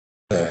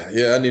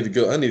Yeah, I need to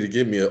go. I need to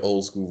get me an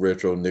old school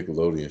retro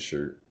Nickelodeon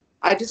shirt,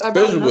 I bought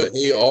especially another. with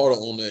Hey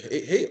Arnold on there.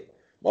 Hey,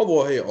 my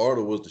boy Hey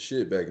Arnold was the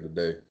shit back in the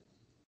day.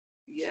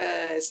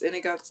 Yes, and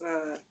it got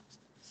uh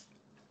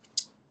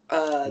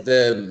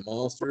That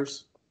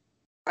monsters.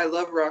 I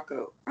love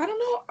Rocco. I don't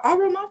know. All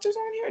Real Monsters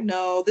on here?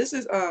 No, this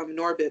is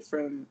Norbit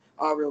from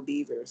All Real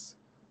Beavers.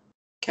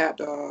 Cat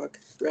Dog,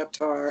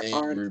 Reptar,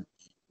 Arn, Angry.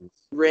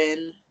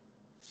 Ren,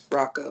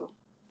 Rocco,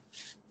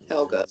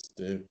 Helga. Yes,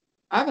 dude.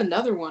 I have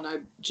another one I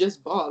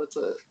just bought.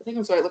 I think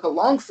I'm sorry, like a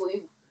long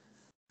sleeve.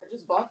 I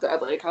just bought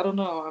that. Like, I don't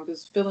know. I'm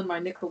just feeling my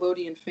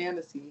Nickelodeon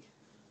fantasy.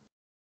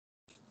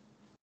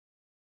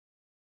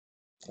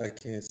 I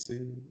can't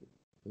see.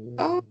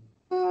 Uh,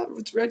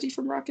 it's Reggie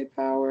from Rocket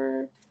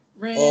Power,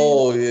 Ren,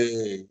 Oh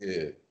yeah,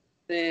 yeah.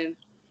 then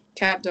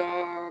Cat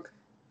Dog.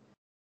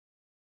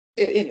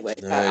 Anyway,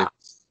 I'll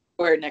Nice.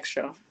 wear it next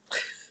show.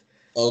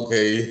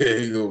 Okay, yeah,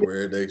 you go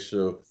wear it next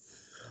show.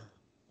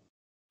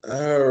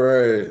 All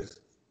right.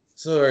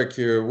 So, all right,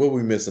 Kira, what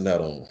we missing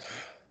out on?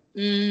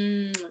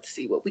 Let's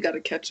see what we got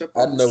to catch up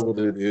I on. know what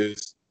it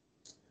is.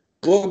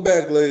 Welcome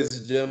back, ladies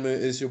and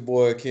gentlemen. It's your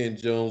boy Ken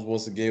Jones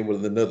once again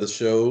with another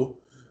show.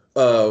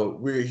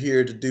 We're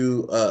here to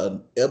do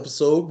an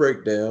episode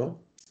breakdown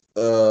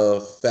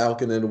of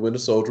Falcon and the Winter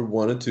Soldier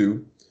 1 and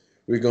 2.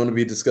 We're going to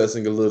be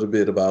discussing a little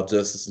bit about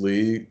Justice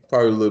League,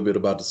 probably a little bit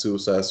about the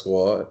Suicide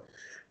Squad.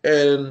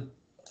 And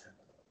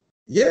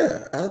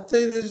yeah, I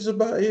think that's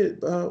about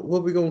it.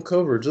 What we're gonna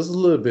cover, just a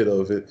little bit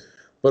of it.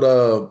 But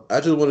I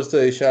just want to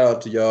say shout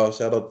out to y'all.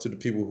 Shout out to the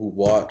people who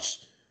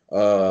watch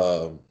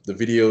the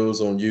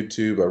videos on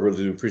YouTube. I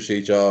really do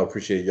appreciate y'all.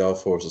 Appreciate y'all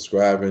for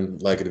subscribing,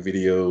 liking the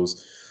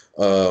videos.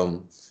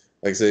 Um,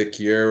 like I said,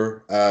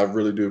 Kiera, I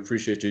really do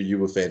appreciate you. You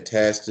were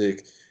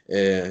fantastic,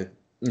 and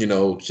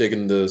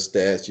checking the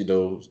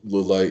stats,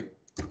 look like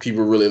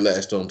people really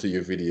latched onto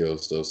your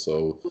videos stuff.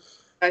 So.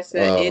 I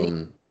said,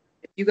 Um,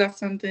 if you got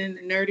something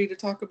nerdy to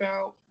talk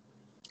about,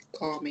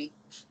 call me.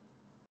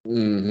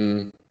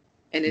 hmm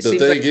And it The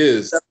seems like thing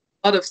is, a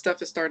lot of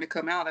stuff is starting to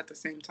come out at the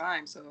same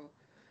time. So,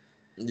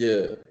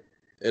 yeah,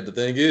 and the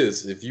thing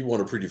is, if you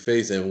want a pretty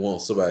face and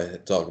want somebody to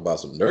talk about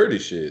some nerdy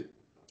shit,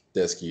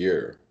 that's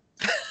Kiera.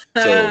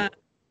 I'm So,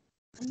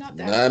 not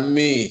that. not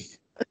me.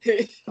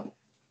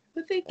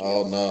 But thank you.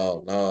 Oh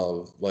no,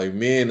 no. Like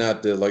men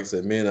out there, like I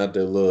said, men out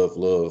there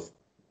love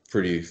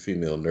pretty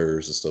female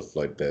nerds and stuff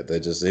like that. That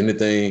just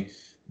anything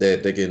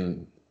that they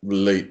can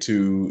relate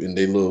to in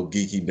their little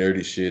geeky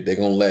nerdy shit, they're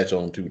gonna latch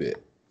on to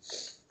that.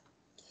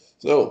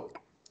 So,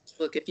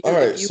 Look, all if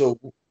right, you so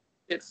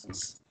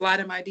it's slide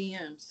in my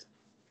DMs.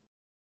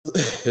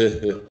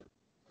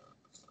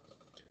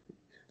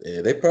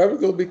 yeah, they probably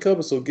gonna be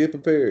coming, so get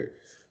prepared.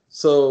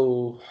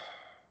 So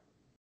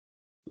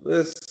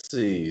let's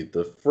see.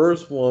 The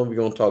first one we're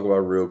gonna talk about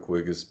real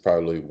quick is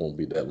probably won't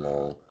be that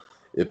long.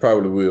 It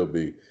probably will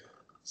be.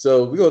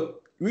 So we gonna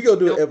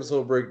do No, an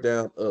episode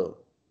breakdown of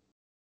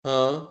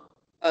huh?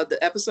 the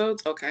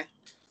episodes. Okay,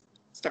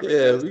 start with the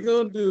Yeah, episode.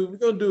 we're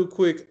gonna do a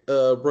quick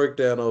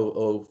breakdown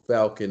of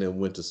Falcon and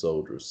Winter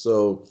Soldier.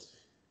 So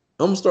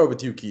I'm gonna start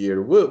with you,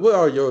 Kiera. What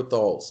are your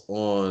thoughts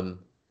on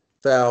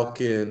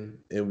Falcon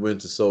and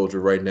Winter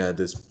Soldier right now at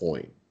this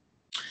point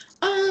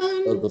of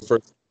Um, the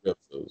first two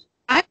episodes?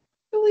 I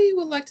really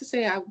would like to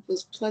say I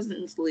was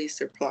pleasantly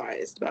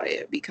surprised by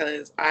it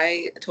because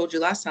I told you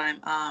last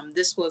time.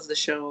 This was the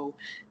show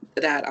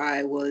that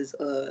I was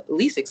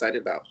least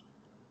excited about.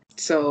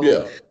 So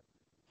Yeah.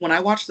 when I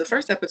watched the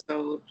first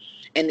episode,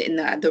 and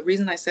the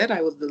reason I said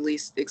I was the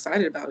least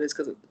excited about it is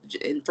because,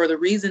 and for the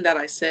reason that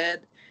I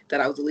said that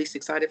I was the least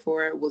excited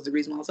for it was the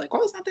reason why I was like,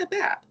 oh, it's not that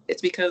bad.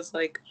 It's because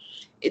like,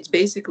 it's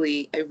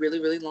basically a really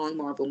really long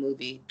Marvel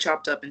movie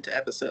chopped up into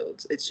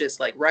episodes. It's just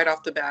like right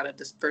off the bat of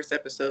this first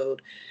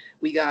episode,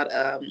 we got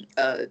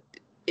a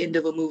end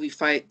of a movie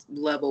fight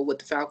level with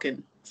the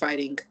Falcon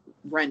fighting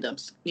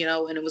randoms,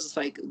 and it was just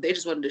like they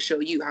just wanted to show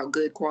you how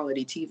good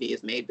quality TV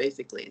is made,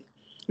 basically,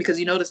 because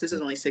you notice this is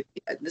only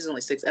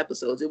 6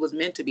 episodes. It was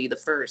meant to be the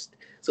first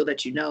so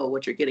that you know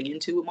what you're getting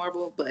into with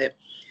Marvel, but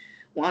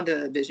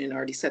WandaVision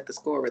already set the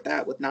score with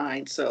that with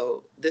 9,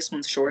 so this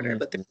one's shorter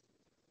but Mhm. they're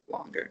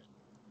longer.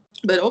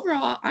 But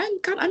overall, I'm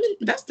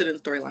invested in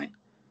the storyline.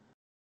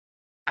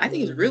 I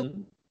think it's really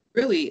Mhm.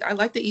 really I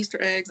like the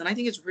Easter eggs, and I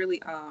think it's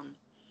really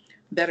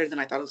better than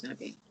I thought it was going to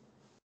be.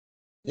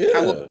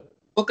 I woke Yeah.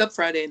 woke up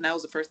Friday and that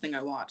was the first thing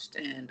I watched,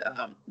 and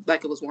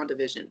like it was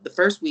WandaVision. The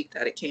first week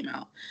that it came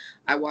out,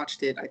 I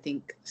watched it I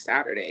think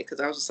Saturday because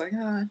I was just like,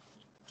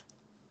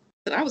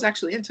 but I was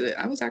actually into it.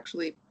 I was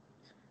actually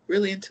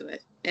really into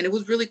it. And it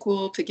was really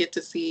cool to get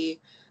to see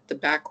the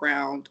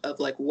background of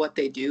like what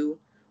they do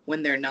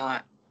when they're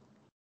not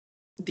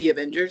the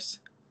Avengers.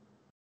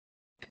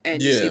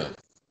 And you Yeah.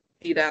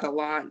 see that a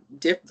lot,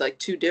 like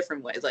two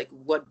different ways, like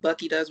what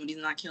Bucky does when he's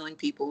not killing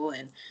people,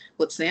 and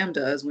what Sam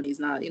does when he's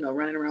not,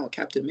 running around with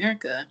Captain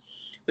America,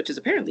 which is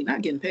apparently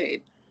not getting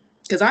paid.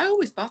 Because I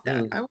always thought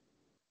that, Mm.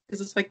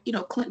 because it's like,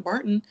 Clint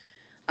Barton,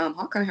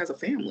 Hawkeye has a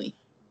family,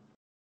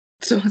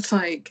 so it's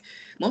like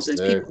most of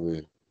these people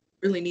Exactly.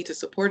 really need to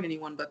support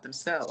anyone but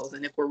themselves.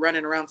 And if we're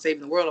running around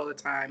saving the world all the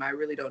time, I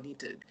really don't need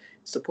to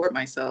support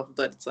myself.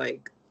 But it's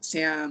like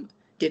Sam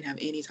didn't have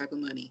any type of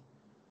money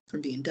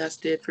from being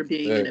dusted, from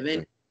being an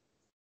event.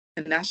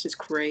 And that's just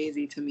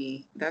crazy to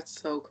me. That's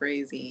so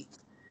crazy.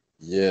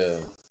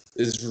 Yeah,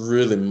 it's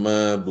really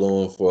mind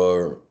blowing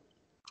for.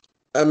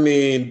 I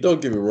mean,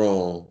 don't get me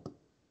wrong.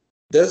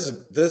 That's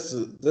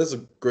a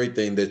great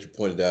thing that you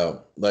pointed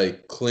out.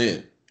 Like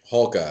Clint,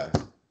 Hawkeye,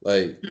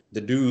 like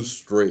the dude's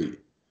straight.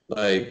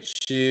 Like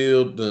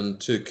Shield and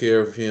took care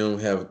of him,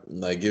 have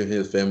like given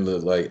his family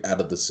like out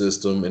of the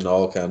system and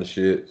all kind of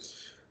shit,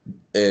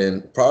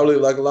 and probably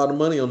like a lot of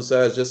money on the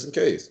side just in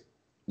case,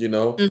 you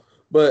know. Mm.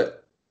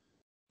 But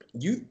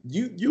you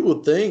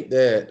would think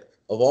that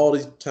of all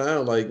these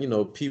time, like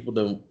people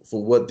them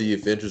for what the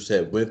Avengers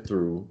had went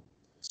through,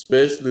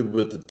 especially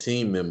with the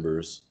team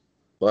members,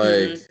 like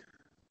Mm-hmm.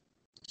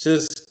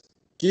 just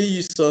give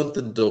you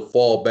something to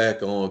fall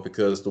back on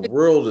because the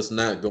world is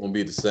not going to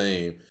be the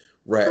same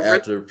right For real.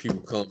 after people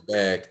come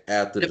back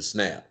after the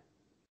snap.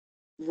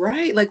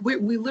 Right. Like we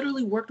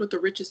literally worked with the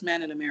richest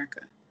man in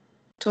America.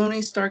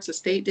 Tony Stark's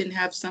estate didn't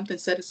have something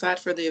set aside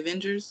for the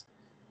Avengers.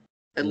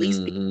 At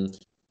least Hmm.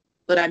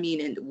 but I mean,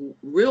 in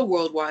real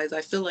world wise,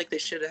 I feel like they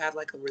should have had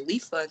like a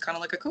relief fund, kind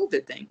of like a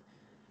COVID thing.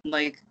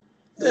 Like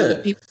when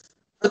Yeah, people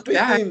I come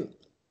back, mean,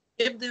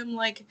 give them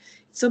like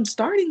some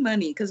starting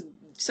money because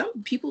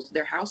some people,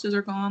 their houses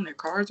are gone, their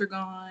cars are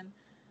gone,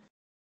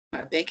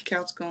 my bank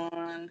account's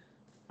gone,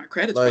 my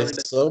credit's like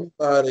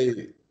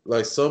probably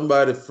been.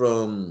 somebody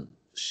from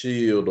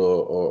Shield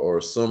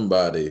or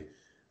somebody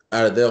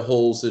out of that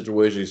whole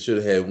situation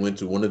should have went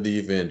to one of the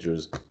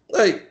Avengers.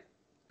 Like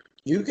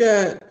you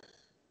got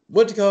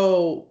what you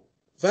call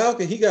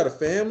Falcon. He got a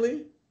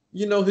family.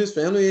 His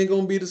family ain't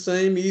gonna be the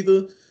same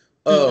either.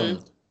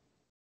 Mm-hmm.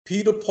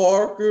 Peter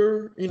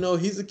Parker,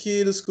 he's a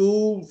kid at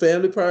school.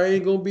 Family probably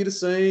ain't gonna be the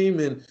same.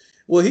 And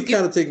well, he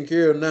kind of taken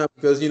care of now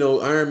because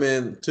Iron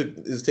Man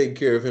is taking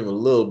care of him a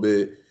little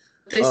bit.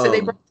 They said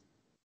Um,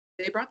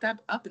 they brought that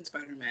up in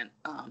Spider-Man,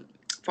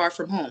 Far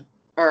From Home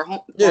or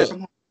Far yeah, From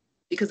Home.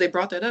 Because they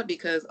brought that up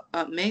because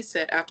May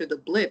said after the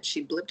blip,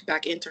 she blipped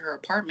back into her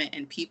apartment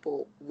and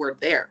people were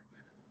there.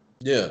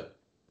 yeah.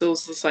 So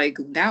it's just like,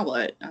 now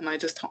what? Am I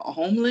just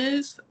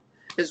homeless?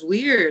 It's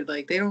weird.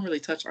 Like they don't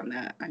really touch on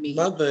that. I My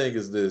mean, thing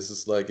is this: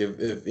 it's like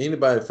if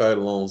anybody fight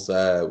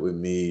alongside with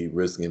me,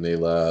 risking their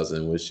lives,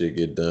 and when shit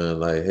get done,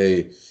 like,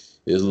 hey,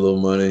 here's a little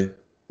money.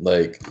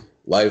 Like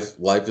life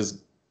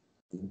is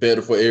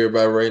better for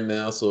everybody right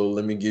now. So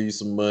let me give you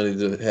some money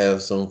to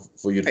have some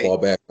for you to right. fall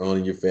back on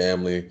in your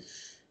family.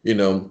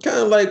 Kind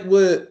of like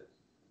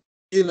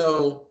you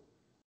know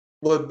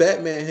what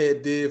Batman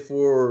had did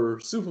for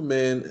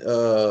Superman.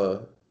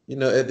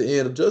 At the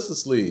end of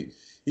Justice League,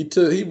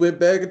 he went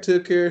back and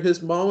took care of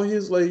his mom. He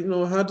was like,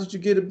 how did you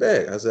get it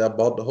back? I said, I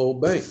bought the whole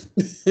bank.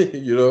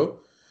 you know.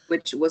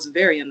 Which was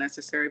very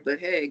unnecessary. But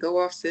hey, go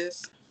off,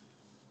 sis.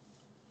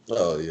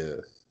 Oh yeah.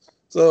 Just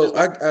So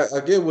watch. I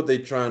get what they're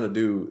trying to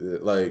do.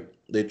 Like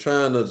they're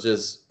trying to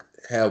just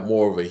have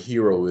more of a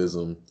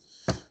heroism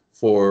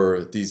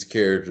for these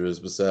characters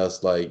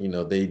besides like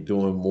they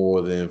doing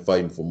more than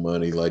fighting for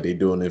money, like they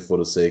doing it for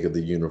the sake of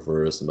the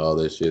universe and all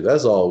that shit.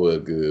 That's all well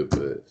good,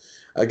 but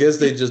I guess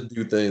they just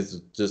do things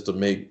just to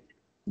make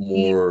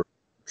more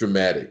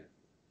dramatic.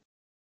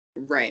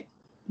 Right.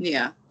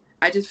 Yeah.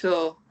 I just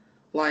feel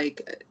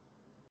like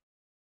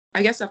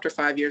I guess after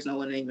 5 years, no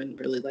one even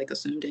really like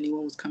assumed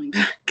anyone was coming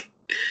back.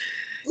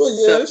 Well,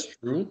 yeah, So that's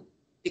true.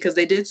 because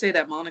they did say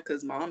that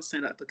Monica's mom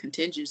set up a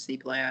contingency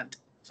plan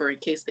for in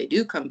case they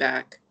do come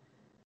back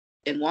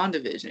in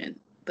WandaVision,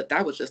 but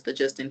that was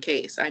just in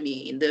case. I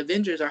mean, the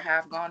Avengers are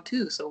half gone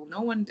too, so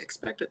no one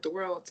expected the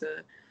world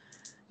to,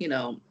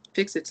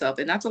 fix itself.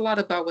 And that's a lot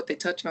about what they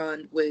touch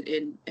on with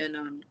in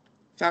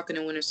Falcon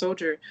and Winter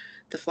Soldier,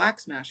 the Flag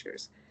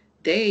Smashers.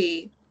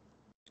 They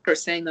are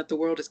saying that the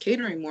world is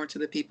catering more to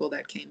the people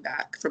that came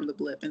back from the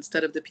blip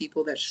instead of the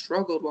people that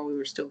struggled while we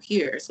were still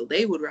here. So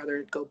they would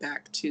rather go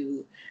back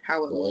to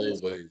how it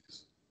was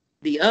Always.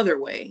 the other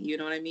way. You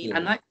know what I mean? Yeah.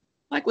 I'm not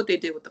like what they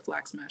did with the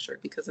Flag Smasher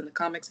because in the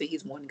comics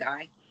he's one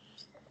guy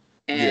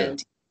Yeah.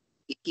 and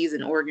he's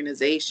an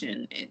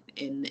organization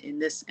in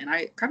this, and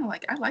I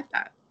like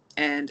that.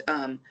 And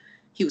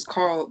he was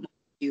Carl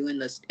in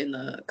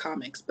the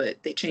comics,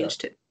 but they Yeah.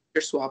 changed it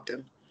or swapped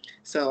him.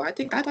 So I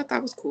thought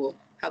that was cool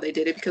how they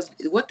did it because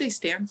what they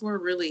stand for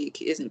really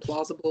isn't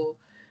plausible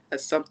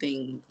as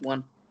something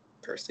one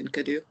person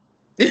could do.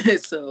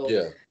 So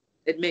Yeah.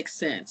 it makes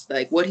sense.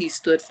 Like what he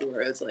stood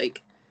for is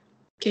like,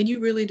 can you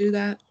really do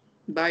that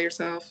by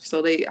yourself?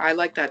 So I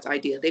like that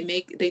idea.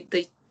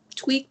 They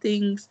tweak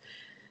things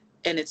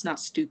and it's not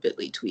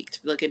stupidly tweaked.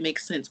 Like it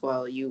makes sense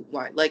why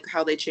like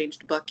how they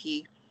changed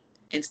Bucky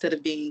instead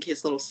of being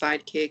his little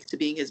sidekick to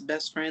being his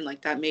best friend.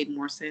 Like that made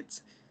more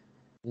sense.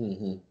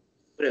 Hmm.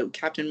 Would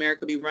Captain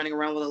America be running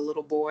around with a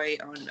little boy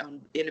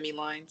on enemy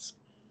lines?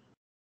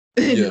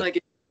 Yeah.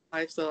 Like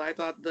life. So I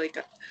thought like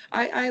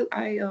I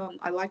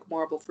like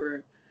Marvel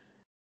for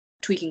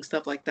tweaking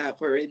stuff like that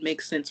where it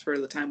makes sense for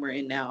the time we're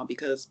in now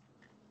because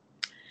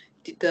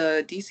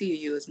the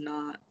DCU is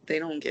not. They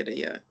don't get it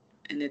yet,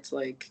 and it's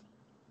like,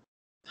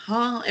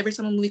 huh? Every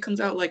time a movie comes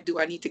out, like, do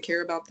I need to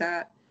care about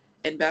that?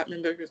 And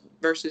Batman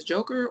versus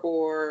Joker,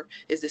 or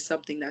is this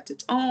something that's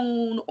its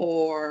own,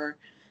 or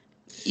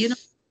you know,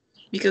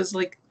 because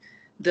like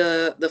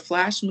the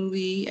Flash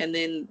movie and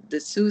then the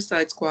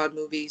Suicide Squad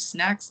movie,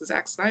 Zack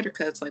Snyder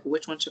cuts, like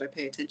which one should I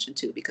pay attention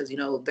to? Because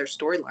their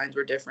storylines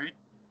were different,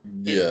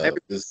 and Yeah,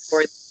 every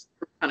story this.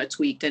 kind of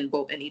tweaked in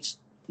each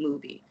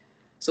movie.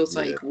 So it's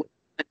Yeah, like, what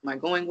am I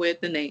going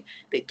with? And they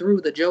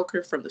threw the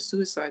Joker from the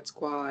Suicide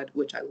Squad,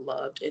 which I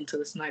loved, into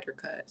the Snyder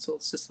cut. So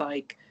it's just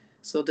like,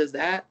 so does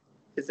that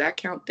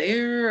count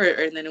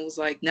there? And then it was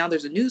like, now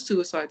there's a new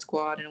Suicide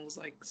Squad, and it was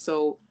like,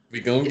 so we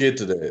gonna get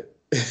to that.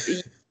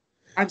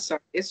 I'm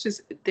sorry, it's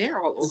just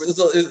they're all over.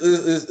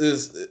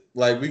 It's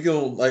like we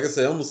gonna, like I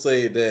said, I'm gonna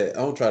say that.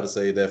 I'm gonna try to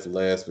say that for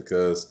last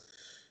because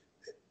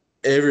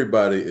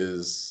everybody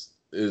is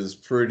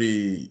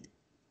pretty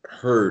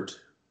hurt.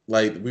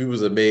 Like we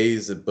was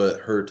amazed but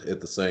hurt at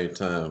the same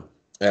time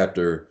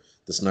after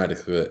the Snyder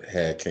Cut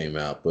had came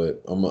out.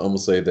 But I'm gonna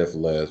say that for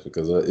last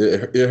because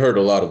it hurt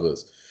a lot of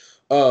us.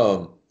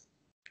 Um,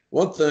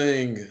 One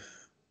thing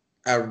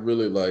I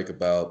really like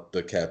about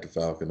the Captain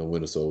Falcon, the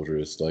Winter Soldier,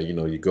 is like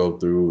you go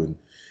through and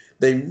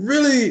they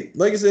really,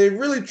 like I said,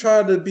 really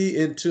try to be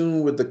in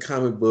tune with the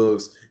comic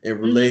books and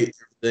Mhm. relate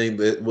everything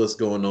that what's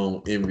going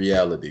on in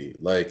reality.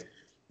 Like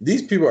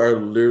these people are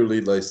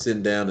literally like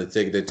sitting down and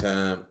taking their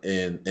time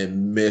and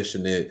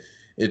meshing it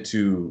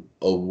into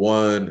a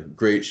one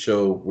great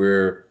show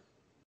where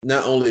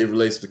not only it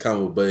relates to the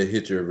comic book, but it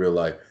hits you in real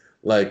life.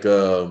 Like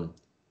a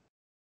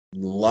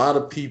lot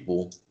of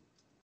people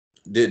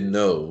didn't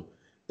know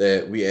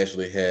that we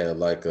actually had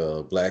like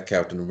a black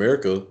Captain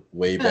America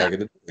way Yeah, back in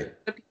the day.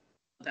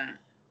 that.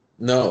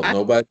 No, I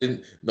nobody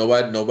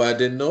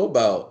didn't know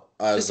about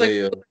just like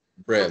Isaiah about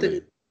the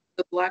Bradley.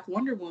 the Black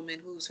Wonder Woman,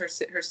 who's her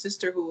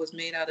sister, who was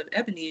made out of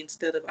ebony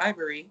instead of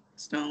ivory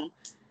stone.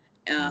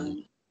 Mm.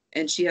 Um,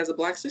 and she has a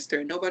black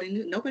sister, and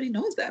nobody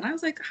knows that. And I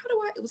was like,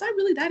 was I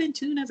really that in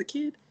tune as a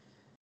kid?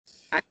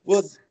 I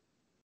Well,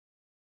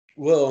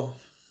 well,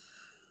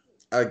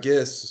 I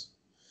guess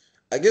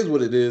I guess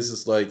what it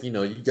is like you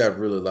got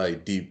really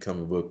like deep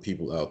comic book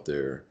people out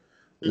there,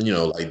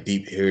 like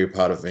deep Harry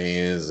Potter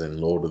fans and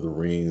Lord of the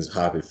Rings,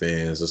 Hobbit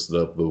fans and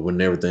stuff. But when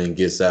everything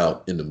gets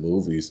out in the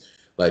movies,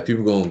 like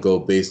people gonna go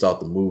based off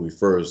the movie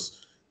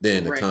first,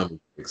 then the right. comic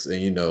books,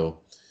 and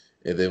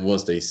and then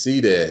once they see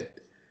that,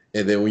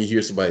 and then when you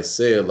hear somebody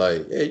say it,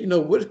 like, hey,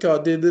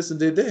 Whitaker did this and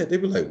did that, they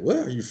be like, what?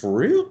 Are you for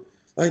real?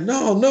 Like,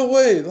 no, no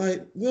way.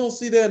 Like, we don't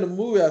see that in the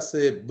movie. I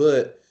said,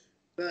 but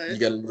you But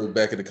got to look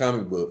back at the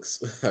comic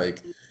books.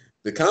 Like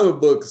the comic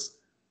books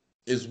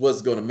is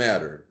what's going to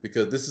matter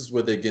because this is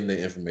where they're getting their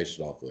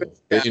information off of.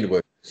 yeah, But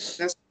anyway,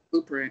 that's the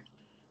blueprint.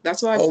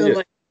 That's why I oh feel yeah,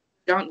 like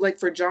John,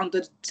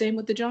 the same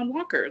with the John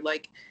Walker.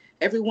 Like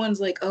everyone's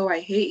like, oh, I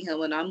hate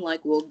him, and I'm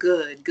like, well,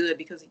 good,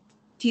 because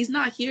he's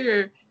not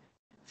here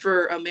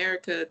for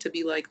America to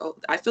be like, oh,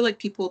 I feel like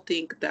people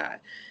think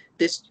that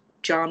this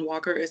John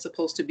Walker is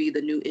supposed to be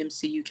the new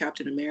MCU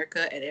Captain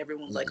America, and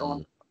everyone's like, oh,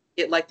 mm-mm.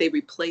 it like they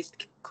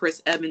replaced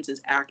Chris Evans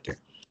as actor,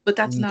 but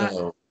that's not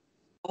No,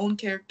 own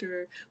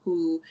character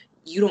who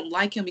you don't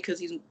like him because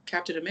he's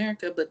Captain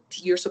America, but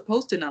you're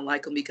supposed to not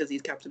like him because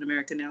he's Captain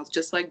America now. It's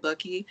just like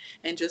Bucky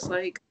and just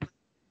like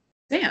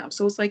Sam.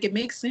 So it's like it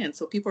makes sense.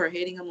 So people are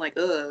hating him like,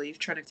 you're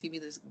trying to give me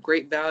this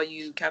great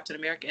value Captain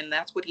America, and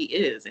that's what he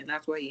is, and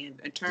that's why he in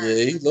yeah, turn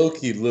he low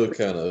key look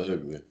kind of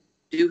ugly.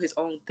 do his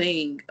own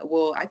thing.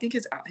 Well, I think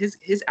his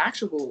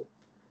actual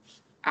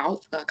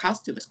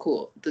costume is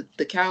cool.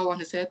 The cowl on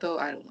his head though,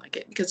 I don't like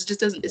it because it just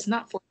doesn't. It's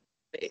not for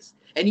his face.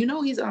 And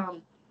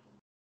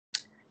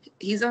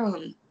he's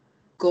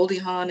Goldie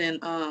Hawn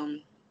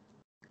and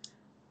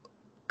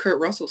Kurt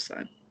Russell's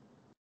son,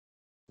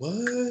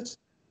 What?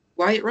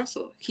 Wyatt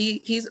Russell.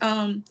 He's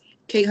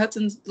Kate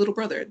Hudson's little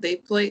brother. They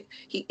play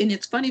and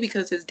it's funny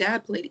because his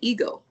dad played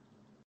Ego.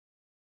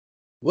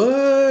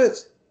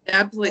 What?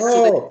 Dad played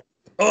so that Oh,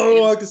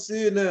 oh, I can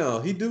see it now.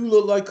 He do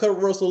look like Kurt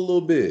Russell a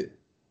little bit.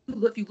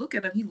 if you look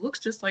at him, he looks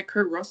just like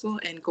Kurt Russell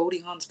and Goldie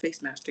Hawn's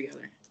face match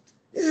together.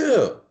 Yeah.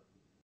 Oh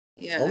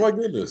Yeah. my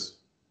goodness.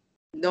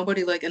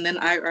 Nobody like, and then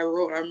I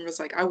remember it's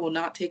like, I will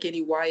not take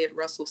any Wyatt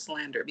Russell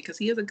slander because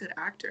he is a good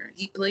actor.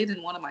 He played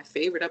in one of my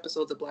favorite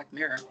episodes of Black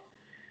Mirror.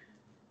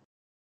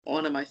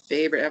 One of my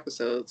favorite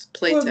episodes,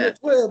 What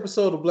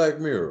episode of Black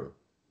Mirror?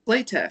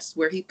 Playtest,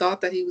 where he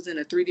thought that he was in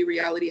a 3D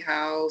reality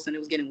house and it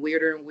was getting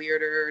weirder and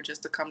weirder,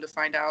 just to come to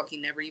find out he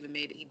never even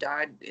made it. He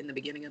died in the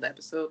beginning of the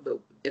episode, but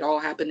it all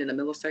happened in a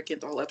millisecond,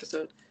 the whole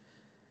episode.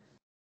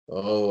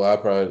 Oh, I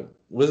probably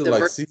was it The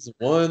like first, season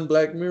one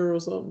Black Mirror or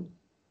something?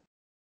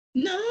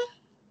 no,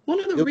 one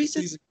of the It was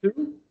recent, season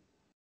two.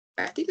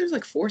 I think there's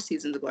like 4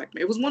 seasons of Black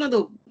Mirror. It was one of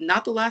the,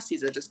 not the last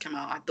season that just came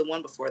out, the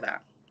one before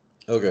that.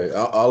 Okay,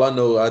 all I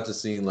know, I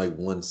just seen like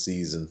one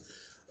season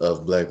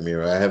of Black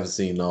Mirror. I haven't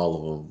seen all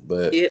of them,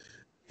 but Get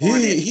on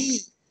he it. he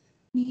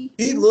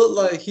He looked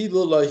like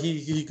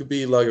he could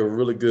be like a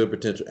really good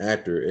potential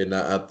actor, and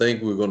I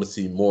think we're going to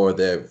see more of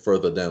that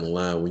further down the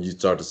line when you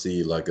start to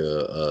see like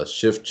a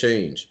shift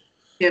change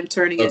him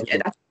turning of it.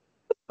 And him.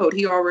 that's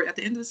he already at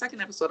the end of the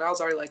second episode. I was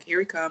already like, here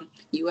he come,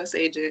 U.S.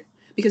 agent,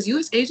 because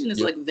U.S. agent is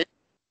Yeah. like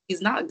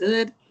he's not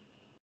good,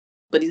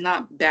 but he's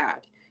not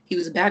bad. He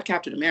was a bad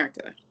Captain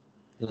America,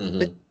 but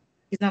Mm-hmm.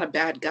 he's not a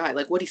bad guy.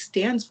 Like what he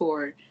stands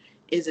for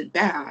isn't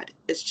bad.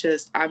 It's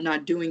just I'm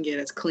not doing it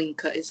as clean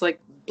cut. It's like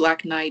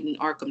Black Knight and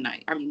Arkham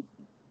Knight. I mean,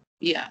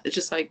 yeah, it's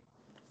just like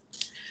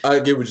I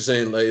get what you're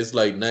saying. Like it's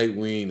like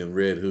Nightwing and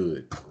Red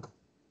Hood.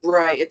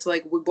 right. It's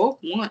like we both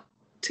want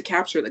to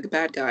capture the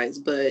bad guys,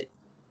 but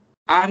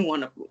I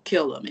want to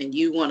kill them, and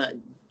you want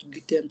to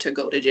get them to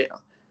go to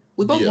jail.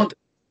 We both Yeah. want the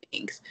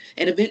things,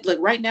 and event like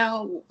right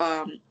now,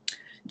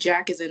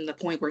 Jack is in the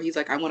point where he's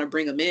like, I want to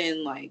bring him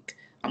in, like.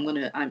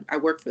 I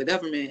work for the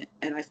government,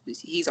 and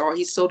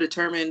he's so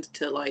determined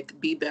to like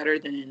be better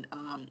than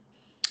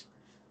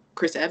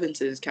Chris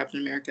Evans's Captain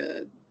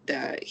America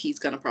that he's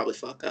gonna probably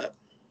fuck up.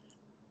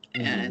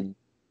 And Mm-hmm.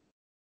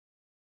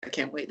 I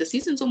can't wait. The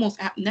season's almost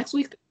next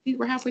week.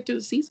 We're halfway through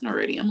the season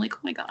already. I'm like, oh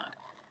my god.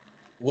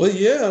 Well,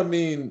 yeah, I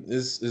mean,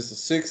 it's a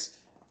 6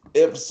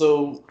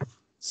 episode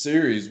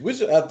series,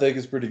 which I think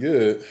is pretty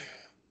good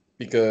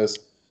because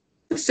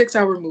A 6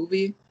 hour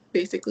movie,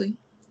 basically.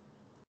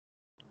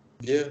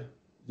 yeah,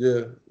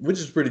 yeah, which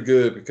is pretty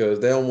good because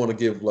they don't want to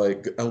give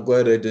like. I'm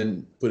glad they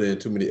didn't put in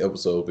too many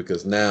episodes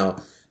because now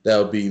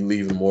that'll be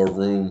leaving more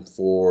room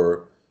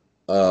for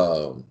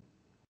um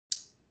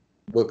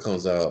what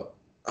comes out.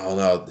 I don't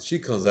know. She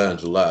comes out in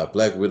July.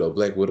 Black Widow.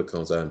 Black Widow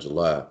comes out in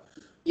July.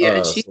 Yeah,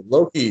 and So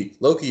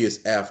Loki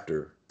is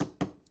after.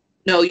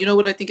 no, you know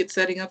what I think it's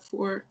setting up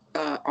for?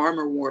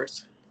 Armor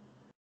Wars.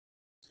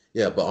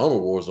 Yeah, but Armor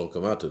Wars don't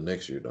come out till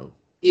next year though.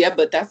 Yeah,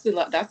 but that's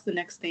the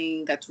next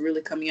thing that's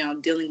really coming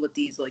out, dealing with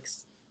these like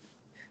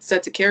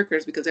sets of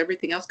characters, because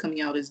everything else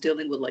coming out is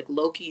dealing with like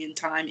Loki in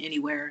Time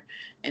Anywhere,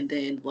 and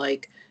then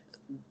like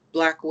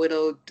Black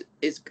Widow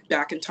is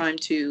back in time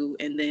too,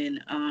 and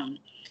then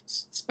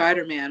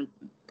Spider-Man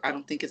I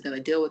don't think is going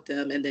to deal with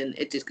them, and then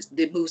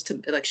it moves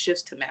to like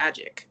shifts to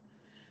magic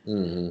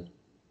Mm-hmm.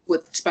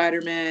 with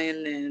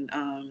Spider-Man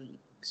and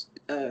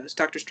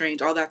Doctor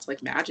Strange. All that's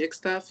like magic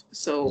stuff.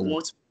 So Mm-hmm.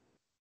 once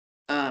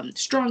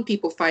strong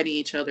people fighting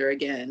each other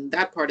again,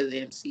 that part of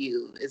the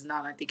MCU is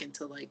not, I think,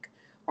 until like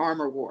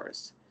Armor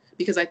Wars,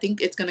 because I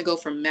think it's going to go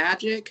from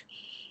magic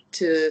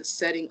to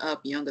setting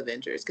up Young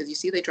Avengers, because you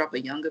see they drop a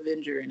Young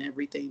Avenger and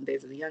everything.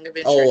 There's a Young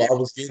Avenger Oh, and I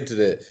was getting to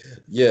that.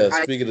 Yeah,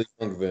 I speaking of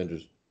Young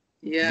Avengers,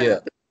 yeah, yeah,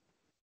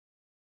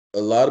 a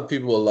lot of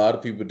people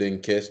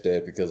didn't catch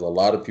that because a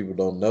lot of people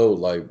don't know.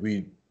 Like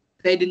they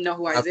didn't know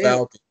who not Isaiah was.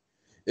 Falcon.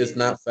 It's Yeah,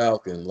 not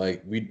Falcon.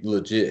 Like we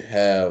legit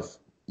have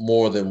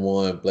more than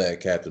one Black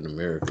Captain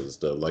America and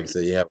stuff. Like I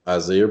said, you have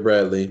Isaiah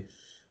Bradley,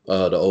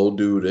 the old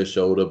dude that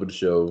showed up at the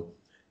show,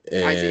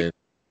 Isaiah. and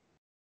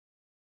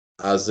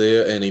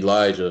Isaiah and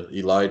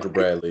Elijah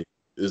Bradley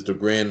is the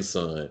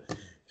grandson,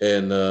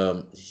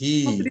 and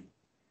he, The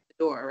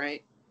door,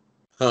 right?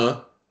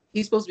 huh?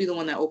 He's supposed to be the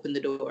one that opened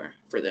the door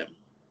for them.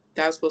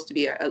 That was supposed to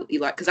be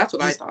Eli, because that's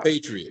what I He's the thought.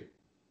 Patriot.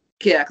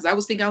 Yeah, because I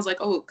was thinking, I was like,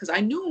 oh, because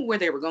I knew where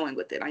they were going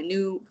with it. I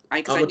knew,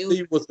 because I'm I gonna knew, tell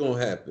you what's gonna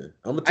happen.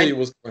 I'm gonna tell I you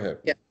what's gonna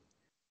yeah, happen.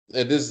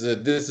 And this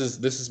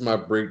is my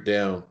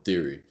breakdown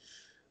theory.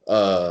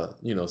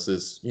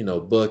 Since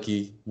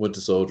Bucky, Winter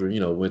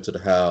Soldier, went to the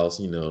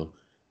house,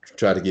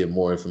 try to get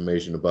more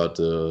information about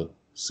the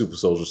super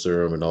soldier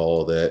serum and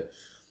all that.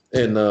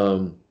 And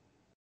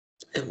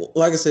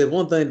like I said,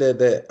 one thing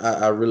that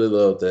I really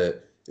love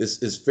that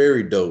it's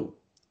very dope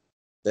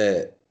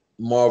that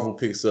Marvel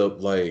picks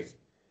up like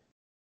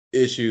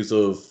issues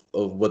of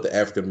what the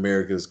African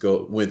Americans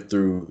went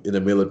through in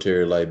the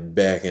military like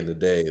back in the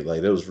day.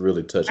 Like that was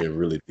really touching,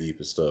 really deep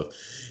and stuff.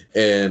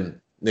 And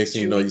next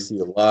thing you know, Chewie. you see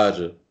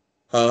Elijah,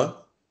 huh?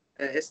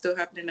 It's still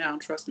happening now.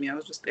 Trust me, I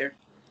was just there.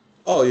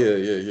 Oh yeah,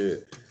 yeah, yeah.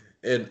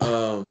 And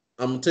I'm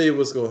gonna tell you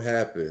what's gonna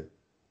happen.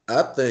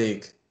 I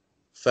think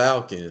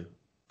Falcon,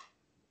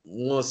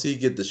 once he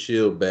get the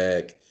shield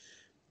back,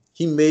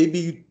 he may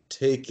be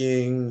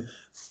taking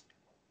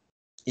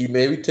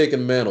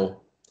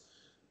mantle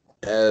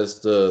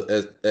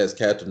as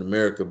Captain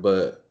America,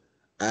 but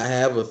I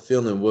have a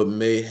feeling what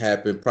may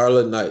happen,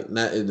 probably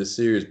not in the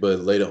series,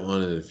 but later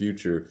on in the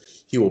future,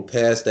 he will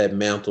pass that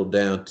mantle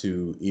down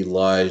to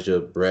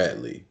Elijah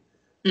Bradley.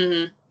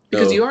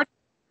 Because you No, already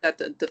that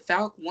the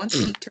Falcon, once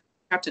he turns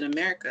Captain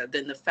America,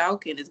 then the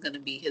Falcon is going to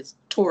be his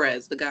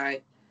Torres, the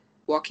guy,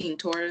 Joaquin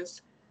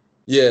Torres.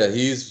 yeah,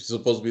 he's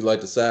supposed to be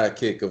like the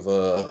sidekick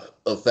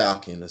of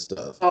Falcon and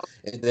stuff, Oh,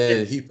 and yeah.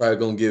 then he probably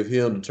gonna give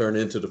him to turn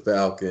into the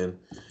Falcon,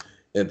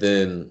 and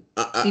then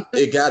He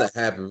it gotta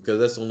happen because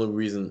that's the only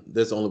reason.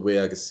 That's the only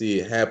way I can see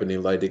it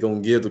happening. Like they're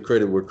gonna give the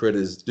credit where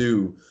credit is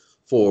due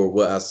for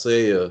what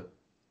Isaiah,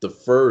 the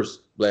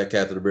first Black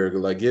Captain America,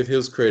 like give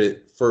his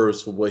credit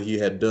first for what he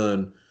had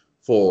done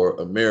for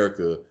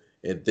America,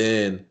 and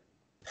then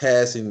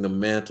passing the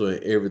mantle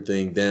and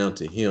everything down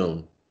to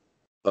him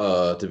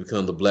to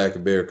become the Black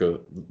America,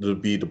 to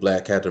be the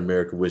Black Captain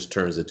America, which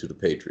turns into the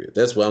Patriot.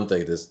 That's what I'm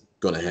thinking is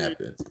going to Mm.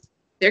 happen.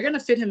 They're gonna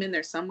fit him in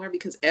there somewhere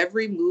because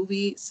every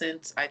movie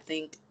since I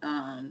think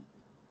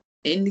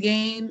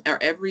Endgame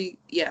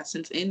or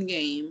since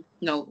Endgame.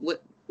 No,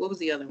 what was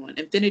the other one?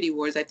 Infinity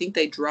Wars. I think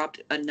they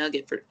dropped a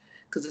nugget for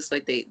because it's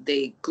like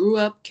they grew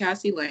up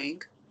Cassie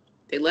Lang.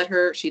 They let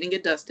her. She didn't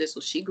get dusted,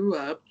 so she grew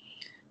up.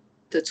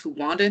 The two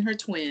Wanda and her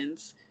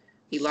twins,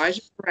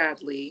 Elijah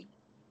Bradley,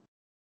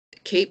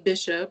 Kate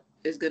Bishop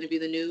is going to be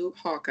the new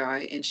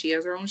Hawkeye, and she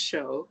has her own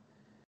show.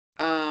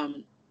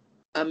 Um,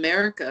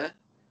 America.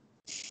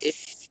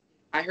 It,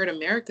 I heard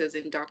America's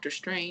in Doctor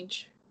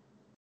Strange,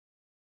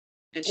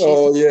 and she's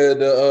Oh yeah,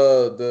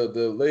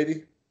 the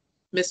lady,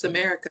 Miss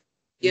America.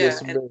 Yeah,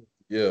 Miss and America.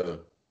 Yeah,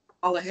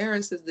 Paula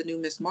Harris is the new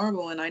Miss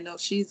Marvel, and I know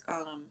she's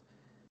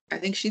I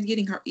think she's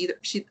getting her either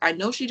she I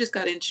know she just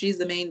got in. She's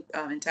the main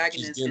she's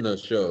antagonist, getting a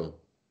show.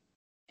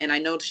 and I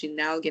know she's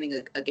now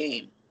getting a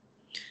game.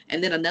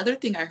 And then another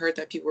thing I heard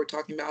that people were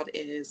talking about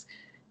is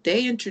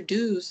they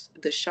introduced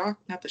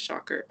not the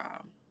Shocker.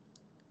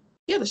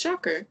 Yeah, the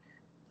Shocker.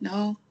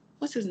 No,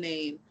 what's his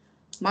name?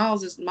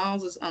 Miles's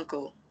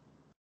uncle.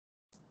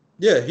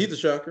 Yeah, he's a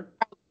shocker.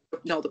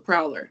 No, the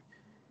Prowler.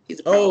 He's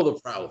a Oh, Prowler. the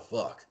Proud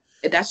fuck.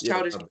 And that's Yeah,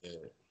 Childish. my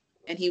bad.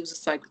 And he was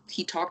just like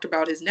he talked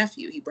about his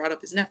nephew. He brought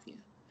up his nephew.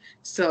 Yeah,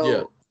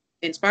 So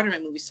in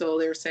Spider-Man movie, so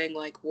they were saying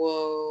like,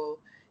 well,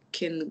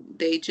 can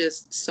they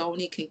just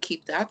Sony can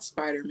keep that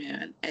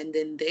Spider-Man and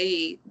then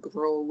they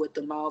grow with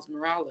the Miles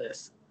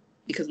Morales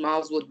because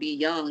Miles would be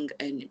young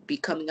and be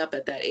coming up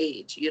at that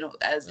age,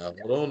 as now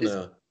hold on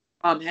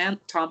now.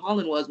 Tom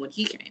Holland was when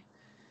he came,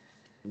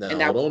 Now and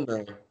that hold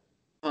on now.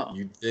 oh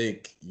You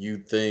think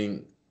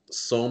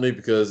Sony,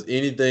 because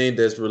anything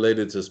that's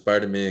related to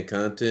Spider-Man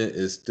content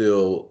is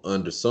still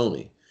under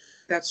Sony.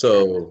 that's true.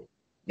 So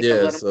If I yeah,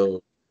 let him,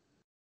 so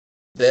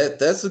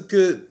that's a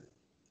good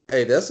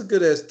that's a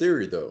good ass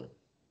theory though.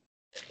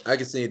 I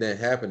can see that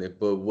happening,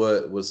 but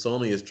what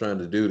Sony is trying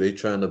to do, they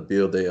trying to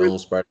build their own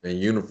Spider-Man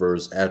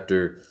universe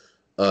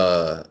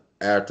uh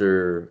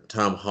after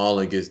Tom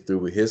Holland gets through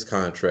with his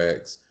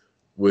contracts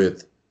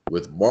with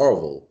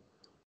Marvel.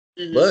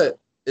 mm-hmm. But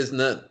it's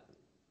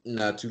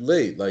not too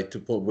late. Like to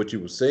put what you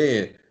were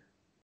saying,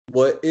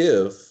 what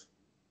if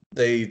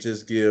they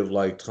just give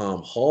like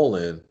Tom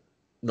Holland,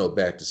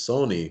 back to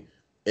Sony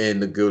and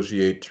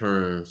negotiate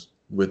terms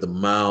with the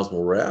Miles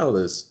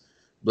Morales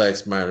Black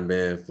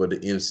Spider-Man for the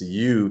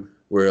MCU,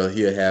 where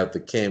he'll have the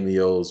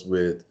cameos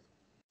with.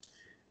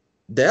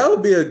 That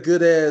would be a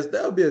good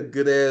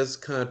ass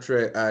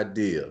contract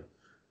idea.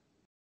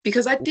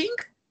 Because I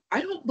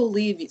don't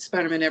believe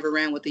Spider-Man ever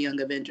ran with the Young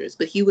Avengers,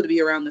 but he would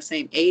be around the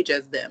same age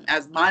as them,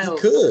 as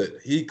Miles.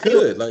 He I don't.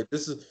 could. Like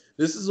this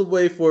is a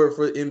way for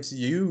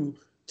MCU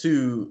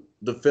to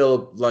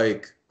develop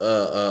like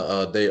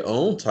their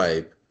own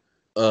type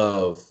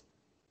of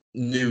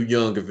new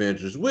young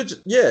Avengers, which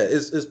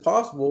is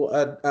possible.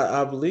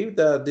 I believe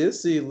that I did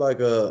see like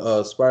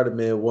a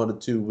Spider-Man 1 or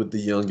 2 with the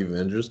Young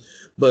Avengers,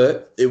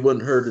 but it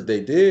wouldn't hurt if they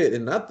did,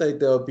 and I think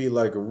that would be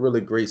like a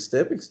really great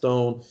stepping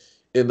stone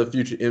in the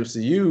future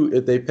MCU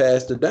if they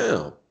passed it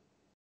down.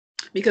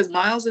 Because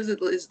Miles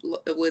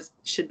was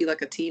should be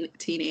like a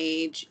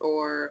teenage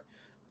or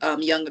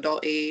young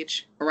adult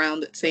age,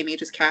 around the same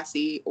age as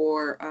Cassie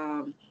or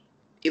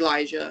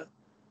Elijah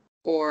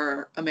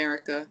or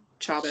America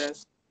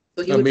Chavez.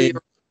 So he I would be mean,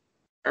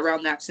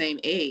 around that same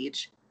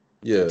age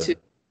yeah. to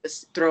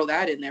just throw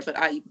that in there. But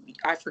I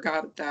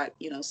forgot that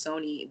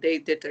Sony they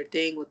did their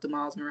thing with the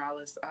Miles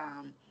Morales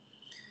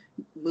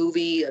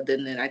movie.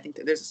 Then I think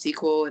that there's a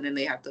sequel, and then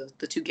they have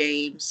the two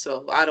games.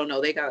 So I don't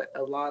know. They got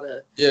a lot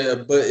of. Yeah,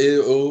 but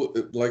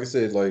like I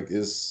said, like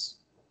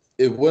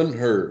it wouldn't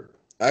hurt.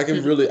 I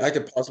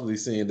could possibly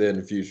see that in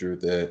the future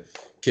that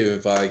Kevin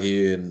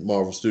Feige and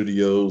Marvel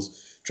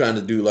Studios trying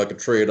to do like a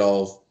trade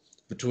off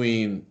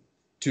between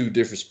two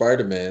different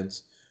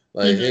Spider-Mans.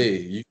 Like, Mhm. hey,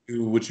 you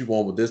do what you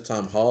want with this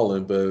Tom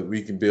Holland, but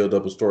we can build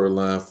up a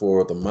storyline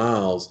for the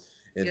Miles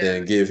and Yeah.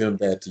 then give him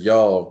that to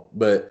y'all.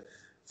 But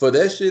for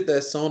that shit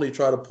that Sony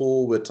try to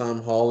pull with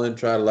Tom Holland,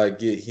 try to like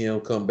get him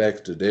come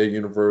back to their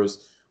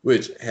universe,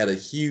 which had a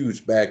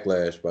huge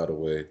backlash, by the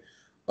way.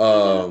 Mhm.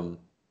 Um,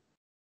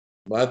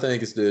 my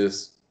thing is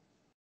this: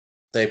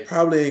 they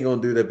probably ain't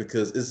gonna do that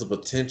because it's a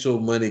potential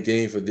money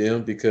gain for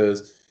them.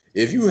 Because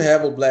if you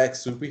have a black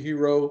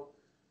superhero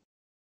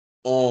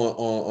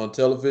on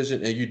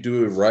television and you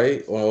do it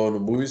right or on the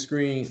movie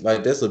screen,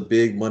 like that's a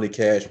big money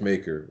cash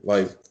maker.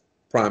 Like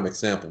prime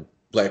example,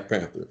 Black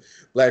Panther.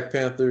 Black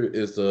Panther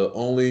is the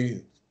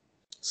only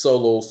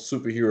solo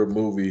superhero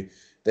movie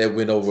that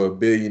went over $1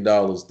 billion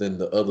than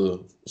the other Yeah.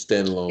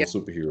 standalone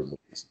superhero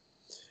movies.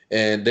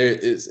 And there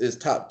is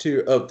top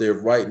tier up there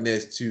right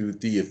next to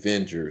the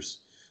Avengers.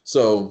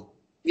 So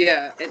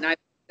Yeah. And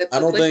the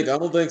place. I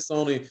don't think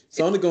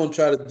Sony gonna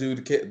try to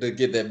to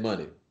get that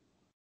money.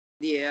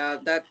 Yeah.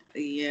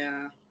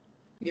 Yeah.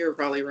 You're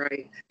probably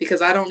right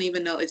because I don't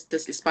even know. It's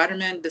this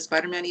Spider-Man. Does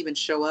Spider-Man even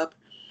show up?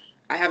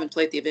 I haven't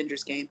played the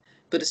Avengers game,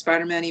 but does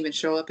Spider-Man even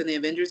show up in the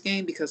Avengers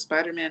game? Because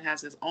Spider-Man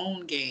has his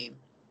own game.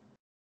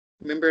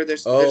 Remember,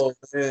 there's Oh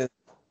man,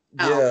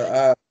 now.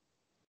 yeah.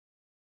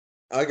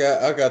 I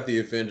got the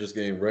Avengers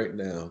game right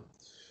now.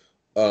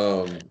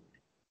 Um,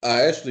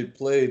 I actually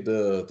played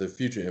the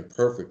Future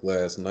Imperfect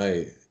last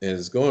night, and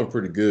it's going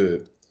pretty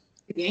good.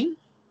 The game.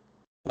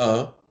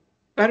 Huh?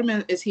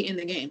 Spider-Man, is he in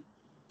the game?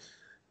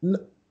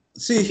 N-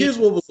 See, Is he? here's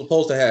what was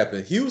supposed to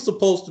happen. He was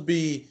supposed to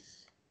be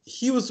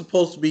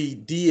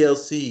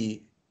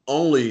DLC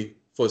only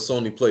for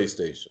Sony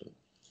PlayStation.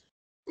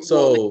 Well,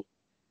 So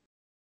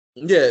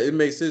yeah, it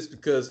makes sense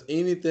because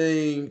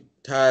anything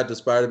tied to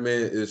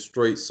Spider-Man is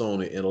straight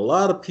Sony, and a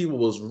lot of people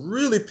was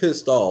really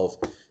pissed off.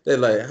 They're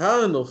like,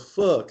 "How in the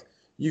fuck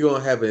you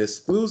gonna have an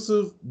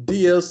exclusive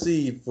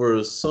DLC for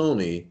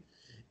Sony,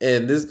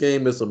 and this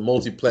game is a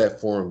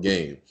multi-platform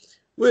game?"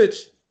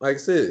 Which, like I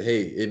said,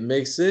 hey, it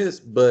makes sense.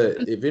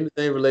 But if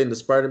anything relating to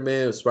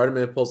Spider-Man,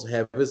 Spider-Man supposed to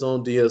have his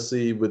own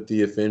DLC with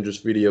the Avengers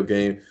video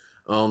game.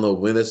 I don't know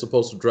when they're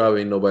supposed to drop.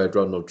 Ain't nobody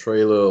dropped no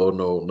trailer or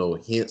no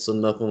hints or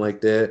nothing like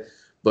that.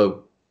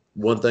 But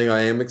one thing I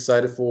am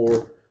excited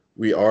for,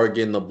 we are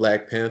getting the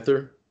Black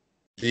Panther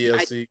I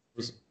DLC.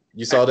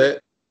 You saw actually,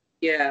 that?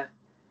 yeah,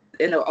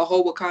 and a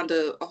whole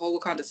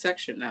Wakanda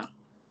section now.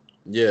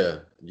 Yeah,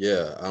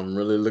 yeah. I'm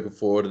really looking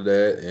forward to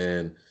that,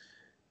 and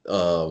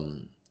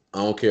I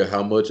don't care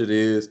how much it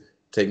is.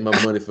 Take my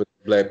money for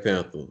Black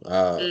Panther.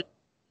 Mm,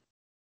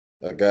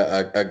 I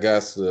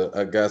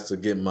got to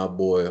get my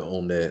boy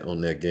on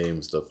that game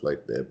and stuff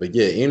like that. But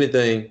yeah,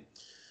 anything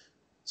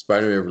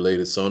Spider-Man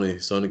related,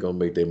 Sony gonna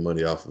make their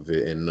money off of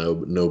it, and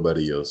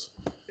nobody else.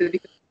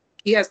 because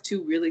he has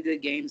two really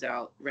good games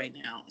out right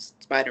now,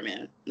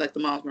 Spider-Man, like the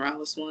Miles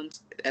Morales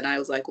ones, and I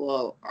was like,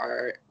 well,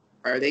 are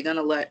they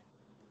gonna let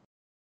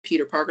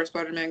Peter Parker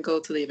Spider-Man go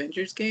to the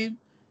Avengers game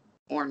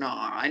or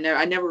not?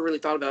 I never really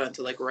thought about it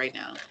until like right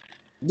now.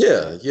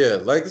 Yeah, yeah.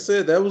 Like I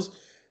said, that was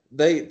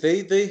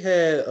they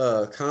had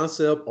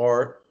concept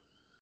art.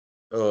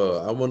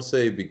 I want to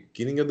say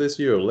beginning of this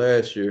year or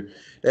last year.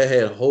 That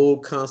had whole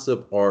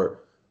concept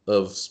art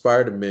of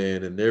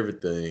Spider-Man and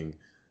everything,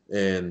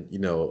 and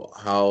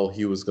how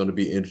he was going to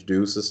be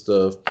introduced and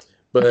stuff. Mm-hmm.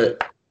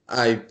 But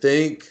I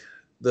think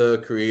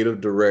the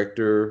creative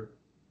director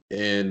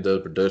and the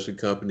production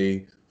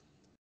company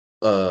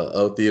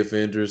of the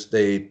Avengers,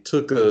 they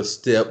took a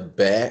step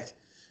back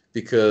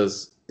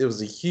because it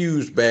was a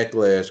huge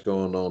backlash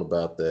going on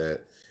about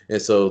that,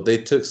 and so they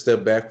took a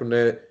step back from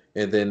that,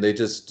 and then they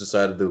just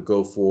decided to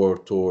go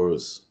forward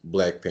towards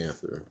Black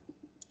Panther.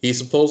 He's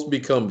supposed to be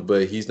coming,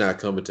 but he's not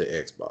coming to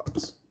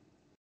Xbox.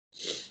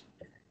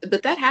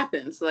 But that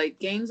happens. Like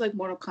games like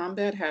Mortal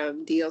Kombat have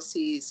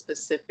DLC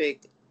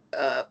specific,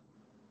 uh,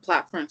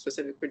 platform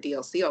specific for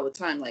DLC all the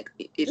time. Like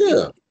if you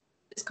Yeah,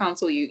 this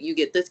console, you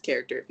get this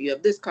character. If you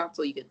have this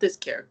console, you get this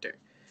character.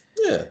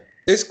 yeah,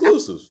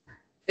 exclusive.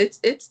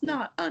 It's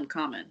not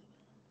uncommon.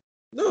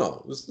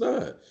 No, it's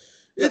not.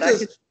 But It I could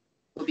just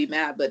would be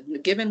mad.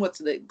 But given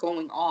what's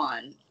going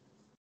on,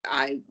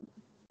 I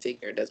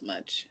figured as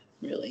much.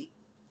 Really.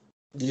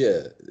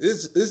 Yeah,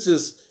 it's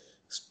just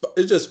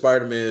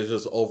Spider-Man is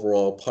just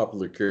overall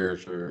popular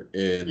character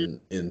in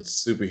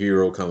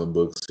superhero comic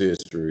books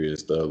history and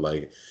stuff.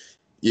 Like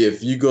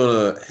if you're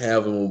gonna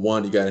have them with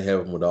one, you gotta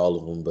have them with all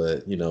of them.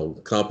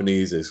 But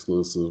companies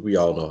exclusives, we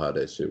all know how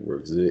that shit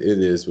works. It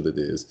is what it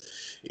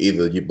is.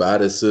 Either you buy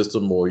the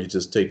system or you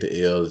just take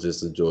the L and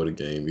just enjoy the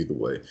game. Either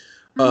way.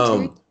 I'm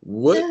taking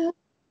What? that.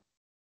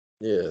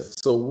 Yeah.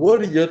 So,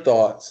 what are your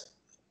thoughts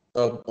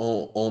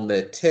on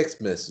that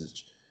text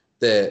message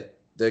that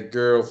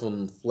girl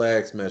from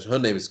Flag Smash? Her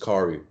name is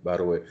Kari, by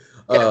the way.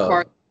 Yeah,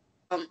 car.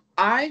 Uh,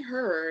 I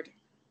heard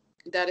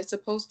that it's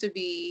supposed to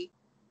be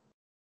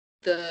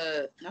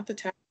the not the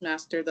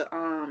Taskmaster, the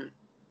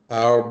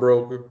Power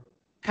Broker.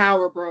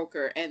 Power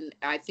Broker. And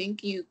I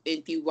think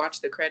if you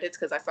watch the credits,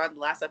 because I saw in the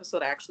last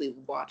episode, I actually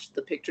watched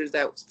the pictures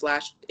that was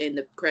flashed in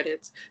the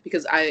credits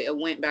because I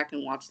went back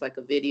and watched like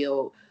a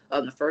video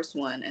on the first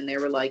one, and they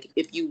were like,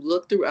 if you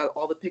look through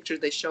all the pictures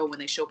they show when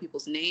they show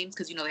people's names,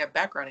 because they have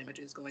background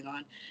images going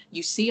on,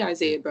 you see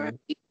Isaiah Mhm.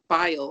 Bradley's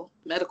file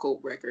medical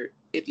record.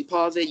 If you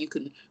pause it, you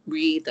can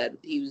read that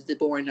he was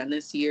born on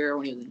this year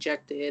when he was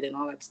injected and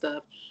all that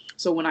stuff.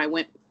 So when I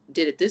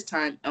did it this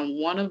time on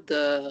one of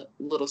the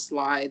little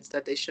slides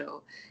that they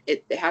show,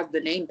 it has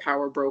the name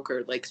Power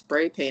Broker like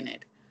spray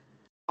painted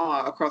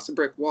across a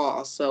brick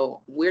wall.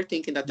 So we're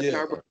thinking that the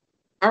Yeah.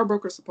 Power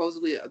Broker is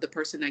supposedly the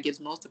person that gives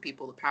most of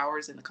people the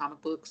powers in the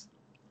comic books.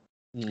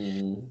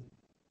 Mhm.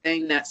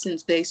 Saying that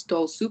since they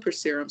stole super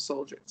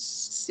soldier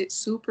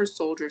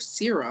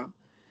serum,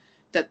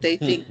 that they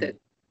think that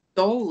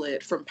stole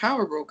it from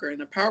Power Broker, and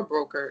the Power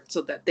Broker,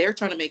 so that they're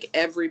trying to make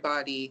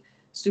everybody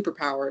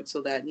superpowered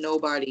so that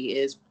nobody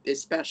is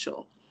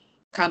special,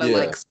 kind of Yeah.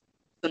 like some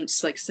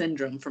like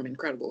Syndrome from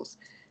Incredibles.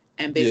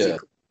 And Yeah.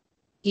 basically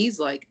he's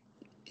like,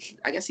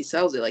 I guess he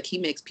sells it like he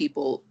makes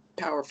people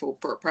powerful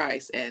for a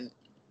price, and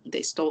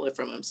they stole it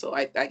from him. So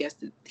I guess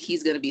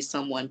he's going to be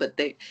someone, but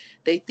they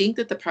think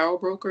that the Power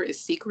Broker is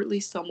secretly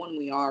someone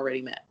we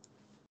already met.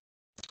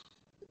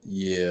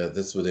 Yeah,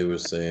 that's what they were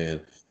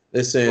saying.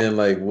 They're saying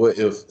like, what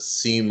if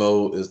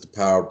Simo is the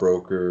power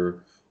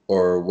broker,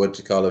 or what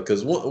you call it.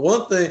 Because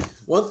one thing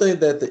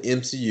that the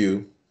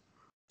MCU,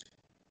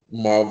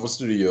 Marvel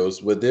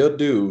Studios, what they'll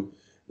do,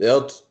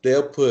 they'll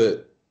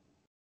put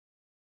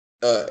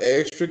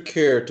extra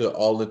character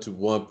all into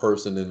one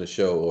person in the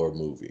show or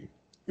movie.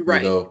 You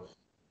Right. know,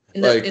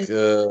 In like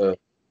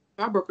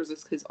power brokers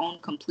is his own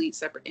complete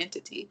separate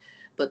entity.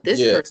 But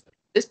yeah,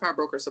 this power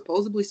broker is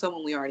supposedly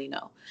someone we already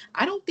know.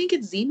 I don't think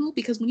it's Zemo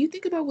because when you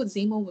think about what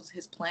Zemo was,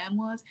 his plan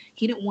was,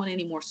 he didn't want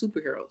any more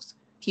superheroes.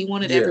 He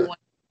wanted yeah. everyone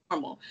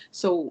normal.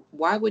 So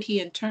why would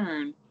he in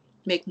turn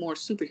make more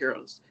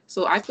superheroes?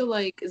 So I feel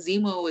like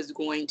Zemo is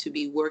going to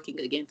be working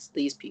against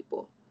these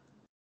people.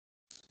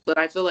 But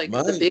I feel like the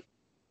My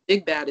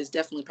big bad is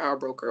definitely power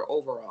broker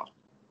overall.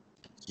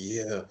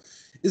 yeah.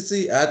 You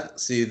see, I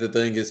see the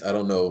thing is I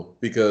don't know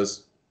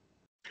because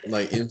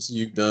like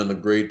MCU done a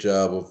great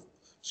job of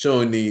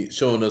showing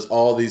us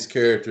all these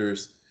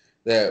characters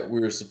that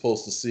we are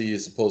supposed to see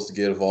is supposed to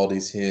get of all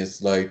these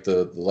hints like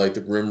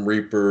the Grim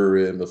Reaper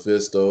and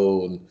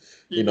Mephisto and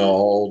Hmm.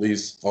 all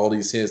these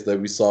hints that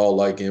we saw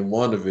like in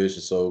WandaVision.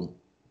 So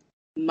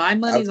My I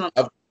money's on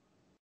I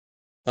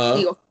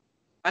he. huh?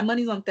 My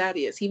money's on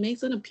Thaddeus. He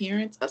makes an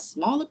appearance, a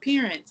small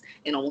appearance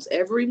in almost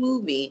every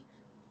movie,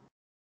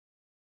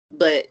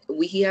 but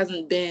he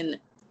hasn't been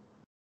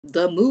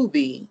the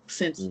movie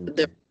since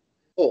the Mhm.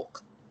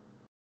 Hulk.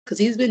 Because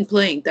he's been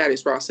playing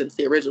Thaddeus Ross since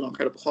the original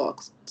Incredible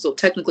Hulk. So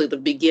technically the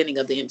beginning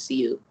of the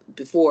MCU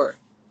before,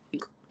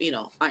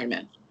 Iron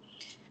Man.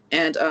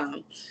 And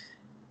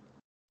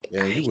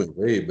Yeah, you I went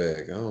way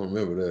back. I don't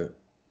remember that.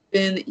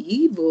 been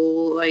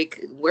evil.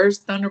 Like, where's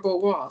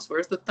Thunderbolt Ross?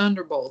 Where's the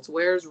Thunderbolts?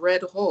 Where's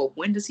Red Hulk?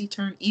 When does he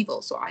turn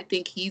evil? So I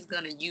think he's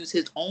gonna use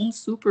his own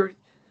super.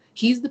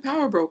 He's the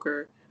power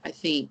broker. I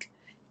think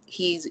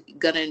he's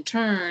gonna in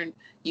turn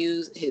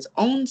use his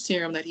own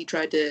serum that he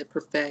tried to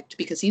perfect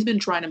because he's been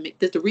trying to make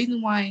this. The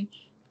reason why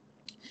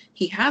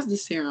he has the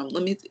serum.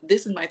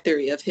 This is my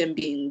theory of him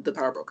being the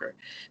power broker.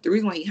 The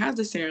reason why he has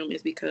the serum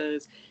is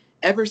because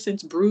ever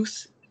since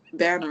Bruce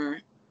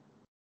Banner,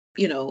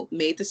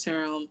 made the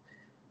serum,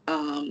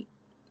 um,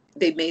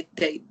 they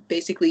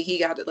basically he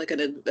got like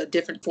a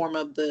different form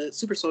of the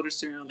super soldier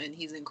serum and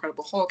he's an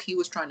Incredible Hulk. He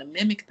was trying to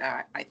mimic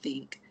that. I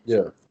think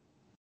Yeah.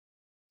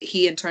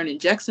 he in turn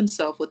injects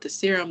himself with the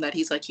serum that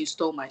he's like, you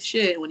stole my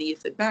shit. When he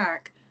gets it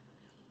back,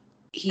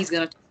 he's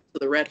gonna turn to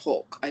the Red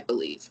Hulk, I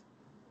believe.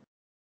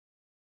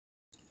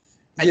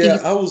 I think Yeah,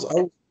 he's I was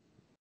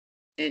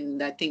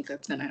and I think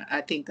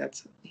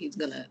that's he's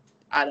gonna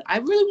I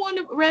really want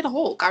a Red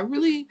Hulk.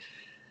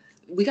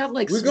 We got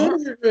like we're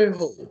gonna get Red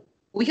Hulk.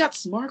 we got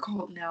Smart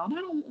Hulk now, and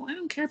I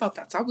don't care about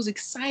that. So I was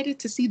excited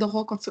to see the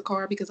Hulk on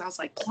Sakaar because I was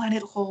like,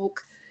 Planet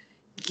Hulk,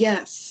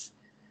 yes.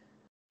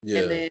 And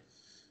Yeah. then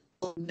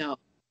no,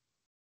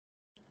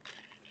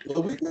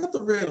 Well, we got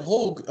the Red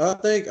Hulk. I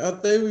think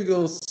we're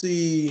gonna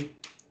see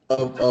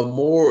a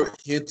more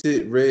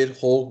hinted Red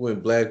Hulk when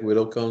Black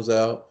Widow comes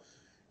out.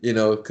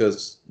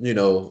 Because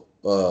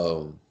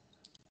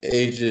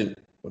Agent,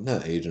 well,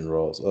 not Agent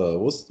Ross.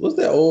 What's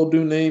that old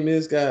dude name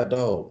is? God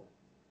dog.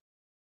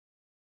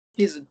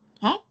 he's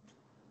huh?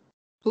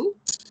 Who?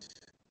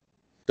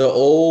 The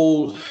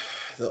old,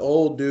 the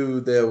old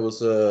dude that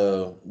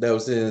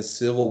was in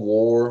Civil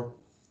War.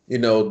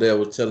 That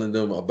was telling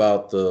them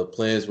about the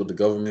plans what the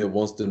government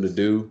wants them to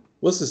do.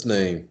 What's his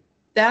name?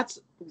 That's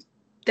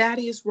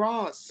Thaddeus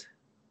Ross.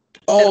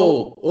 That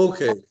old Oh,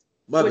 okay.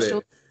 My with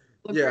shoulder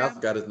bad. Yeah, I hologram.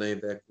 forgot his name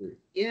that quick.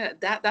 Yeah,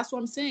 that's what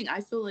I'm saying.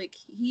 I feel like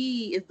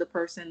he is the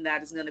person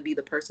that is going to be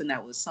the person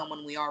that was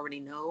someone we already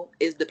know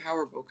is the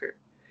power broker,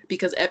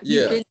 because he's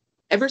Yeah, been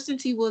ever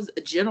since he was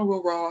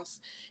General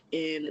Ross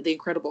in the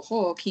Incredible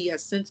Hulk. He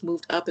has since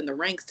moved up in the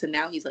ranks to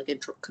now he's like in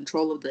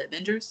control of the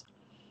Avengers.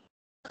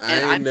 I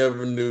And ain't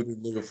never knew the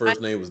nigga I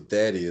first name was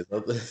Daddy.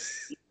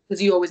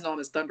 because you always know him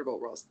as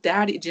Thunderbolt Ross,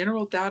 Daddy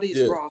General Thaddeus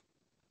Yeah, Ross.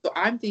 So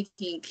I'm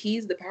thinking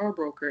he's the power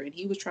broker, and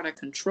he was trying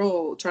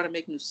to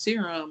make new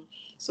serum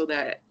so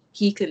that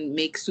he can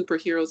make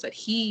superheroes that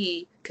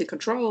he could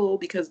control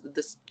because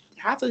this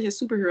half of his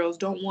superheroes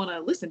don't want to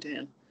listen to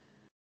him.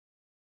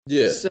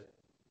 yeah. So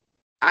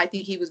I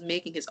think he was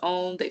making his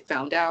own. They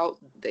found out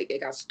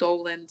it got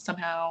stolen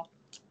somehow,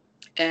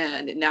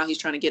 and now he's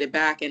trying to get it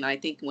back. And I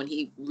think when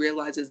he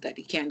realizes that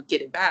he can't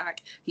get it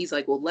back, he's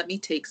like, "Well, let me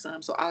take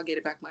some, so I'll get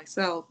it back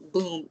myself."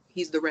 Boom,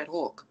 he's the Red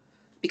Hulk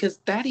because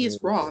Thaddeus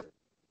Ross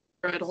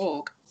Red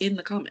Hulk in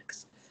the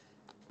comics.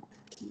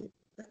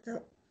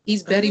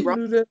 He's I Betty ain't Ross.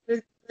 knew that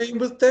nigga name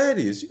was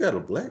Thaddeus. You got a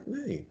black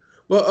name.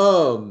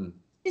 Well,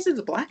 Is it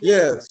a black name?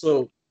 yeah.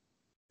 So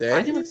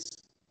I never Thaddeus,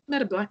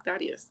 met a black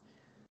Thaddeus.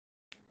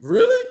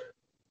 really?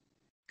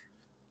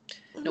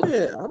 Nope.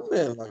 I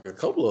met like a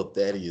couple of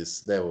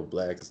Thaddeus that were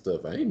black and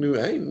stuff. I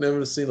ain't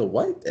never seen a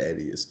white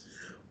Thaddeus.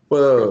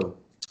 But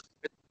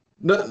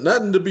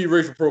nothing to be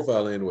racial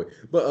profile anyway.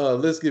 But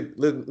let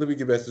me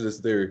get back to this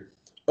theory.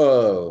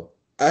 Uh,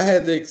 I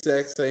had the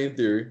exact same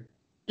theory,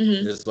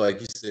 Mm-hmm. just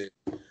like you said.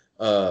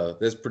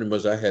 That's pretty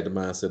much I had the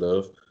mindset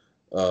of.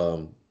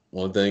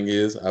 One thing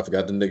is I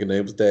forgot the nigga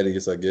name was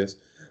Thaddeus, I guess.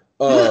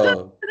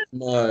 Uh,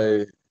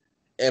 my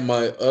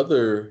my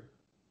other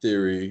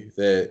theory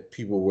that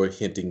people were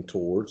hinting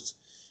towards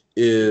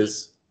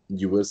is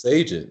U.S.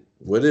 agent.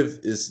 What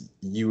if it's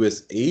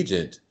U.S.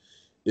 agent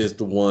is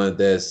the one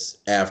that's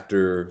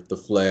after the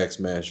Flag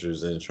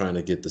Smashers and trying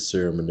to get the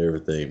serum and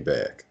everything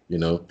back? You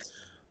know,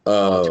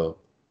 uh,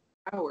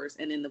 powers,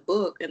 and in the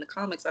book, in the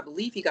comics, I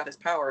believe he got his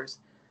powers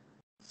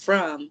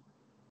from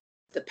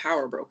the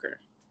power broker.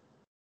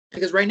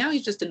 Because right now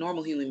he's just a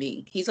normal human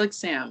being. He's like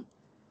Sam.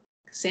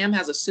 Sam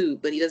has a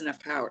suit, but he doesn't have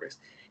powers.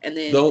 And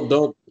then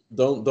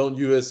don't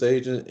U.S.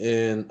 agent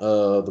and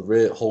the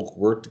Red Hulk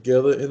work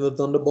together in the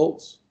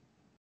Thunderbolts?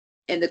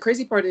 and the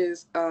crazy part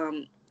is,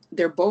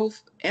 they're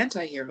both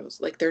anti-heroes.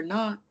 Like, they're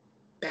not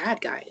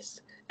bad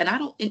guys. And I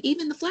don't, and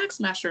even the Flag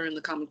Smasher in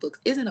the comic books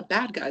isn't a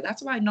bad guy.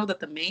 That's why I know that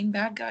the main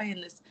bad guy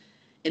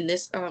in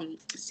this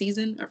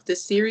season of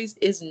this series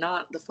is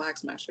not the Flag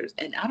Smashers,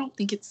 and I don't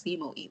think it's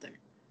Zemo either.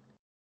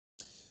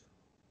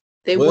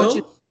 They want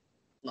you.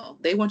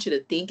 They want you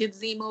to think it's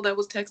Zemo that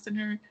was texting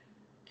her,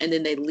 and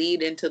then they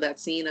lead into that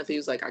scene of he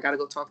was like, "I gotta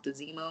go talk to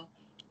Zemo,"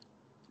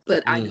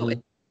 but I know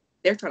it.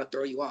 They're trying to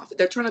throw you off.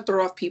 They're trying to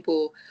throw off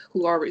people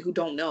who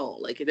don't know.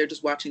 Like, they're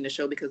just watching the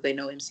show because they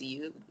know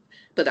MCU.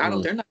 But I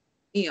don't. They're not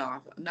me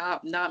off.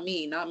 Not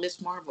me. Not Miss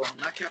Marvel.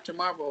 Not Captain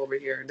Marvel over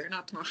here. They're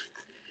not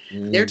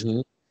talking. They're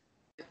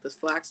the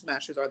Flag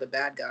Smashers are the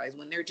bad guys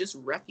when they're just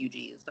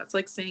refugees. That's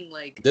like saying,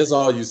 like, that's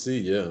all you see.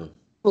 Yeah.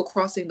 People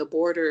crossing the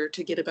border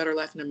to get a better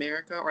life in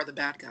America are the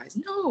bad guys.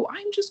 No,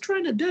 I'm just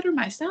trying to better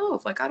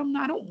myself. Like, I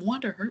don't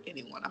want to hurt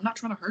anyone. I'm not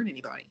trying to hurt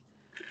anybody.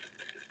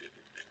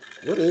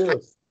 What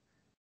if?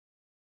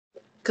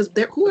 Because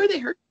who are they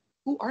hurting?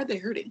 Who are they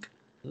hurting?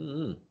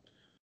 I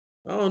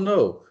don't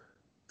know.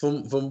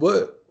 From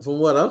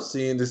what I'm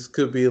seeing, this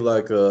could be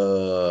like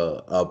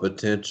a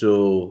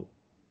potential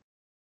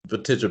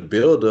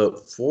build up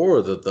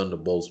for the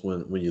Thunderbolts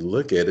when you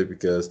look at it,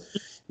 because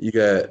you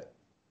got,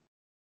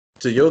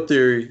 to your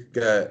theory,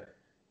 got,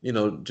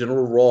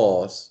 General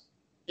Ross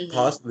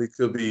possibly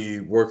could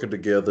be working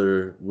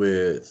together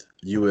with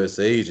U.S.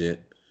 Agent,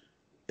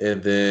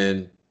 and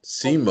then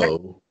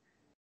Zemo.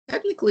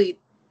 Technically,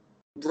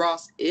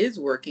 Ross is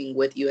working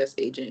with U.S.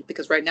 Agent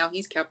because right now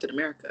he's Captain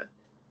America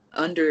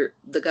under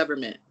the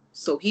government.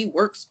 So he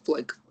works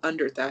like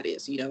under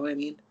Thaddeus, you know what I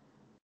mean?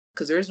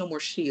 Because there is no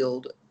more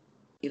shield,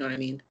 you know what I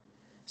mean?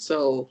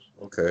 So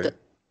okay,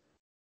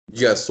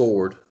 you got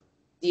Sword.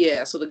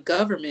 Yeah, so the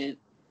government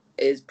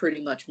is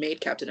pretty much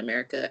made Captain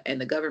America, and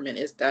the government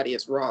is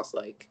Thaddeus Ross.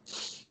 Like,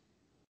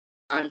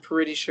 I'm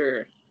pretty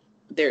sure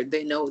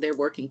they know they're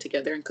working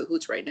together in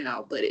cahoots right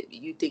now. But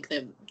you think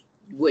them,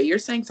 what you're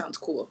saying sounds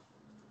cool.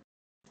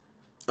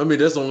 I mean,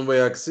 that's the only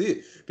way I can see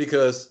it,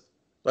 because,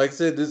 like I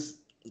said,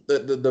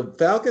 the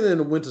Falcon and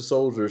the Winter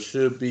Soldier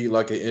should be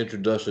like an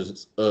introduction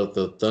of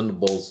the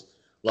Thunderbolts,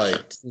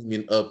 like,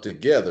 teaming up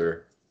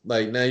together.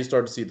 Like, now you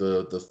start to see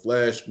the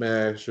Flash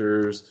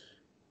Smashers,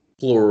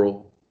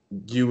 plural,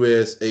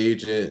 U.S.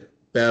 Agent,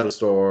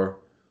 Battlestar.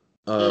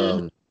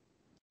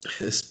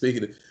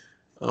 Speaking of,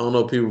 I don't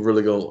know, people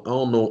really go. I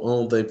don't know. I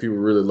don't think people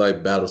really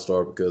like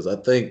Battlestar, because I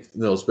think,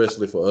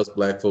 especially for us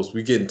black folks,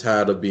 we getting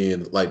tired of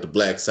being like the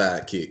black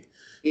sidekick.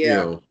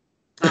 Yeah.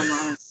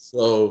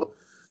 So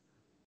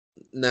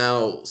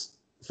now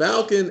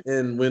Falcon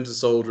and Winter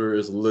Soldier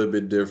is a little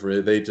bit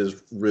different. They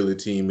just really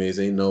teammates.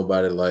 Ain't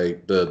nobody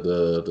like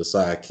the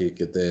sidekick.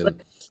 And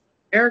then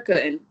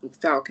Erica and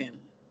Falcon,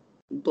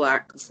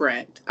 Black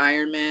Friend,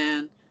 Iron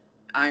Man,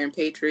 Iron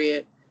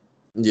Patriot.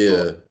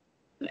 Yeah.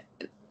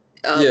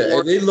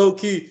 And they low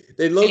key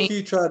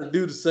try to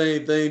do the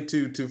same thing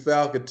to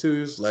Falcon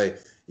too. It's like,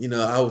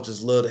 I would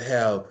just love to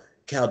have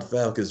Captain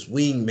Falcon's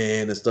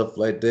wingman and stuff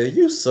like that.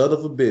 You son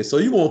of a bitch. So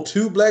you want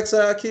two black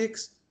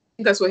sidekicks?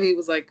 That's what he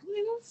was like.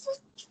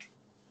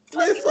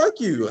 Man, fuck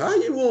you. How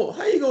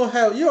you gonna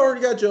have, you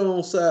already got your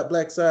own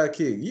black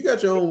sidekick. You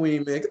got your own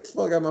wingman. Get the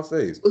fuck out of my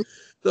face.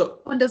 So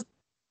one doesn't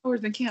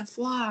powers and can't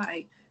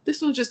fly. This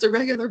one's just a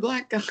regular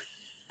black guy.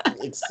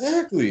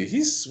 Exactly.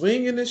 He's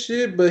swinging and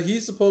shit, but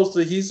he's supposed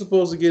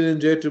to get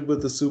injected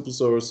with the super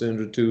soldier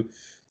syndrome too.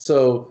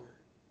 So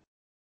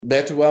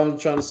back to what I'm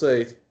trying to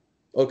say.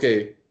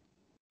 Okay,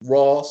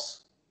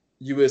 Ross,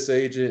 U.S.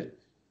 Agent,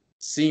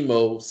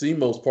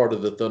 Zemo's part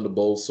of the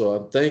Thunderbolts. So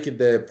I'm thinking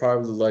that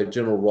probably like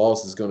General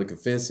Ross is going to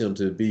convince him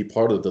to be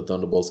part of the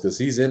Thunderbolts, because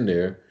he's in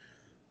there.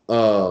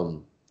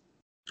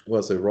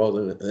 What's it, Ross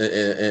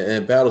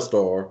and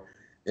Battlestar,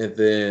 and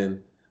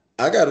then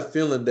I got a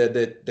feeling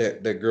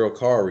that girl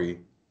Kari,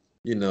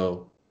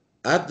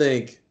 I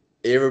think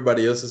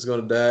everybody else is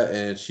going to die,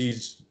 and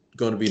she's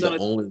going to be the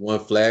only one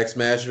Flag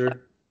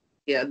Smasher.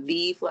 Yeah,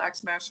 the Flag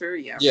Smasher.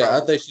 Yeah. Yeah,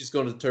 probably. I think she's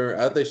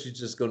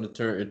just going to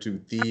turn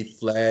into the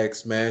Flag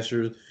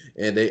Smashers,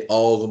 and they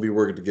all going to be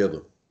working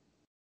together.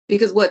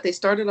 Because what they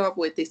started off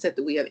with, they said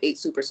that we have 8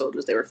 super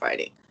soldiers they were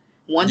fighting.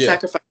 One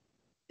sacrificed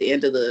at the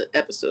end of the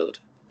episode,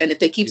 and if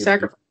they keep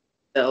sacrificing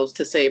themselves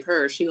to save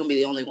her, she's going to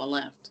be the only one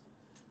left.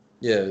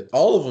 Yeah,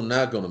 all of them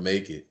not going to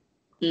make it.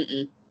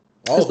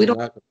 All of them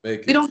not going to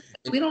make it.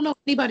 We don't know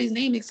anybody's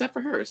name except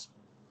for hers.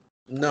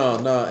 No,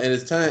 and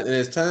it's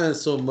tying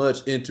so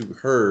much into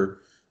her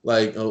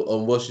like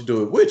on what she's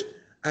doing. Which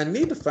I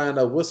need to find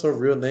out what's her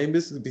real name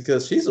is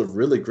because she's a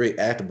really great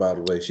actor, by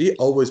the way. She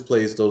always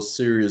plays those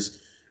serious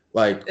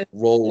like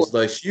roles.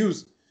 Like she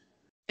was,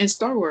 in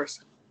Star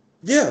Wars.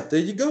 yeah, there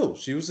you go.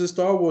 She was in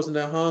Star Wars in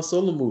that Han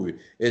Solo movie,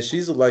 and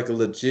she's like a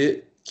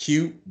legit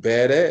cute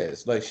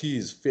badass. Like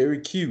she's very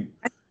cute,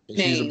 and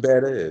she's a Names.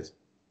 badass.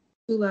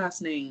 Two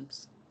last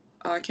names.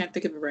 Oh, I can't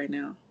think of it right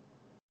now.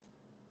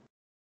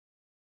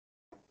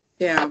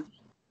 Yeah,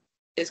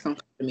 it's gonna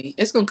come to me.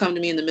 It's gonna come to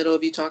me in the middle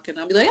of you talking.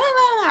 I'll be like,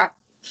 ah.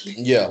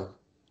 Yeah,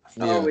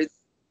 yeah. Always.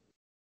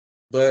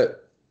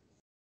 But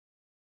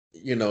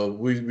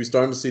we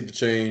starting to see the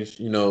change,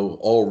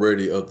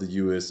 already of the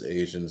U.S.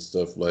 agent and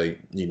stuff. Like,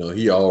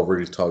 he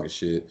already talking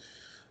shit.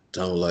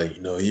 Talking like,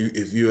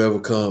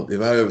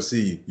 if I ever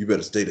see you, you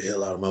better stay the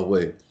hell out of my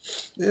way.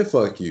 Man,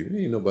 fuck you.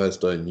 Ain't nobody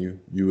studying you,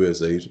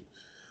 U.S. agent.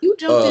 You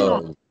jumped in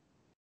on.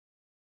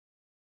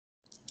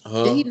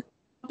 Did he Huh? jump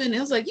in? It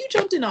was like you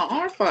jumped in on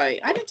our fight.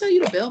 I didn't tell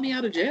you to bail me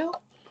out of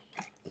jail.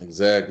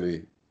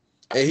 Exactly.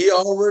 And he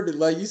already,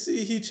 like, you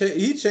see, he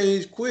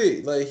changed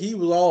quick. Like, he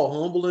was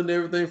all humble and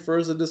everything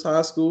first at this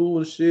high school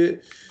and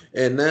shit.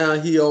 And now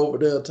he over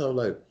there talking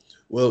like,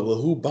 well,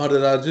 who bought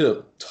it out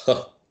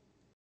of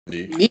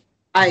me? Me,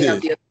 I have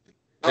the.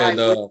 I And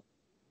would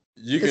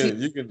you because he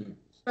can you can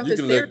up you his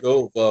can therapy. let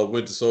go of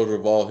Winter Soldier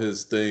of all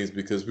his things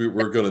because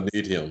we're gonna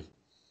need him.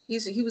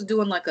 He was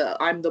doing like a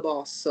I'm the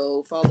boss,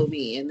 so follow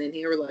me. And then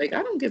he were like,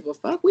 I don't give a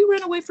fuck. We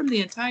ran away from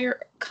the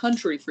entire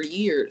country for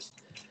years.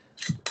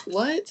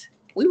 What?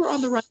 We were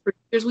on the run for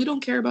years. We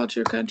don't care about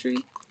your country.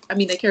 I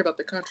mean, they care about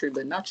the country,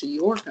 but not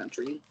your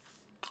country.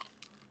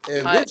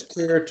 And I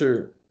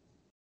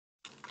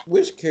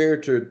which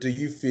character do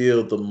you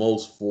feel the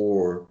most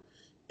for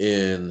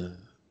in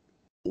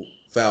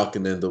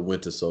Falcon and the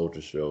Winter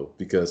Soldier show?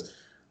 Because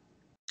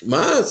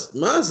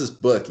mine's is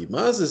Bucky.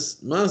 Mine's is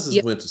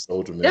yeah, Winter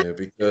Soldier, def- man.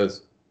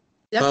 Because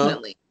huh?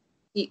 definitely,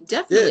 Yeah,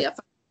 definitely. I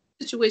thought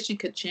the situation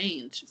could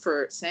change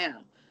for Sam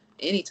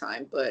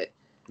anytime, but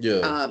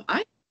yeah.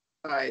 I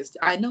realized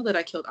I know that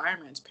I killed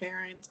Iron Man's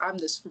parents. I'm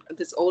this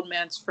old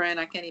man's friend.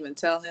 I can't even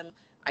tell him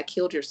I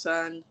killed your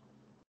son.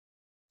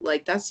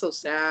 Like that's so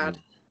sad.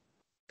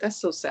 That's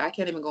so sad. I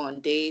can't even go on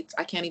dates.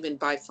 I can't even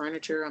buy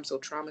furniture. I'm so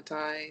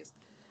traumatized.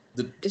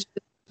 The It's just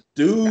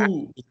sad.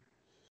 dude,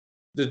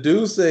 the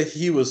dude said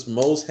he was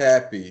most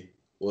happy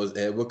was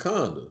at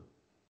Wakanda,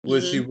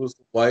 which he Mm-hmm. was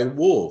the White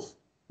Wolf.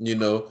 You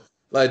know,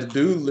 like the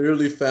dude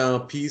literally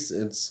found peace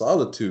and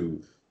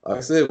solitude. Like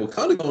I said,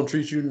 Wakanda gonna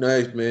treat you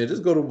nice, man.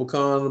 Just go to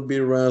Wakanda, be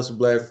around some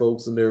black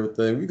folks and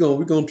everything. We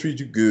gonna treat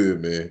you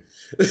good, man.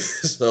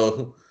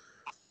 So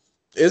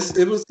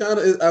it was kind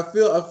of I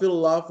feel a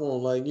lot for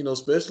him, like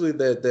especially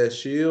that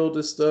shield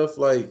and stuff.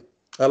 Like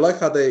I like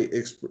how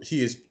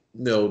he is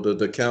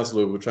the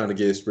counselor were trying to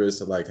get expressed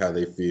to like how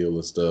they feel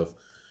and stuff.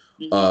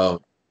 Mm-hmm. Um,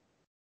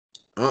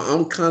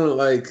 I'm kind of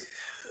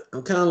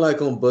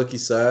like on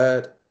Bucky's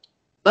side,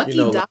 Bucky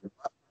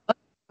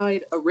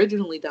like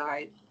originally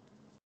died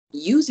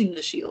using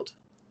the shield.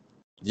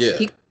 yeah,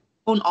 He got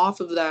thrown off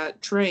of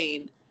that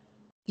train.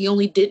 He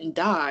only didn't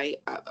die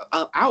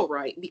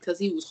outright because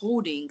he was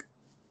holding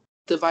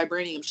the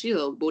vibranium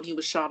shield when he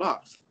was shot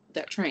off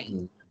that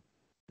train.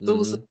 So it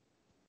was mm-hmm.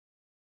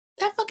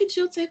 that fucking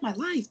shield saved my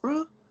life,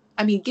 bro.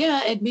 I mean,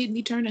 yeah, it made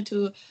me turn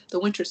into the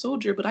Winter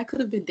Soldier, but I could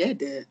have been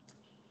dead.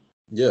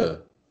 Yeah,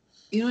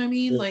 You know what I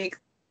mean? yeah. Like,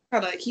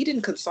 kind of, he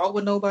didn't consult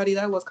with nobody.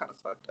 That was kind of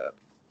fucked up.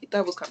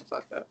 That was kind of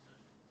fucked up.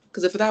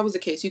 Because if that was the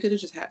case, you could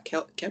have just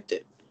kept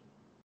it.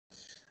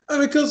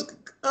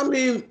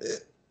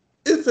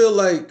 It feel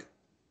like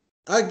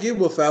I get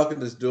what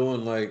Falcon is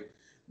doing. Like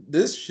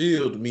this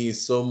shield means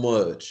so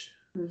much.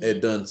 Mm-hmm.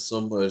 It done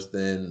so much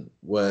than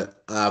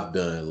what I've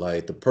done.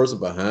 Like the person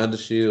behind the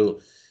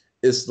shield,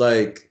 it's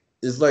like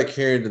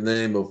hearing the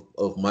name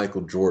of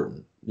Michael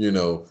Jordan. You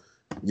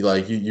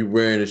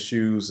wearing his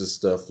shoes and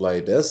stuff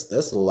like that's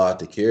a lot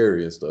to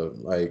carry and stuff.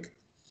 Like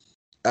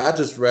I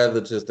just rather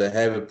just to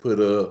have it put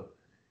up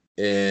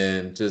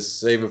and just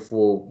save it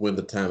for when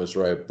the time is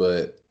right.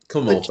 But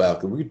come on, But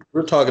Falcon,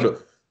 we're talking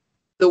to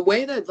the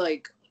way that,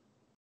 like,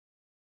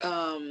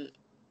 um,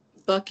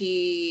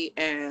 Bucky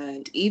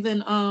and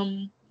even,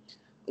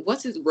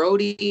 what's his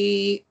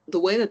roadie, the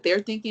way that they're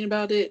thinking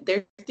about it,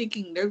 they're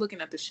looking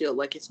at the shield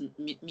like it's,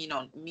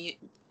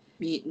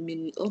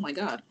 oh my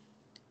God.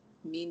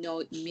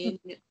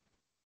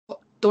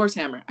 Thor's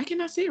hammer. I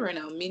cannot say it right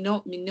now.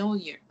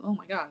 Mjolnir. Oh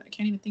my God, I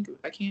can't even think of.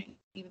 I can't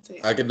even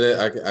say it.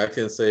 I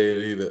can say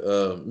it either.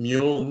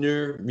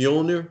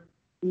 Mjolnir.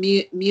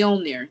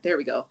 Mjolnir. There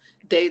we go.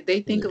 They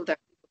think Yeah. of that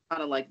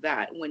kind of like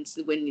that when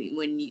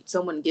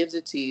someone gives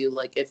it to you,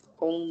 like if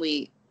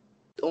only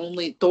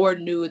Thor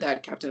knew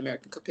that Captain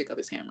America could pick up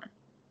his hammer.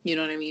 You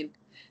know what I mean?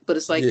 But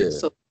it's like Yeah.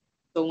 so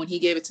when he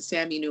gave it to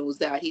Sam, he knew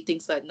that he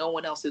thinks that no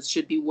one else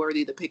should be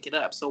worthy to pick it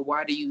up. So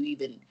why do you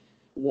even?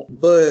 Why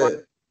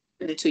But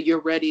until you're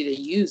ready to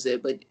use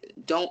it? But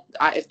don't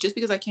I if just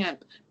because I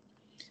can't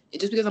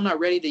just because I'm not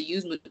ready to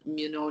use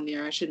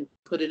Mjolnir, I shouldn't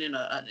put it in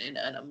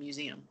a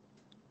museum.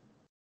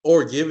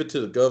 or give it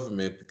to the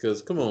government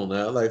because come on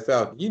now, like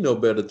Falcon, you know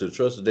better to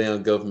trust the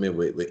damn government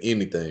with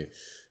anything.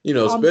 Um,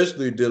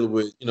 Especially dealing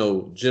with,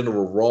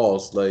 General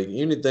Ross, like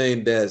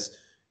anything that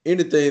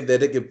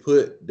they can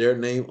put their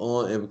name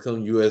on and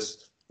become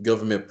US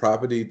government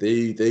property,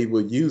 they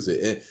would use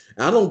it.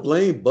 And I don't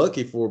blame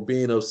Bucky for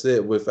being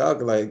upset with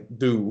Falcon. Like,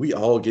 dude, we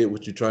all get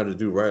what you're trying to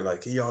do, right?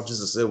 Like, can y'all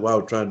just accept what I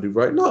was trying to do,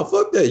 right? No,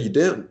 fuck that, you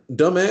damn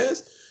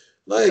dumbass.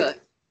 yeah.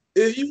 Like,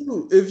 if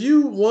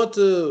you want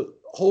to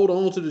hold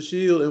on to the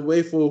shield and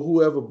wait for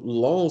whoever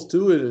belongs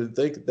to it and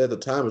think that the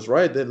time is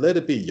right, then let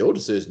it be your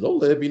decision. Don't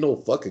let it be no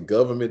fucking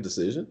government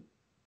decision.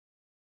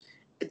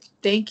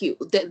 Thank you.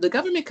 The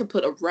government could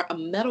put a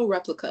metal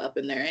replica up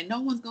in there, and no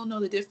one's gonna know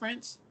the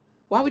difference.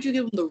 Why would you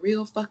give them the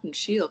real fucking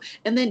shield?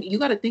 And then you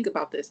got to think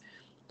about this.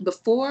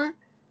 Before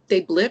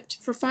they blipped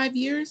for 5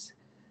 years,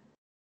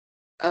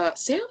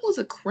 Sam was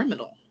a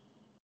criminal.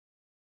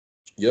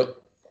 Yep.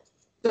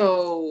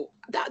 So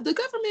the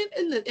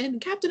government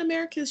and Captain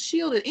America's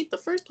shield, it ain't the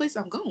first place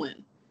I'm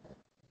going.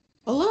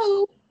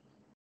 Hello.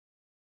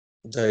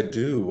 I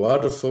do. Why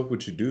the fuck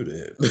would you do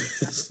that?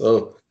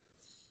 So,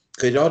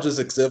 can y'all just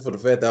accept for the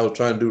fact that I was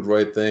trying to do the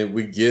right thing?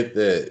 We get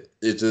that.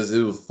 It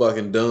was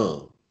fucking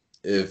dumb.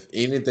 If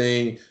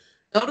anything,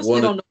 Notice we one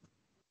of, don't know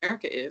what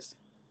America is.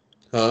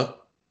 huh?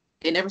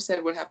 They never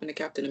said what happened to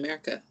Captain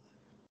America.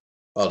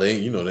 Oh, they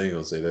ain't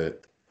gonna say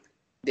that.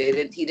 They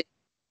didn't. He didn't.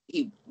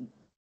 He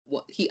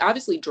he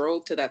obviously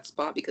drove to that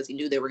spot because he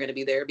knew they were going to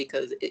be there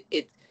because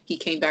he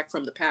came back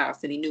from the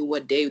past and he knew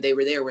what day they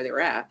were there where they were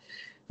at.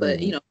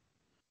 But Hmm.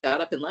 got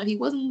up and left. He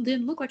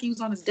didn't look like he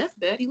was on his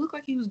deathbed. He looked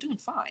like he was doing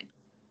fine.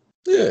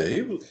 Yeah,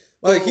 he was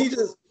like So,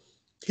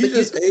 he but you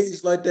just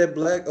aged like that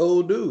black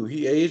old dude.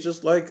 He aged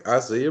just like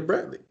Isaiah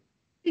Bradley.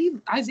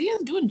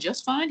 Isaiah's doing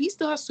just fine. He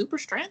still has super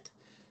strength.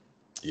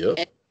 Yep.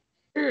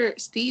 And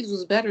Steve's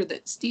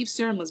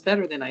serum was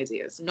better than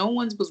Isaiah's. No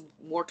one's was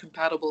more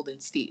compatible than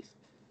Steve.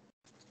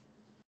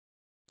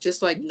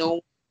 Just like no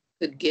one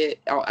could get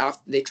out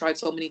after they tried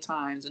so many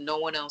times and no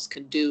one else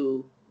could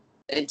do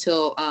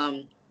until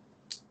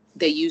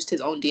they used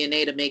his own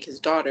DNA to make his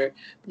daughter.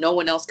 No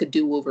one else could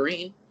do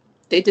Wolverine.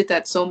 They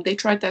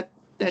tried that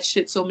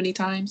shit so many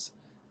times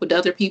with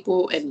other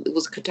people and it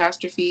was a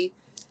catastrophe.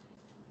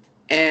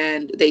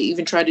 And they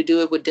even tried to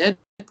do it with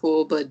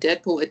Deadpool, but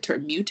Deadpool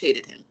had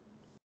mutated him.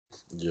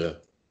 Yeah.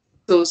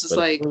 So it's just But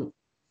like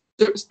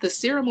the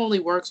serum only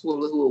works with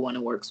who it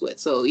works with.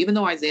 So even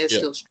though Isaiah's yeah.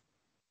 still strong,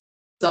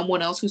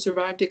 someone else who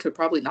survived it could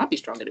probably not be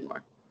strong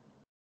anymore.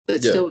 But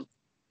it's Yeah. still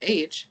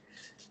age.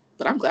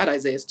 But I'm glad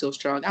Isaiah's still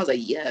strong. I was like,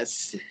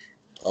 yes.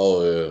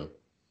 Oh yeah.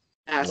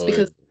 Yes, Oh yeah.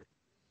 because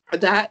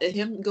that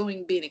him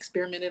being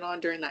experimented on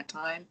during that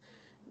time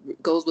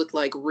goes with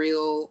like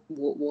real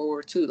World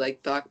War II.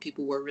 Like black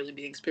people were really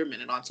being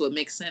experimented on. So it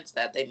makes sense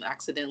that they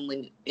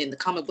accidentally in the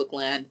comic book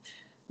land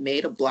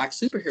made a black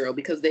superhero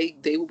because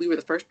we were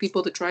the first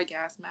people to try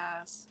gas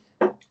masks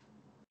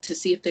to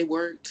see if they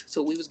worked.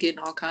 So we was getting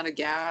all kind of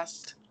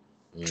gassed,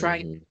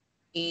 trying Hmm.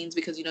 vaccines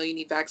because you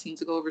need vaccines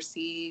to go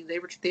overseas.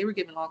 They were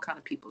giving all kind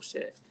of people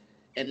shit,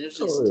 and it was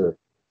Oh just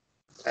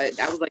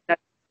yeah. I was like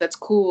that's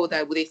cool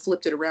that they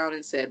flipped it around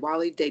and said, while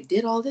they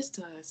did all this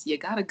to us, you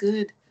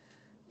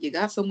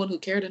got someone who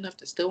cared enough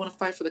to still want to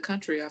fight for the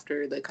country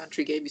after the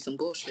country gave you some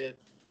bullshit.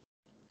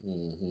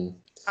 Hmm.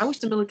 I wish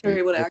the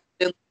military would have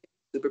accidentally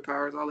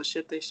superpowers all the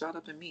shit they shot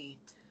up at me.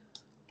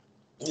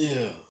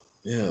 Yeah.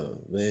 Yeah,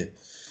 man.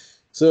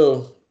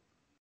 So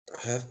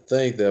I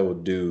think that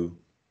would do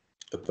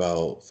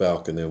about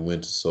Falcon and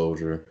Winter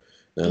Soldier.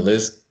 Now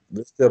Mm-hmm.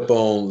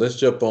 let's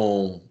jump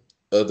on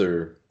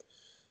other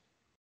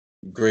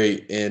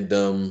great and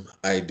dumb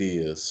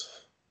ideas.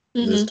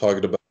 Let's Mm-hmm.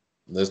 talk about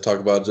let's talk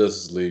about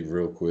Justice League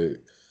real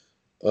quick.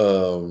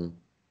 Um,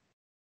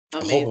 I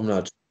hope Amazing. I'm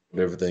not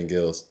with everything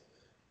else.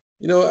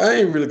 I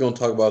ain't really gonna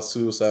talk about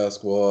Suicide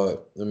Squad.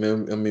 I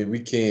mean, we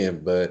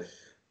can, but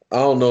I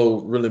don't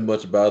know really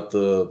much about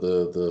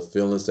the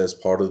feelings that's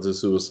part of the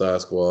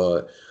Suicide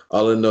Squad.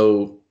 All I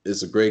know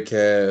it's a great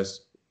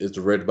cast. It's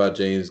directed by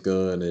James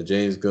Gunn, and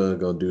James Gunn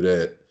gonna do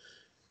that.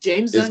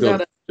 James It's Gunn gonna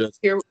got a just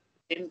here.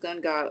 James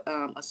Gunn got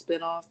a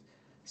spinoff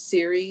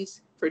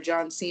series for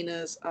John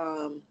Cena's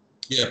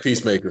yeah,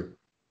 Peacemaker.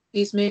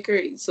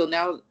 Peacemaker. So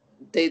now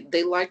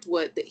they liked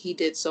what he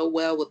did so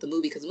well with the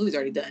movie because the movie's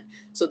already done.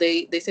 So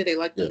they say they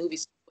liked the Yeah, movie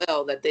so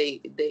well that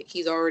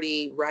he's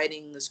already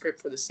writing the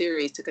script for the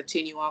series to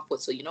continue off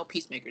with. So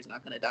Peacemaker's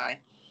not going to die,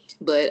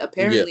 but yeah.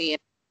 apparently in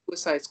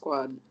Suicide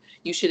Squad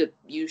you should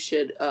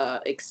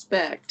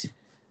expect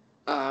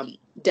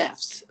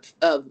deaths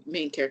of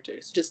main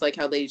characters, just like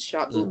how they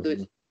shot Hmm.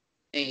 the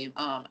name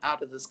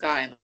out of the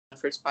sky in the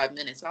first 5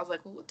 minutes. I was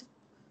like, well, what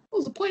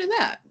was the point of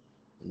that?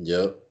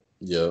 Yep,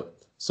 yep.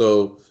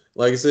 So,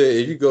 like I said,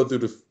 if you go through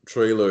the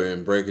trailer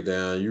and break it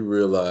down, you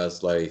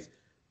realize like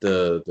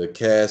the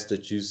cast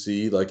that you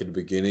see like at the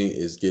beginning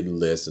is getting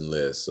less and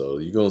less. So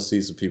you're gonna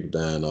see some people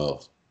dying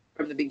off.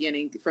 From the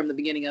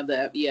beginning of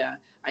that, yeah,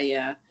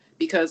 yeah,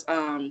 because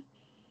the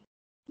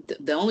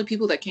only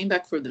people that came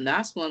back for the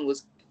last one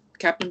was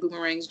Captain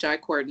Boomerang's Jai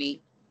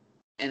Courtney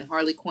and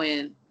Harley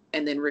Quinn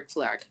and then Rick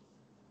Flag,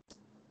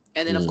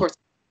 and then of course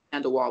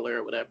Amanda Waller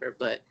or whatever.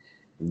 But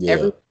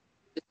everyone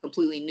is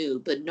completely new.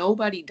 But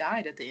nobody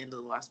died at the end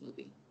of the last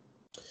movie.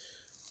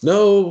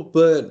 No,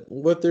 but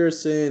what they're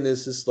saying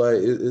is just like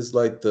it's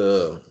like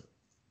the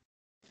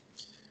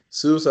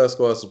Suicide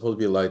Squad is supposed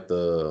to be like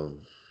a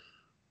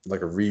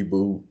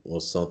reboot or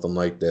something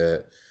like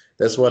that.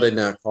 That's why they're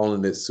not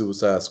calling it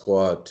Suicide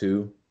Squad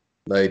 2.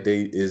 Like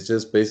it's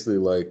just basically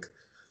like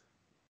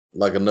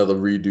another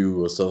redo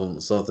or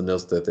something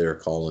else that they're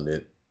calling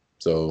it.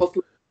 So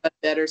hopefully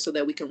better so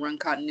that we can run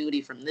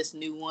continuity from this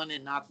new one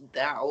and not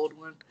that old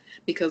one.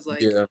 Because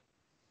like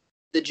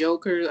the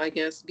Joker, I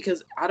guess,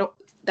 because I don't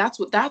that's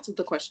what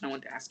the question I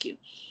wanted to ask you.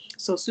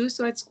 So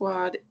Suicide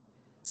Squad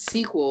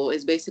sequel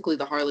is basically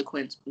the Harley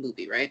Quinn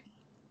movie, right?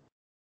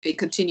 It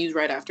continues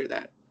right after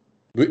that.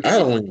 I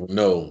don't even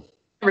know.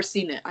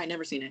 I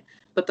never seen it.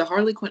 But the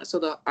Harley Quinn,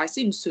 I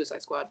seen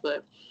Suicide Squad,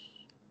 but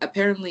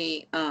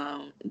apparently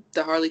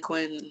the Harley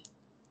Quinn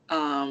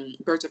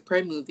Birds of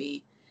Prey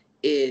movie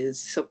is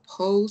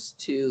supposed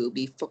to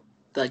be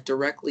like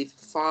directly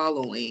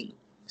following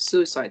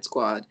Suicide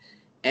Squad,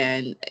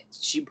 and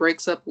she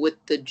breaks up with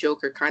the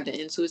Joker kind of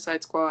in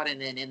Suicide Squad, and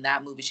then in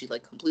that movie she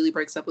like completely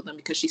breaks up with him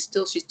because she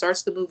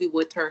starts the movie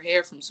with her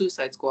hair from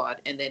Suicide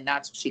Squad, and then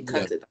that's she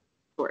cuts it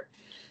short.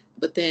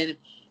 But then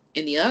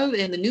in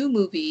the new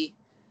movie,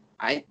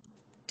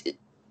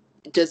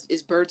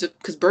 is Birds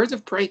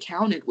of Prey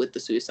counted with the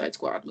Suicide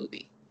Squad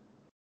movie,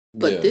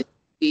 but this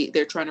movie,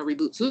 they're trying to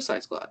reboot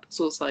Suicide Squad,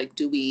 so it's like,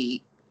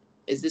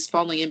 is this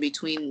falling in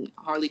between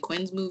Harley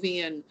Quinn's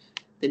movie and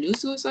the new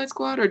Suicide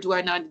Squad, or do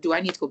I need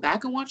to go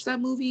back and watch that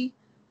movie?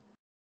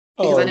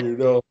 Because I have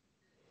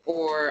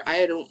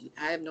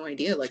no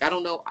idea. Like, I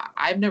don't know.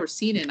 I've never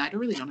seen it, and I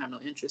really don't have no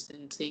interest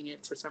in seeing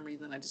it for some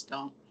reason. I just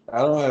don't. I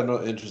don't have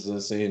no interest in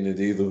seeing it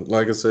either.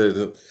 Like I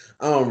said,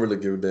 I don't really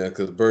give a damn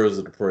because Birds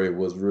of the Prey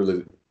was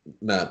really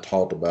not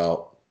talked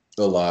about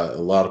a lot.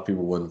 A lot of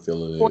people wasn't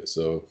feeling it.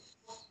 So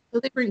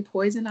they bring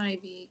Poison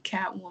Ivy,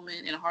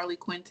 Catwoman, and Harley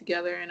Quinn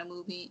together in a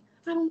movie.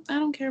 I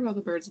don't care about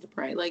the Birds of the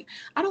Prey. Like,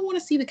 I don't want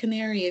to see the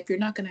Canary if you're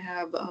not going to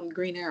have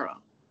Green Arrow.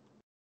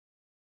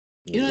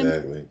 You know what I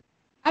mean?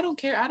 I don't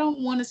care. I don't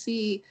want to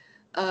see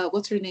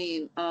what's her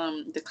name?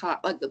 The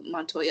cop, like the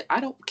Montoya. I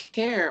don't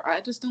care.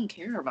 I just don't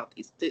care about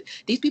these.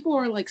 These people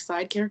are like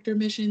side character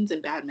missions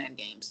in Batman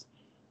games.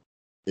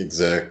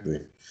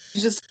 Exactly.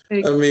 It's just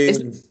like, I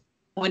mean, it's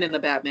point in the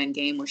Batman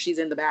game where she's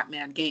in the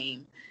Batman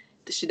game.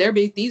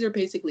 These are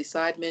basically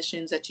side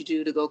missions that you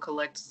do to go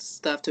collect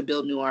stuff to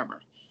build new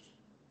armor.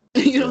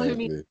 You know what I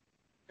mean?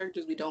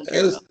 Characters we don't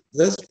care about.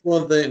 That's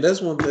one thing.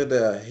 That's one thing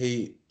that I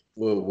hate.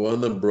 What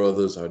Warner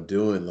Brothers are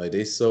doing, like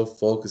they so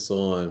focused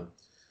on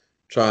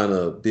trying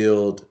to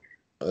build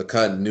a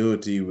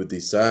continuity with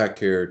these side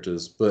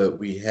characters, but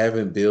we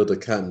haven't built a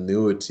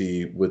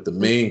continuity with the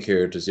main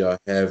characters y'all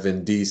have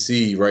in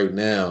DC right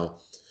now.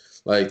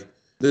 Like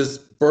this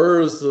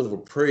Birds of a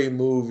Prey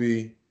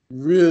movie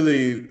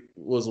really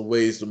was a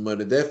waste of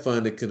money. That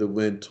funding could have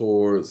went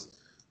towards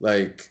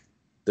like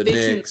the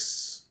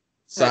next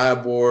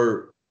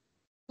Cyborg.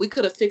 We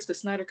could have fixed the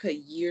Snyder Cut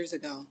years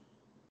ago.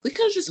 We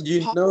could have just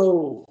paused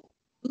the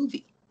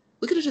movie.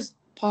 We could have just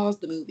paused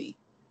the movie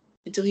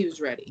until he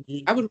was ready.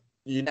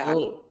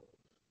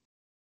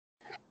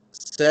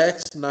 Zack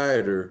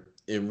Snyder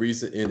in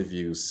recent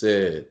interviews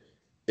said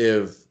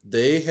if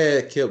they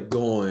had kept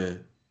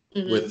going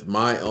with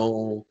my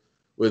own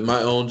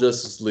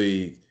Justice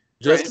League,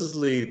 Justice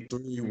League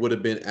 3 would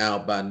have been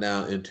out by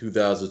now in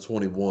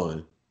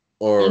 2021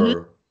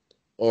 or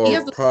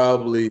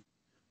probably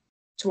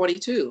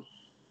 22.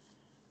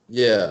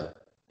 Yeah.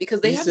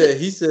 Because he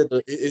said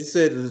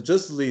the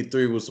Justice League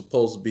 3 was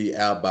supposed to be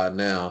out by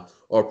now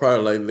or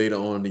probably like later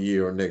on in the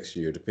year or next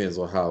year. Depends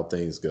on how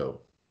things go.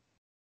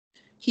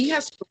 He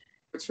has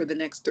storyboards for the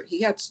next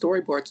he had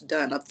storyboards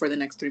done up for the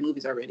next 3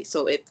 movies already.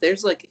 So if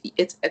there's like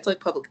it's like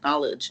public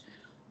knowledge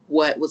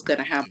what was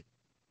gonna happen.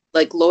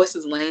 Like Lois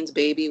Lane's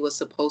baby was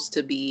supposed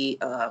to be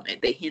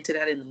they hinted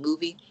at it in the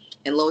movie,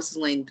 and Lois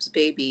Lane's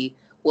baby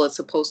was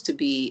supposed to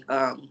be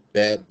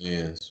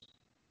Batman's.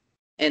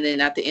 And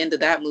then at the end of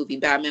that movie,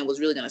 Batman was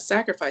really going to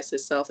sacrifice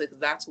himself, because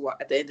that's what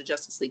at the end of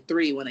Justice League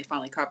 3, when they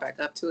finally caught back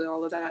up to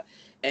all of that,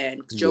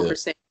 and Joker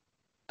saying,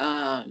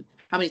 "How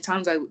many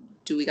times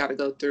do we got to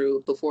go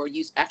through before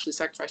you actually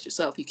sacrifice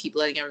yourself? You keep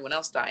letting everyone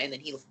else die," and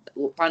then he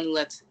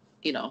finally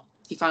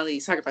he finally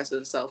sacrifices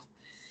himself.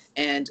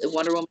 And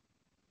Wonder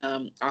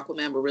Woman,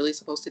 Aquaman were really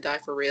supposed to die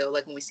for real,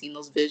 like when we seen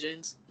those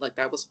visions, like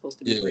that was supposed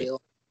to be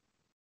real.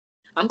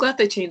 I'm glad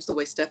they changed the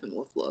way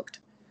Steppenwolf looked.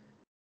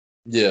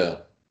 Yeah.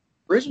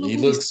 He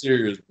looks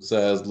serious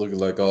besides looking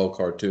like all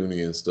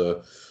cartoony and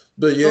stuff.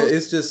 But yeah,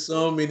 it's just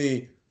so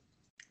many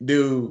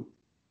new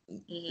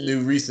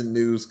recent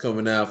news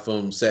coming out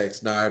from Zack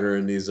Snyder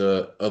and these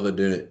other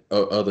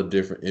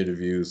different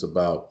interviews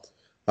about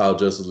how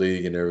Justice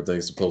League and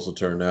everything's supposed to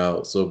turn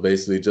out. So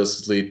basically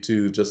Justice League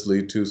 2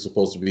 is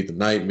supposed to be the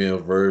nightmare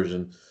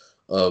version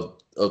of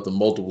the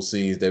multiple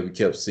scenes that we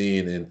kept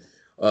seeing in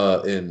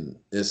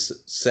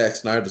Zack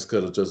Snyder's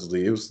cut of Justice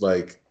League. It was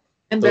like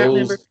and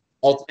those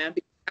man,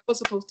 because that was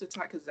supposed to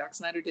tie, because Zack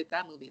Snyder did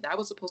that movie. That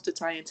was supposed to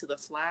tie into the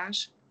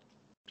Flash.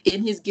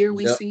 In his gear,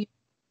 we see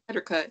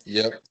Snyder cut.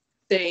 Yep.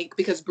 Saying,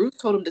 because Bruce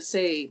told him to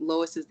say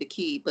Lois is the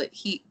key, but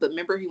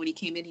remember when he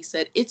came in, he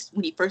said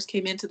when he first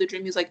came into the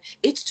dream, he was like,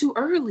 it's too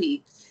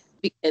early,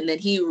 and then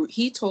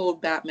he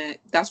told Batman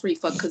that's where he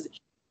fucked, because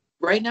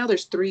right now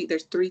there's three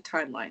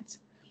timelines.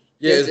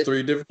 Yeah, it's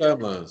 3 different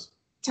timelines.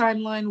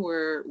 Timeline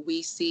where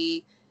we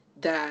see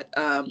that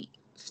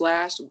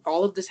Flash,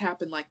 all of this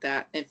happened like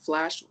that, and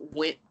Flash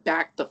went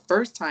back the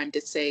first time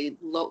to say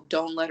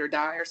don't let her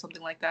die or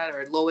something like that,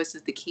 or Lois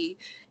is the key,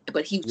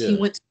 but he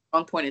went to the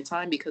wrong point in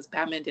time because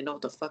Batman didn't know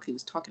what the fuck he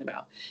was talking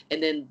about.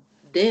 And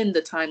then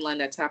the timeline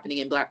that's happening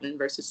in Batman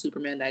versus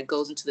Superman that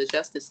goes into the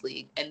Justice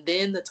League, and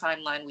then the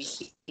timeline we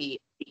see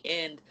at the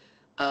end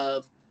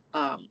of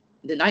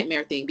the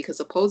nightmare thing, because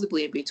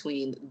supposedly in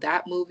between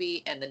that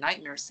movie and the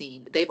nightmare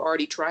scene, they've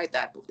already tried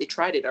that. They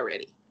tried it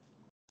already.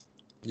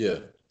 Yeah.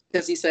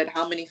 Because he said,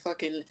 how many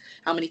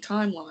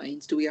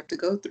timelines do we have to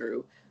go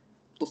through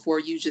before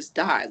you just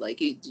die? Like,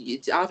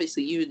 it's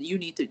obviously you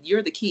need to,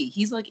 you're the key.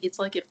 He's like, it's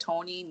like if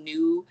Tony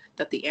knew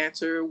that the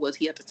answer was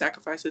he had to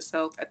sacrifice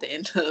himself at the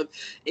end of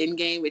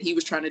Endgame, and he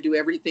was trying to do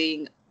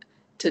everything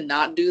to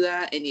not do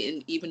that. And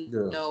even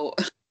though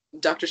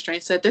Doctor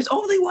Strange said, there's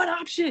only one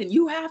option.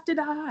 You have to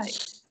die.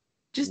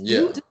 Just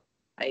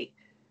die.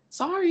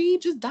 Sorry,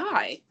 just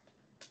die.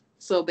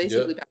 So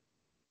basically,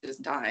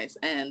 just dies.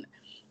 And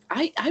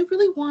I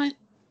really want,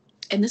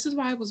 and this is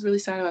why I was really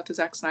sad about the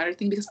Zack Snyder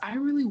thing, because I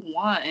really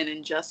want an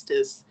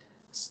Injustice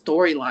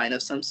storyline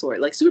of some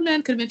sort. Like,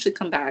 Superman could eventually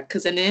come back,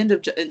 because in the end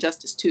of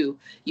Injustice 2,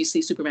 you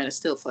see Superman is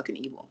still fucking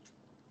evil.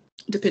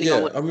 Depending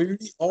on what... I mean,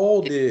 we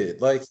all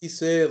did. Like, he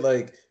said,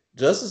 like,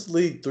 Justice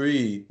League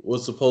 3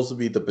 was supposed to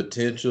be the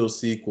potential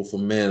sequel for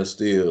Man of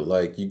Steel.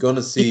 Like, you're going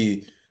to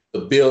see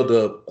the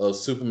build-up of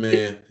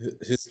Superman,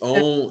 his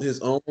own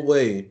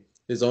way,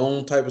 his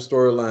own type of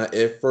storyline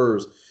at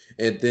first.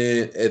 And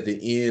then at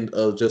the end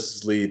of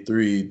Justice League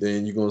 3,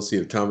 then you're going to see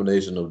the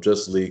combination of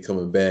Justice League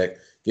coming back,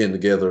 getting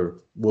together,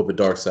 whooping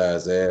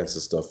Darkseid's ass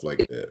and stuff like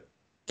that.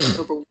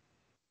 Over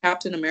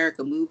Captain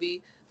America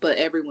movie, but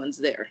everyone's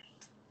there.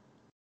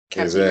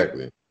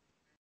 Exactly.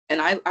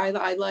 And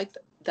I liked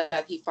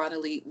that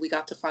we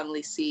got to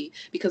finally see,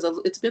 because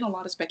it's been a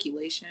lot of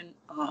speculation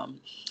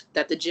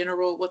that the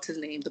general, what's his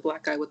name, the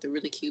black guy with the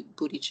really cute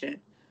booty chin,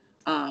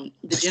 the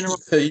general...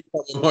 You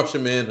talking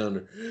Martian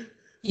Manhunter.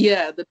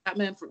 Yeah, the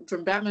Batman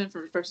from Batman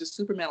versus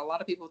Superman. A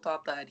lot of people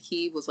thought that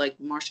he was like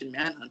Martian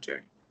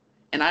Manhunter,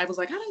 and I was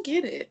like, I don't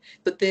get it.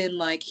 But then,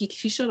 like, he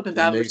showed up in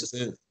Batman versus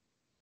Superman,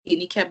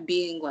 and he kept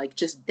being like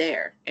just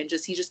there, and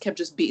he just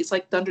kept being. It's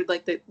like Thunder,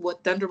 like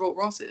what Thunderbolt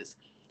Ross is.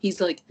 He's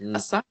like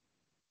a side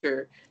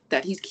character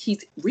that he's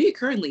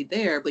reoccurringly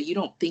there, but you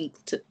don't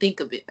think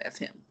of it as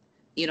him.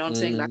 You know what I'm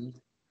saying? That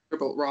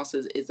Thunderbolt Ross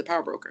is the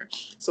power broker.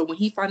 So when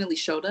he finally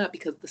showed up,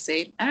 because the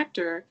same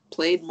actor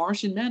played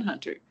Martian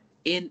Manhunter.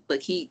 He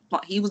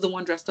was the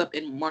one dressed up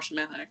in Martian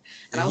Manhunter,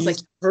 and I was like,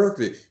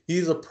 perfect.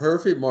 He's a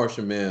perfect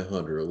Martian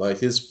Manhunter. Like,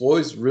 his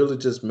voice really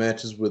just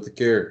matches with the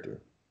character.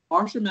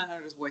 Martian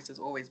Manhunter's voice is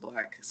always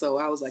black, so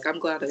I was like, I'm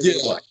glad it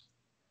was black.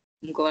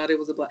 I'm glad it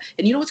was a black.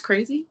 And you know what's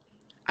crazy?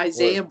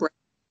 Isaiah Bradley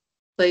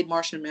played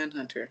Martian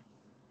Manhunter.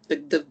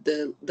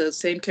 The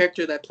same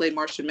character that played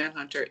Martian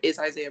Manhunter is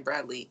Isaiah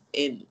Bradley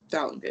in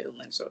Falcon and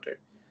Winter Soldier.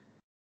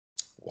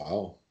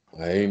 Wow,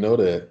 I ain't know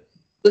that.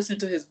 Listen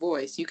to his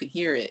voice, you can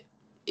hear it.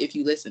 If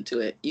you listen to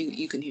it,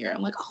 you can hear it.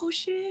 I'm like, oh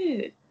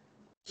shit.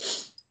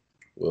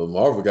 Well,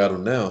 Marvel got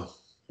him now.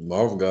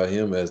 Marvel got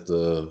him as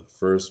the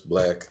first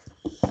black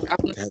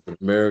Captain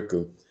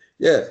America.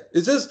 Yeah,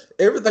 it's just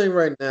everything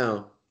right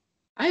now.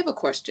 I have a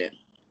question.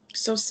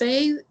 So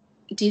say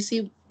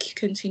DC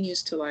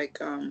continues to like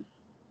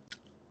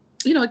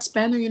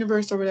expand their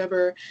universe or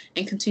whatever,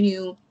 and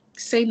continue,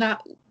 say,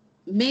 not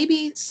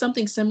maybe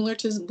something similar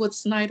to what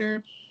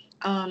Snyder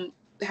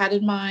had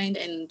in mind,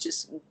 and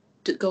just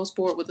goes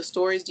forward with the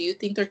stories. Do you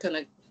think they're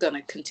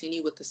gonna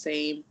continue with the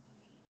same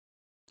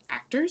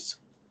actors?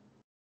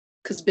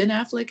 Because Ben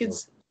Affleck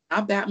is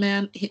not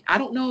Batman. I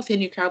don't know if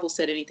Henry Cavill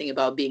said anything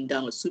about being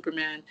done with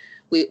Superman.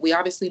 We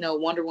obviously know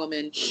Wonder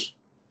Woman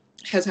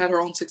has had her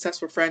own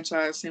successful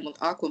franchise. Same with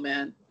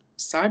Aquaman.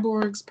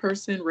 Cyborg's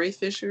person, Ray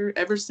Fisher,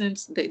 ever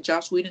since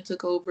Joss Whedon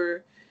took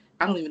over,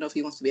 I don't even know if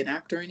he wants to be an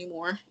actor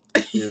anymore.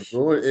 It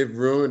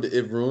ruined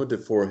it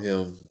for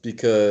him,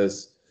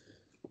 because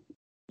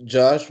when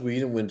Joss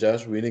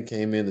Whedon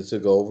came in and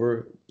took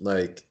over,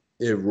 like,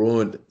 it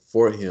ruined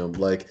for him.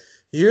 Like,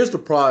 here's the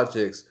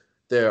projects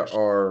that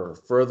are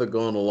further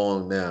going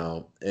along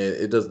now, and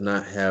it does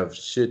not have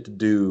shit to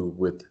do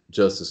with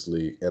Justice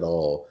League at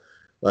all.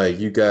 Like,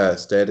 you got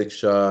Static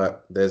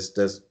Shock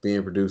that's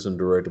being produced and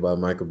directed by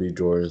Michael B.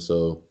 Jordan,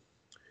 so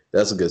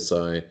that's a good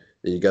sign.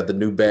 Then you got the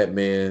new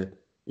Batman,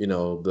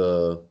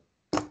 the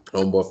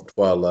homeboy from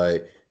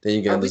Twilight. Then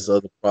you got this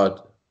other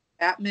project.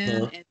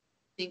 Batman, and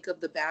think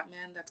of the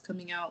Batman that's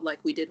coming out like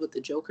we did with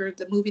the Joker,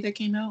 the movie that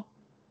came out.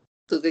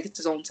 So it's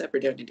his own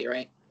separate entity,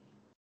 right?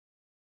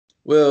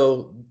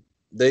 Well,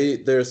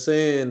 they're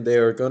saying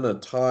they're gonna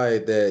tie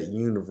that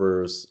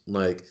universe,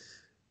 like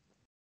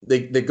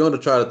they're gonna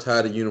try to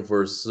tie the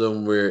universe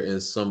somewhere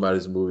in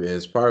somebody's movie, and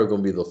it's probably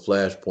gonna be the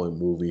Flashpoint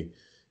movie Mm.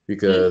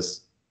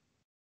 because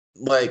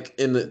like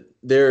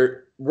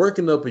they're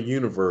working up a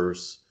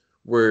universe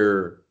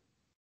where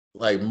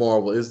like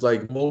Marvel is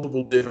like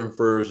multiple different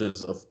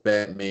versions of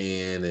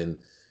Batman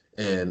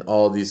and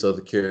all these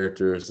other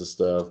characters and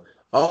stuff.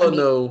 I All I mean,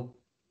 know,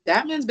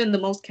 Batman's been the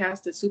most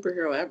casted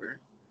superhero ever.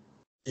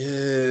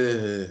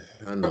 yeah,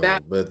 I More know,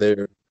 but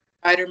they're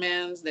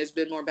Spider-Mans, there's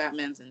been more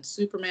Batmans than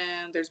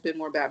Superman, there's been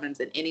more Batmans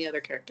than any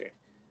other character.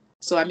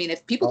 So I mean,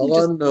 if people can all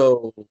I just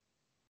know,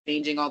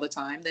 changing all the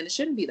time, then it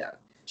shouldn't be that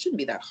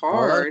all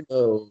I hard.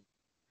 know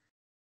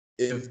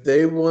if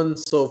they weren't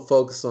so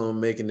focused on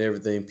making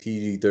everything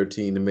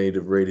PG-13 and made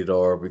it rated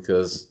R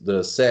because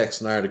the Zack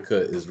Snyder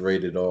cut is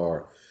rated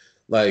R,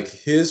 like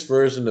his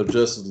version of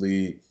Justice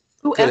League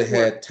Two could have F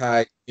words. had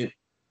tied in,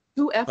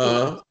 Two F words.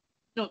 huh?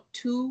 No,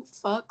 two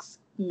fucks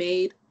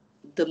made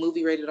the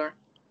movie rated R.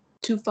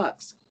 Two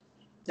fucks.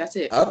 That's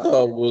it. I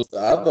thought it was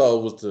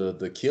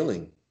the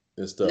killing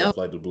and No, stuff,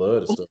 like the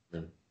blood and stuff.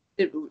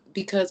 it,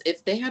 because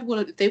if they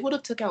would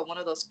have took out one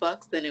of those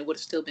fucks, then it would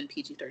have still been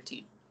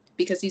PG-13.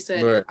 Because he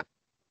said, Right. "I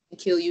can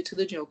kill you to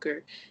the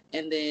Joker,"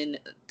 and then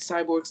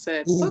Cyborg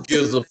said, Who "Fuck the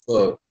gives a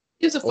fuck?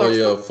 gives a Oh fuck,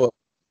 yeah, fuck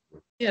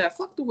fuck. yeah,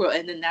 fuck the world,"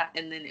 and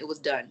then it was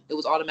done. It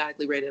was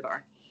automatically rated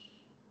R.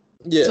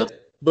 Yeah, So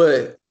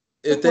but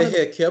if took one they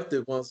of had kept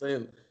it, what I'm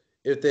saying,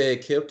 if they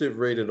had kept it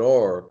rated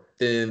R,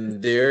 then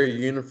their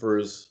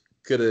universe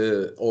could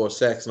have, or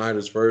Zack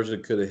Snyder's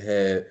version could have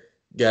had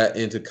got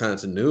into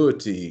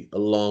continuity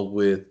along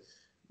with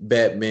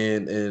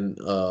Batman and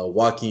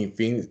Joaquin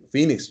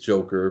Phoenix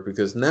Joker,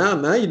 because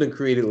now you done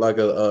created like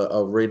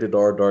a rated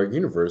R dark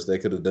universe that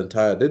could have done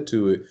tied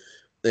into it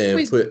and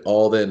always put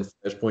all that in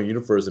Flashpoint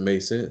universe and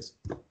made sense.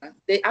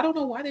 I don't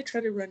know why they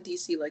try to run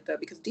DC like that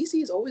because DC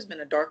has always been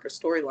a darker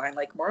storyline.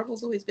 Like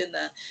Marvel's always been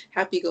the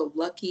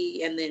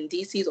happy-go-lucky, and then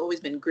DC's always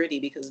been gritty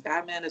because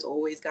Batman has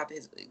always got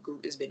his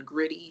has been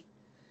gritty.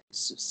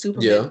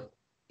 Superman,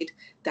 Yeah,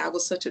 that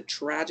was such a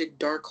tragic,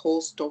 dark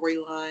whole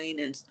storyline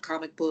in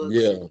comic books.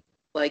 yeah,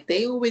 Like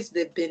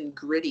they've been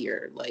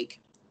grittier. Like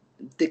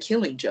the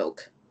Killing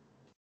Joke.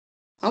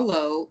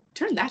 Hello,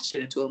 turn that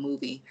shit into a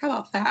movie. How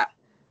about that?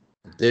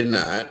 they're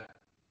not.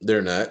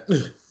 They're not.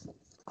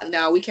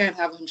 Now we can't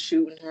have him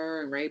shooting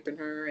her and raping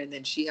her, and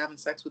then she having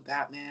sex with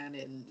Batman,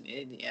 and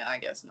yeah, I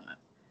guess not.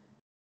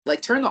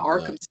 Like turn the No.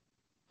 Arkham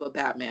to a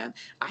Batman.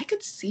 I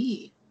could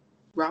see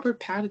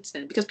Robert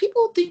Pattinson because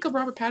people think of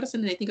Robert Pattinson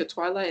and they think of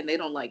Twilight, and they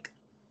don't like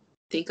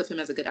think of him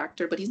as a good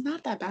actor, but he's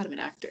not that bad of an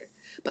actor.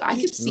 But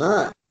He's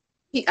not.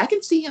 I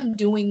can see him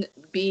doing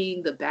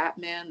being the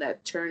Batman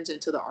that turns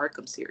into the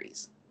Arkham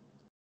series.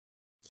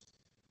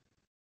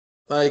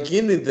 Like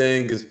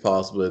anything is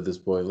possible at this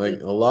point. Mm.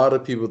 Like a lot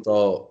of people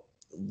thought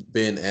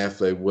Ben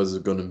Affleck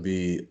wasn't going to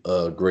be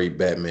a great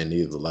Batman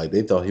either. Like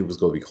they thought he was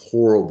going to be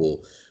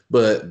horrible.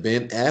 But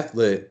Ben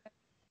Affleck,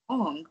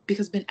 Wrong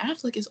because Ben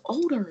Affleck is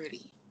old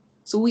already,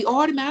 so we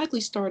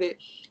automatically started.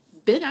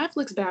 Ben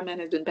Affleck's Batman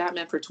has been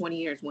Batman for 20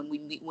 years. When we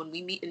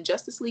meet in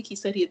Justice League, he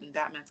said he had been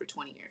Batman for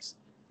 20 years.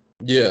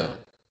 yeah.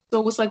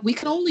 So it's like we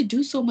can only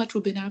do so much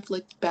with Ben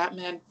Affleck's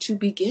Batman to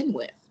begin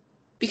with,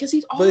 because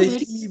he's But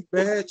already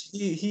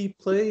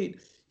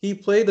he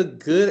played a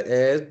good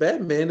ass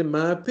Batman in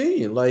my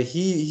opinion. Like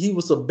he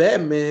was a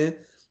Batman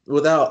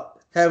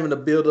without having to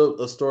build up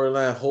a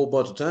storyline a whole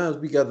bunch of times.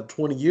 We got the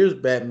 20 years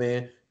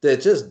Batman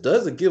that just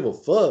doesn't give a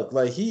fuck.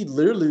 Like he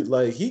literally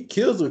like he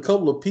kills a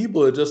couple of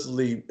people in Justice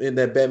League in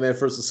that Batman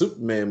versus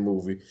Superman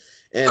movie.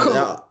 And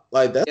cool.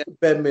 like that's Yeah. the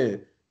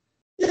Batman.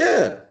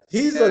 Yeah,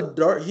 he's the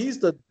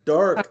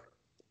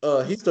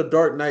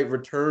Dark Knight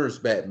Returns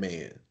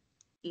Batman.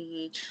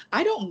 Hmm.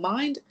 I don't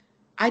mind.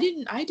 I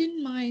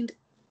didn't mind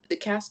the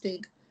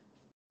casting.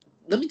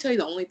 Let me tell you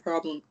the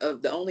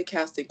only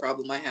casting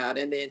problem I had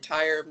in the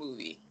entire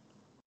movie,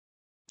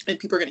 and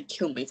people are gonna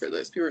kill me for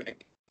this. People are gonna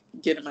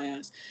get in my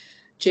ass.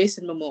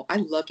 Jason Momoa. I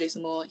love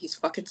Jason Momoa. He's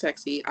fucking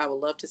sexy. I would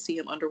love to see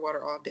him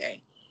underwater all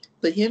day.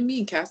 But him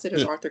being casted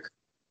as Arthur,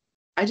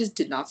 I just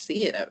did not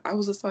see it. I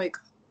was just like,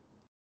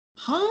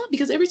 huh?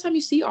 Because every time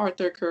you see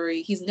Arthur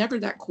Curry, he's never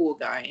that cool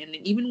guy. And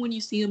even when you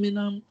see him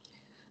in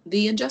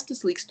the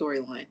Injustice League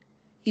storyline,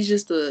 he's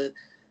just I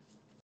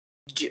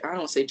don't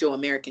want to say Joe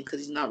American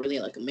because he's not really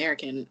like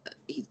American.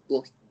 He's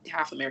well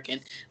half American,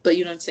 but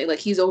you know what I'm saying. Like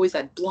he's always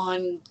that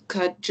blonde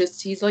cut.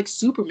 Just he's like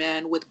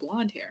Superman with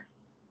blonde hair.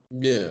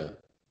 Yeah.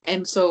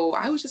 And so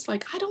I was just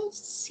like, I don't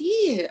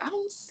see it. I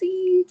don't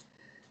see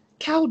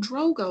Cal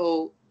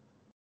Drogo.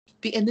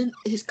 And then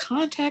his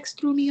contacts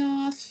threw me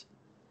off.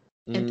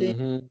 And then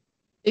Hmm.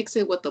 fix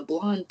it with the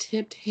blonde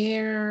tipped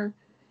hair.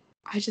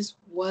 I just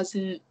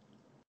wasn't.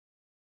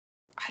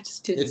 I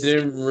just didn't It see it.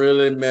 didn't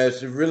really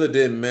match. It really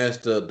didn't match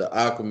the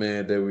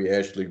Aquaman that we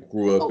actually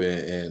grew up Oh, in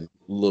and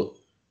look.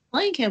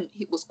 playing him,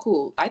 he was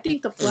cool. I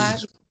think the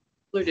Flash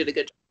did a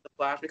good job with the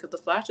Flash because the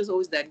Flash is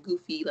always that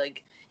goofy,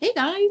 like, hey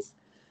guys,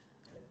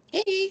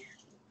 hey,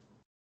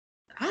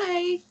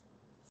 hi,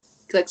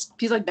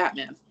 he's like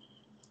Batman.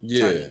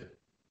 Yeah.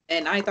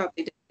 And I thought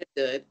they did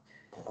good.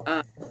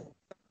 It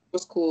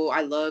was cool.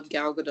 I love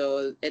Gal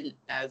Gadot and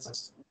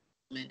as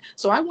woman.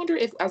 So I wonder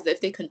if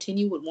they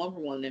continue with Wonder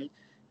Woman,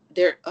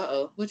 they're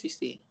what you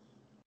see?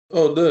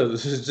 Oh, no,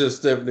 it's just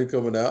Stephanie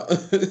coming out.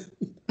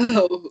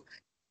 Oh,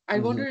 I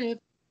Hmm. wonder if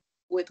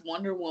with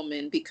Wonder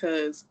Woman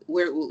because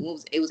where it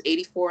was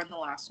 84 in the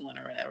last one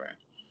or whatever.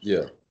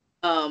 Yeah.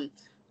 Um,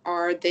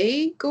 are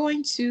they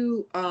going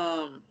to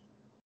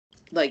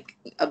like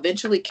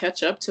eventually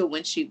catch up to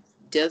when she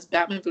does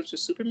Batman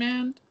versus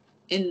Superman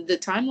in the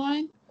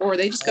timeline, or are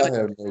they just I gonna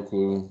have no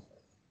clue.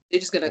 I,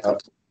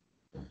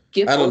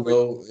 give I don't over?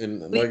 know.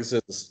 And like I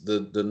said,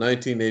 the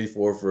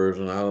 1984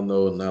 version, I don't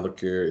know and I don't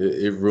care.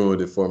 It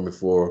ruined it for me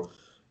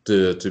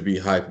to be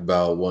hyped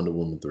about Wonder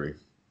Woman 3.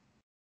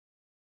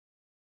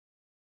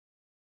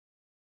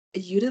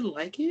 You didn't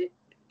like it?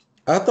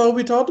 I thought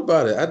we talked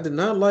about it. I did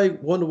not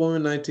like Wonder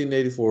Woman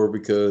 1984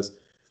 because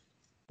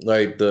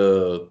like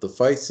the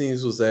fight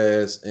scenes was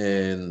ass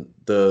and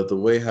the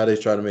way how they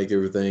try to make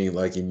everything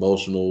like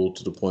emotional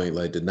to the point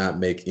like did not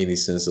make any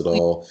sense at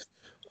all.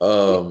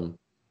 Um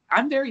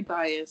I'm very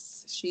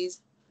biased.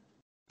 She's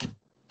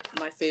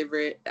my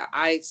favorite.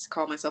 I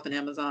call myself an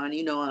Amazon.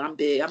 You know, I'm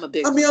big. I'm a I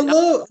big. mean,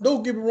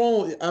 don't get me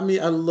wrong. I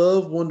mean, I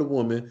love Wonder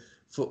Woman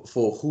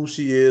for who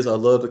she is. I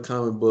love the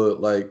comic book.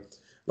 Like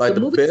The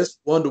the movie best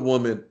Wonder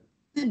Woman.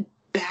 wasn't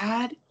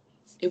bad.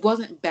 It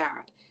wasn't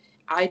bad.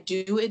 I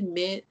do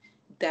admit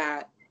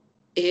that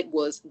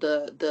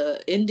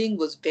the ending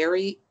was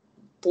very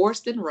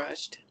forced and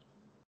rushed,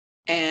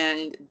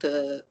 and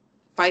the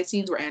fight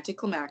scenes were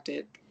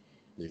anticlimactic.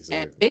 And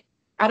Exactly.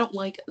 I don't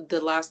like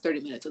the last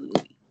 30 minutes of the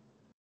movie.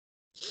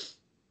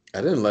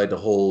 I didn't like the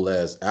whole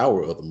last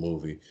hour of the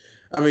movie.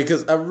 I mean,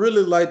 because I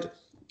really liked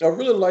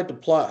the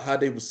plot how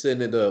they were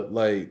setting it up.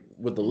 Like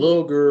with the Mhm.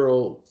 little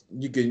girl,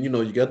 you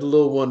got the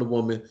little Wonder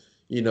Woman,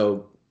 you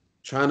know,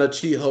 trying to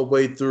cheat her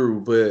way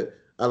through. But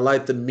I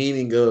like the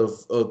meaning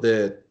of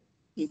that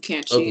You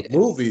can't of the cheat it.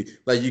 movie.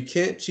 Like you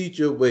can't cheat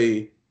your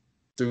way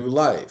through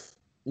life.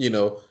 You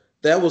know,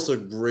 that was a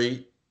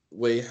great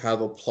way how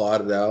to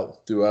plot it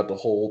out throughout the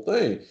whole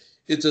thing.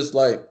 It's just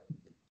like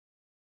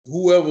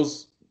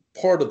whoever's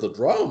part of the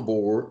drawing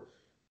board,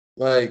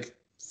 like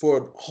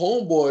for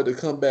homeboy to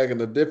come back in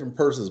a different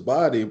person's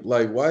body,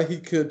 like why he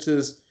could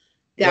just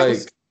That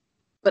was, like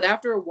but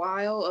after a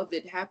while of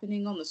it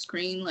happening on the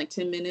screen, like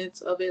 10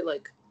 minutes of it,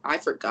 like I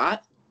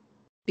forgot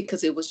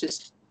because it was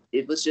just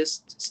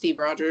Steve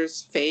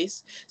Rogers'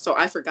 face, so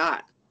I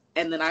forgot.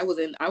 And then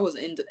feeling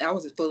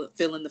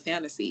the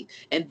fantasy.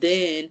 And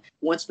then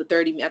once the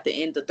 30 at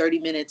the end, the 30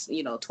 minutes,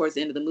 towards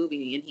the end of the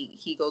movie, and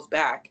he goes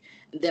back,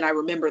 and then I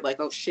remembered like,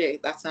 oh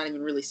shit, that's not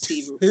even really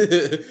Steve.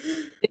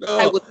 I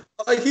no, was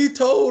like he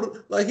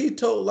told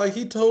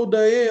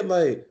Diane,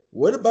 like,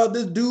 what about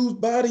this dude's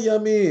body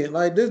I'm in?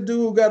 Like this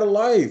dude got a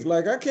life.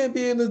 Like I can't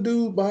be in this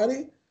dude's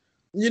body,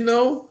 you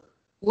know?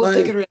 we'll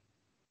Like figure it.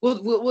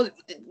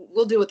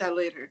 We'll deal with that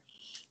later.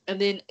 And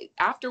then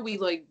after we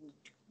like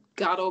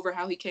got over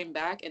how he came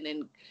back, and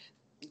then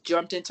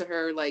jumped into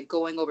her like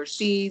going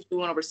overseas, we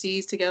went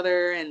overseas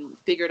together and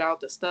figured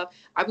out the stuff.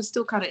 I was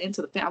still kind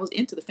of I was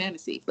into the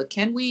fantasy. But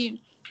can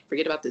we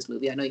forget about this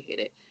movie? I know you hate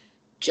it.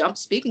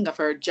 Speaking of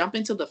her, jump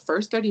into the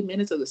first 30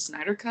 minutes of the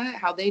Snyder Cut,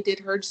 how they did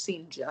her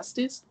scene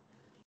justice.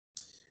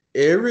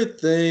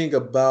 everything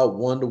about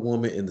Wonder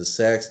Woman in the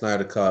Zack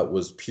Snyder Cut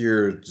was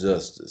pure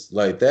justice.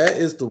 Like that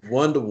is the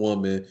Wonder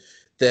Woman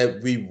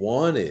that we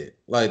wanted.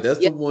 Like that's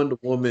Yeah, the Wonder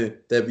Woman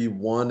that we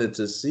wanted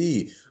to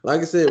see.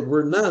 Like I said,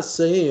 we're not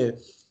saying.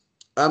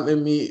 I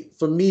mean,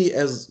 for me,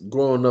 as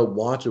growing up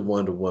watching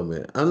Wonder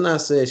Woman, I'm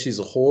not saying she's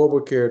a horrible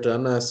character.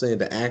 I'm not saying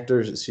the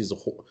actor I'm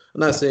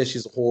not saying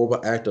she's a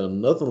horrible actor or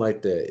nothing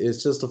like that.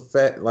 It's just a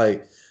fact,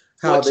 like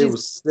how what they she's were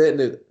setting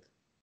it.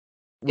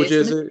 Which it's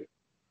is it?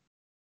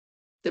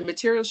 the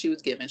material she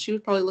was given. She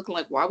was probably looking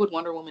like, why would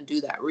Wonder Woman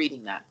do that?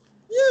 Reading that.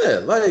 Yeah,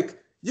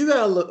 like you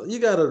got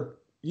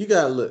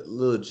a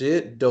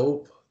legit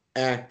dope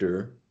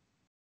actor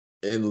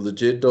and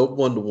legit dope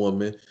Wonder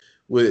Woman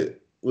with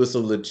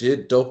some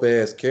legit dope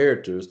ass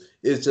characters.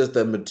 It's just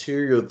that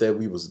material that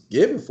we was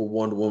given for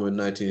Wonder Woman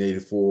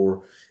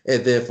 1984,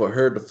 and then for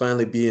her to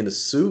finally be in a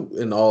suit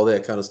and all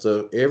that kind of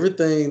stuff.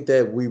 Everything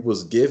that we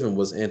was given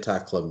was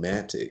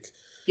anticlimactic.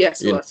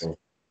 Yes, You was. know,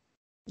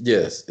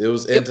 yes, it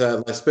was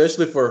Yep.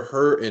 especially for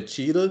her and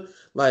Cheetah.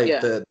 Like Yeah.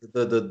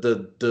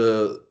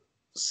 the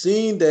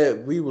scene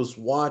that we was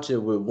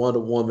watching with Wonder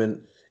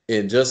Woman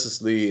in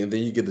Justice League, and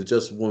then you get the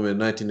Justice Woman in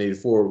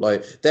 1984.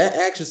 Like that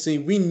action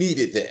scene, we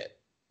needed that.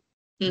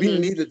 We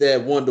Mm-hmm. needed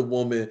that Wonder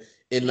Woman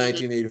in Mm-hmm.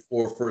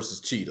 1984 versus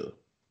Cheetah.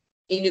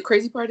 And the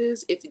crazy part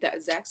is, if that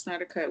Zack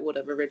Snyder cut would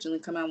have originally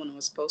come out when it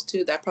was supposed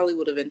to, that probably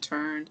would have been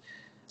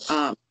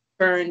um,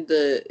 turned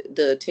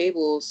the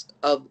tables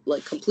of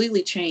like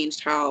completely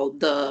changed how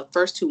the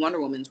first two Wonder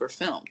Womans were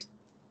filmed.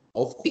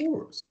 Of Because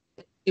course.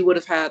 she would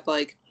have had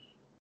like,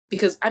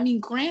 because I mean,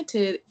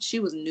 granted, she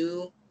was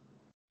new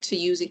to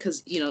using,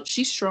 because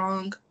she's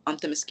strong on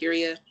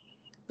Themyscira,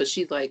 but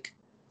she's like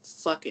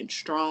fucking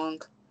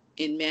strong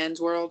in man's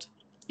world.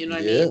 You know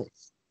what I Yeah. mean?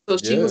 So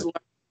she Yeah. was learning,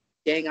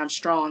 dang, I'm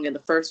strong in the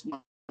first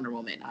Wonder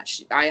Woman.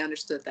 I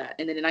understood that.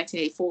 And then in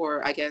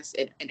 1984, I guess,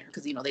 and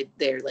because, you know,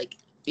 they're like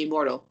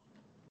immortal.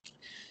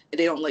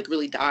 They don't like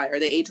really die, or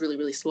they age really,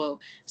 really slow.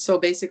 So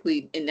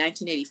basically in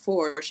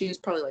 1984, she was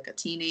probably like a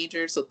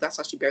teenager. So that's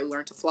how she barely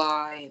learned to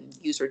fly and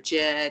use her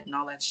jet and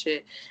all that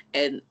shit.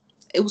 And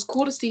it was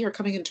cool to see her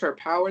coming into her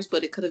powers,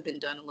 but it could have been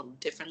done a little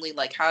differently.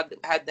 Like how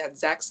had that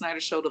Zack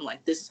Snyder showed them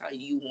like this is how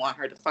you want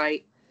her to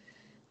fight,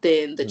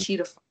 then the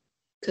cheetah fight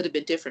could have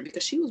been different,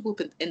 because she was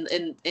whooping in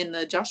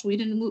the Josh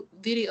Whedon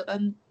video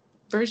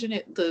version.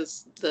 The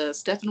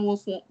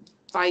Steppenwolf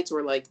fights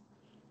were like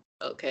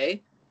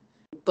okay,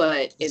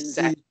 but in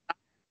Zack,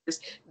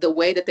 See, the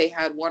way that they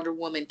had Wonder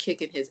Woman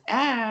kicking his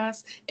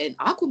ass, and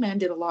Aquaman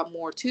did a lot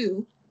more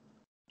too.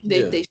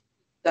 yeah. They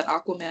that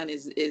Aquaman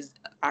is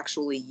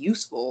actually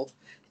useful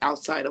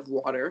outside of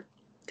water,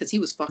 because he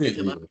was fucking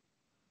him Yeah. up.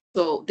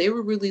 So they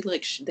were really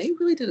like they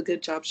really did a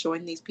good job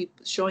showing that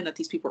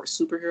these people are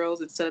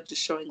superheroes, instead of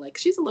just showing like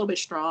she's a little bit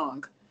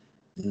strong.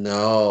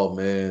 No,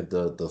 man,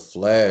 the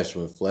Flash,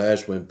 when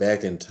Flash went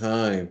back in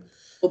time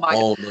Oh my god!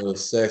 on the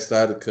Zack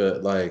Snyder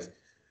cut, like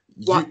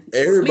What? you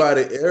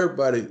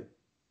everybody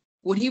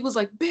When he was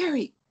like,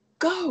 Barry,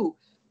 go,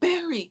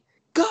 Barry,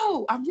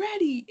 go, I'm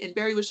ready, and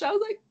Barry was shouting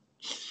like,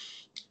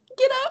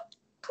 get up,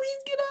 please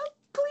get up,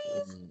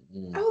 please.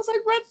 I mm, was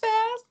like, run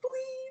fast,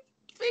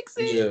 please, fix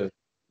it. yeah,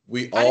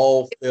 we I didn't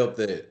all felt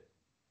that.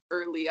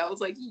 early. I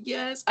was like,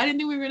 yes. I didn't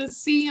think we were gonna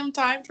see him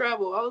time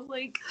travel. I was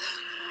like,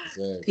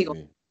 he gonna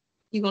Exactly.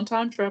 he gonna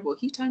time travel.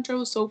 He time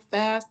traveled so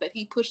fast that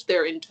he pushed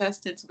their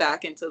intestines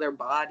back into their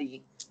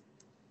body.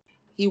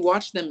 He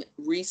watched them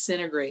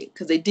disintegrate,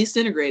 because they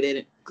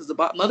disintegrated because the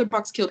mother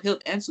box killed him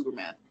and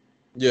Superman.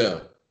 Yeah.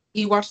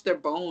 He watched their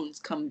bones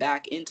come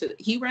back into.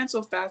 He ran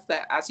so fast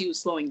that as he was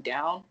slowing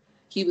down,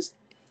 he was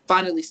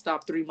finally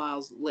stopped 3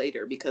 miles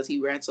later because he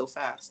ran so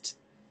fast.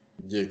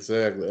 Yeah,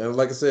 exactly. And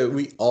like I said,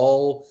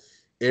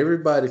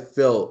 everybody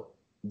felt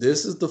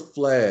this is the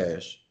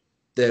Flash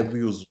that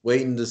we was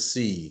waiting to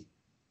see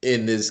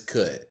in this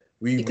cut.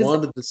 We Because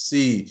wanted to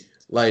see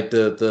like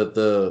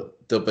the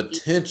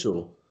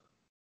potential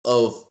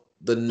of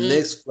the mm,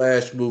 next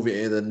Flash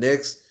movie and the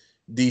next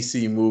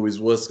DC movies,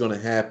 what's going to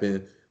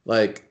happen.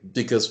 Like,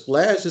 because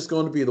Flash is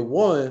going to be the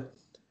one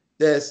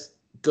that's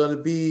going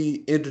to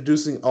be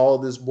introducing all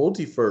this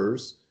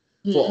multiverse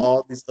for mm,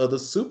 all these other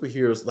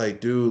superheroes.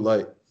 Like, dude,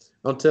 like,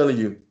 I'm telling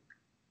you,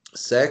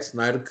 Zack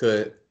Snyder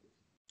cut,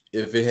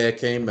 if it had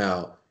came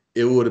out,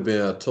 it would have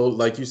been a total,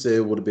 like you said,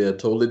 it would have been a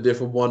totally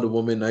different Wonder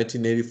Woman,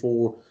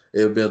 1984. It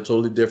would have been a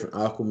totally different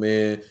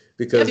Aquaman, yeah,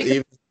 because because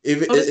even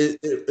if notice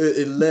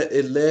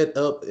it led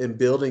up in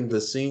building the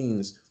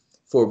scenes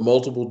for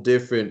multiple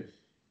different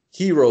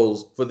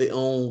heroes for their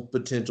own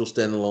potential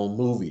standalone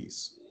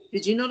movies.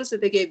 did you notice that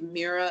they gave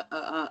Mira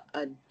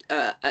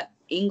a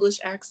English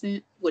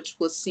accent, which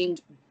was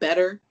seemed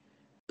better,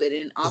 but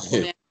in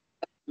Aquaman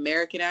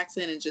American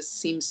accent, it just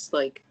seems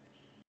like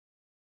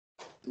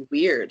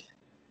weird.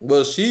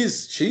 Well,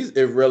 she's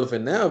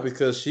irrelevant now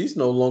because she's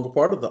no longer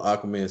part of the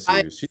Aquaman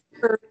I series. She,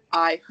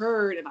 I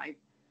heard, and I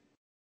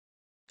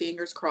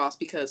fingers crossed,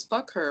 because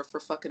fuck her for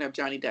fucking up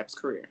Johnny Depp's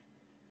career.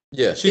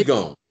 yeah, she's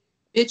gone.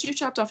 Bitch, you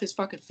chopped off his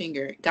fucking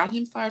finger, got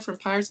him fired from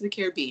Pirates of the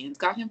Caribbean,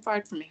 got him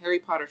fired from the Harry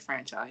Potter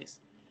franchise.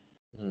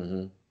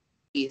 Hmm.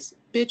 Please,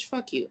 bitch,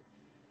 fuck you.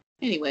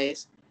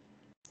 Anyways,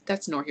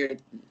 that's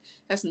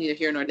that's neither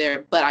here nor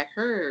there. But I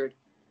heard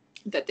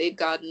that they've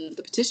gotten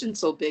the petition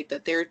so big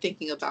that they're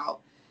thinking about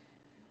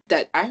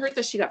that. I heard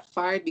that she got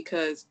fired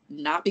because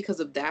not because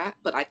of that,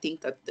 but I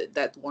think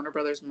that Warner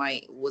Brothers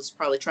was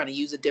probably trying to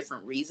use a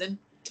different reason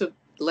to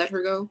let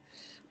her go.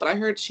 But I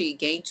heard she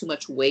gained too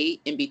much weight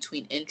in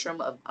between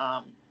interim of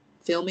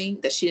filming,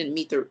 that she didn't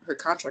meet her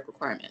contract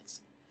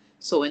requirements.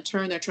 So in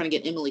turn, they're trying to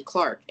get Emily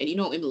Clark, and you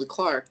know Amelia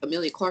Clark.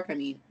 I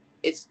mean,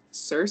 it's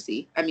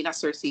Cersei. I mean, not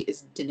Cersei.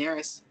 It's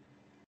Daenerys.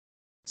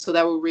 So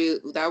that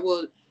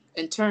will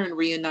in turn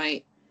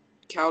reunite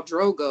Khal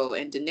Drogo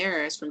and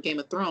Daenerys from Game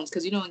of Thrones,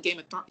 because you know in Game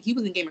of Thrones he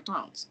was in Game of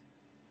Thrones.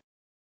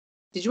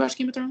 Did you watch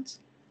Game of Thrones?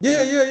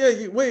 Yeah, yeah,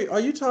 yeah. Wait, are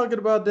you talking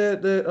about Yeah,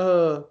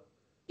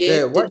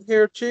 that white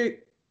hair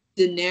chick?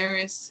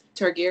 Daenerys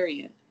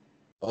Targaryen.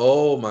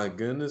 Oh my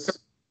goodness.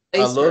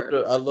 Placed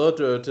her. I loved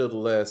her until the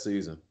last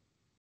season.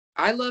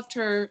 I loved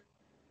her.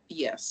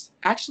 Yes,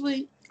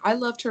 actually, I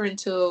loved her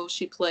until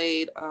she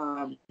played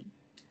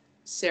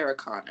Sarah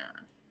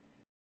Connor,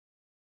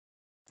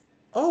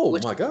 Oh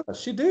which my gosh,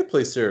 she did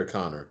play Sarah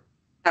Connor.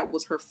 that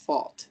was her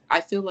fault. I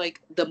feel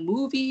like the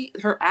movie,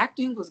 her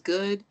acting was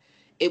good.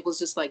 It was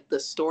just like the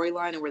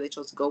storyline and where they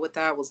chose to go with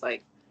that was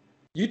like,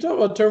 You talk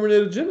about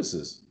Terminator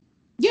Genesis.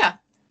 yeah,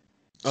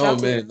 Oh shout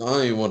to man, I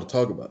don't even want to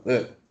talk about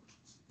that.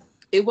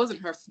 it wasn't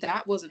her,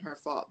 that wasn't her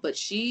fault, but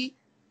she's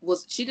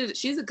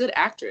a good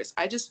actress.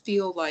 I just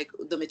feel like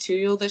the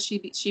material that she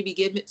be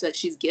given, that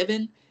she's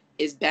given,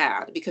 is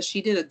bad, because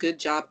she did a good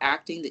job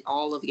acting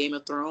all of Game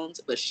of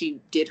Thrones, but she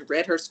did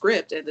read her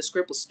script and the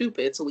script was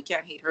stupid, so we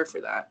can't hate her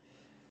for that.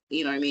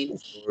 You know what I mean?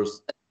 Of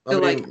course. I I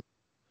feel like mean,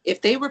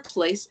 if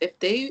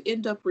they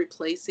end up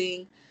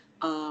replacing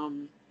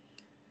um,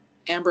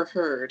 Amber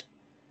Heard,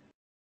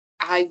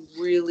 I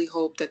really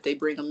hope that they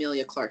bring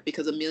Emilia Clarke,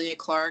 because Emilia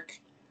Clarke,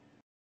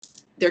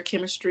 their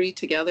chemistry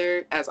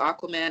together as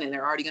Aquaman, and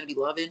they're already going to be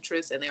love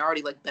interests, and they're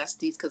already like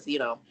besties because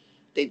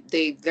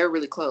they're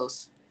really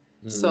close.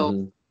 So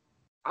Mm-hmm.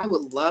 I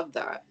would love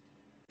that,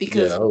 Yeah,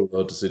 because I would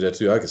love to see that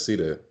too. I can see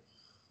that.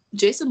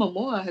 Jason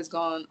Momoa has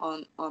gone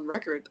on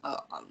record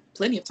on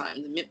plenty of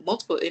times, in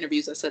multiple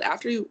interviews, that said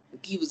after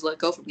he was let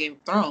go from Game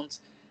of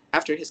Thrones,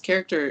 after his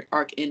character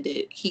arc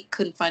ended, he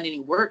couldn't find any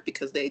work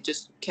because they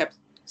just kept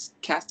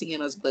casting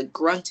him as like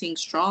grunting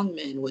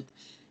strongman with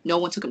no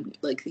one took him,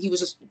 like he was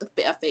just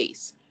a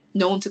face.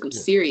 No one took him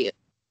Yeah. serious.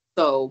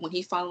 So when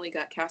he finally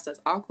got cast as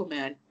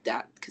Aquaman,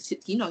 that because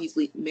he's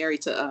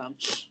married to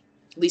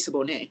Lisa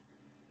Bonet,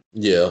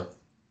 Yeah.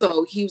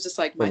 so he was just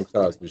like From my the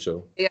Cosby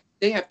Show.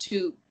 they have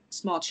two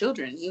small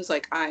children. He was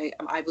like, I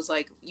was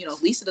like,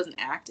 Lisa doesn't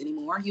act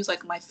anymore. He was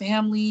like, my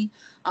family,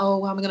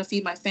 oh, how am I gonna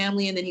feed my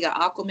family? And then he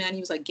got Aquaman. He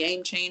was like,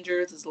 game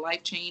changer, this is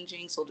life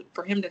changing. So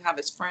for him to have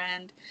his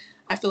friend,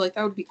 I feel like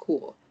that would be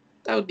cool.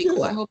 That would be cool.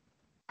 Yeah.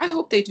 I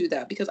hope they do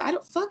that, because I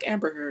don't fuck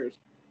Amber Heard.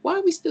 Why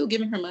are we still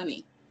giving her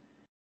money?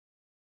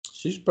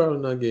 She's probably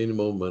not getting any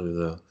more money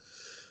now.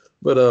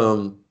 But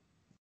all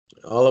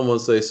I want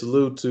to say,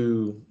 salute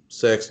to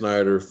Zack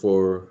Snyder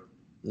for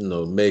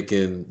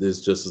making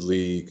this Justice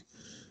League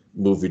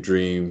movie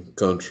dream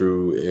come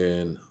true,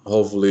 and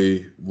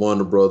hopefully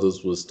Warner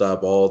Brothers will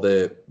stop all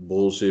that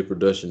bullshit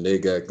production they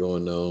got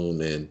going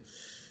on. And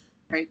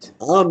Right.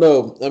 I don't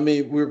know. I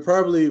mean, we're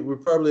probably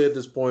at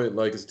this point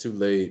like it's too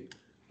late,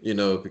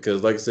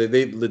 because like I said,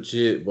 they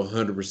legit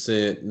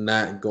 100%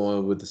 not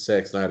going with the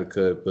Zack Snyder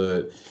cut.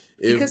 But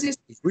Because if, it's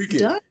if we can,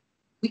 done.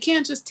 We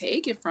can't just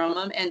take it from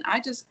him. And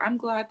I'm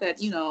glad that,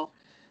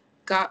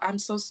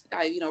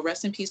 God,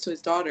 rest in peace to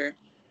his daughter.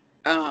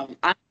 I'm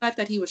glad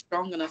that he was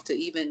strong enough to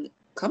even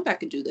come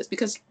back and do this,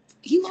 because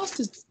he lost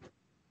his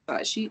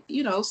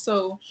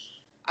so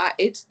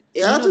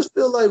yeah, I just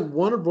feel like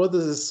Warner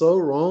Brothers is so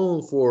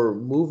wrong for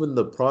moving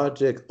the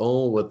project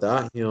on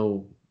without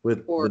him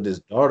with or when his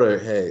daughter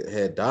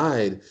had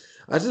died.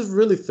 I just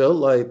really felt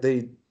like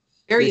they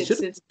very should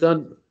have insensitive,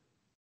 done,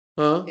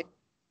 huh?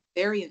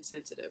 very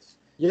insensitive.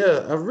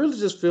 Yeah, I really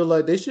just feel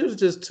like they should have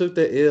just took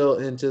the L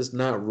and just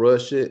not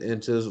rush it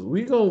and just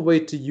we gonna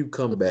wait till you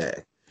come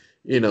back,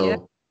 you Yeah,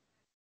 know.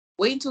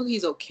 wait until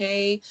he's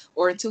okay,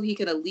 or until he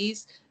can at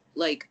least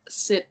like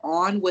sit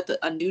on with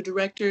a new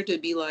director to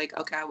be like,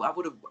 okay, I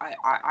would have,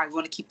 I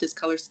want to keep this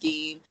color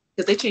scheme,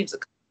 because they changed the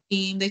color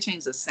scheme, they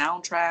changed the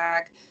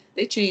soundtrack,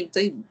 they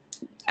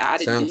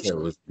added new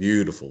Soundtrack was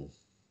beautiful.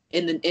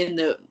 in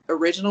the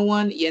original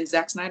one. Yeah, in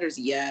Zack Snyder's,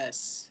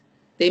 yes,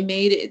 they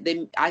made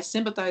it. I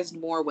sympathized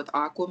more with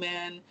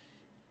Aquaman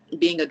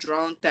being a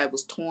drunk that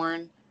was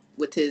torn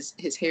with his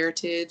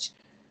heritage,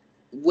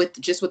 with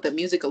the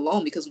music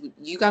alone, because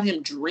you got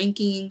him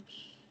drinking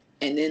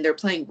and then they're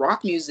playing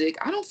rock music.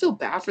 I don't feel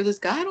bad for this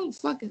guy. I don't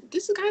fucking,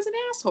 this guy's an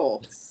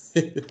asshole.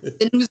 And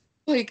it was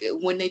like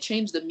when they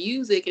change the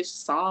music, it's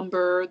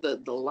somber. The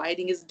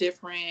lighting is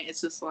different.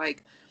 It's just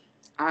like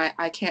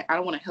I can't. I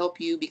don't want to help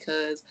you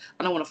because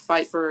I don't want to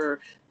fight for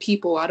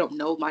people I don't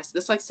know.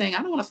 It's like saying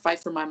I don't want to fight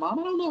for my mom.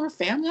 I don't know her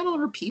family. I don't know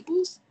her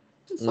peoples.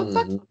 Fuck.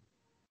 hmm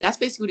That's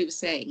basically what he was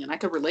saying, and I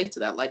could relate to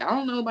that. Like, I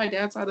don't know my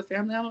dad's side of the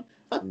family. I don't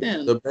fuck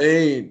them.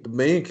 The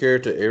main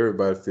character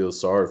everybody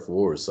feels sorry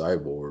for is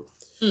Cyborg,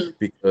 Mm.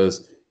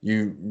 because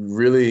you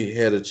really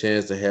had a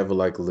chance to have a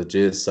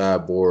legit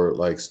Cyborg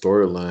like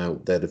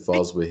storyline that it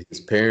follows with his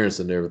parents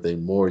and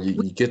everything more.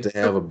 You get to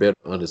have a better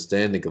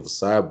understanding of a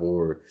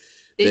Cyborg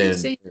They didn't than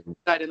say he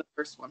died in the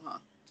first one, huh?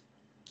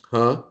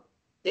 huh?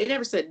 They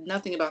never said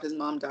nothing about his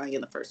mom dying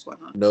in the first one,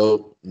 huh?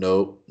 Nope,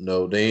 nope,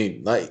 no. They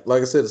ain't like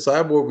I said. The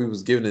Cyborg we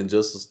was given in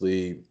Justice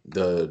League,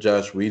 the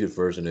Josh Whedon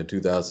version in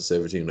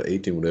 2017 or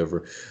 18,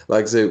 whatever.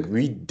 Like I said,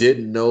 we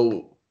didn't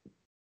know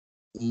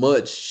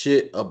much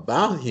shit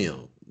about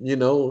him.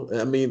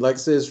 I mean, like I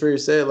said, it's very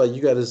sad. Like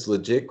you got this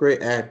legit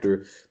great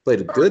actor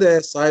played a good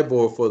ass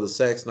Cyborg for the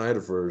Zack Snyder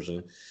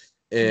version,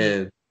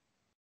 Mm. and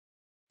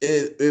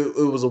it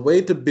was a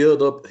way to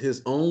build up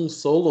his own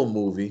solo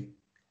movie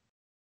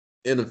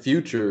in the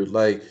future.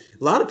 Like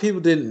a lot of people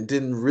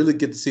didn't really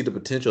get to see the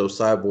potential of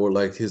Cyborg,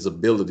 like his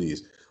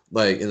abilities.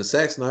 Like in the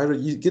Zack Snyder,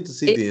 you get to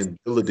see the It's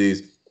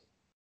abilities.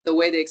 the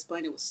way they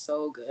explained it was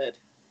so good.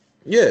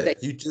 Yeah, They,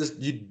 you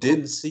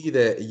didn't see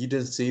that. You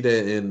didn't see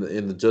that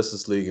in the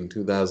Justice League in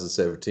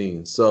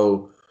 2017.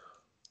 So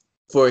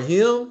for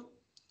him,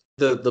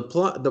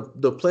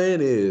 the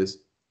plan is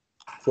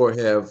for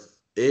have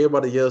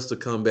everybody else to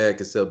come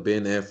back except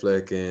Ben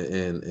Affleck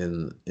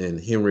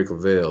and Henry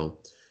Cavill.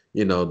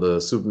 The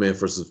Superman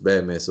versus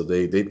Batman. So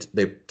they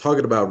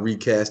talking about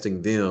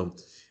recasting them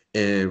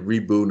and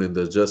rebooting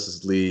the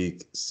Justice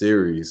League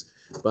series.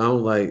 But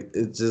I'm like,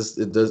 it just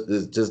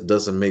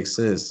doesn't make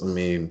sense. I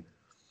mean,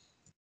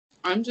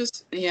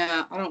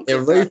 yeah, I don't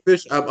and get Ray that.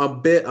 Fisher,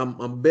 I'm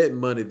betting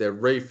money that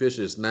Ray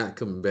Fisher is not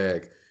coming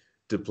back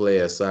to play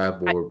as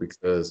Cyborg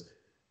because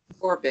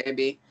Poor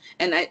baby.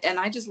 And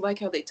I just like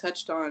how they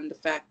touched on the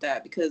fact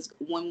that because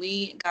when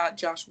we got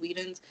Josh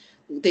Whedon's,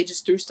 they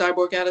just threw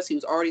Cyborg at us. He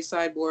was already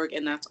Cyborg,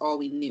 and that's all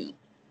we knew.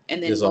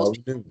 And then That's most all we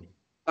people do.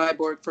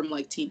 Cyborg from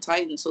like Teen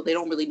Titans, so they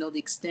don't really know the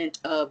extent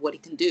of what he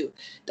can do.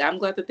 I'm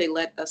glad that they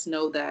let us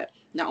know that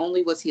not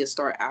only was he a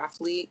star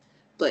athlete,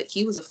 but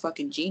he was a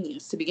fucking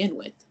genius to begin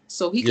with.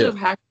 So he could Yeah. have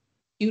hacked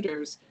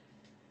computers.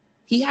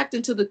 He hacked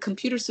into the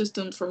computer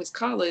systems for his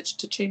college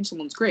to change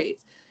someone's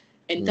grades,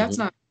 and that's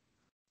Mm-hmm. not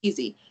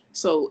easy.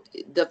 So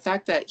the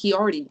fact that he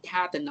already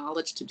had the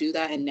knowledge to do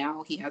that, and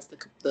now he has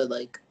the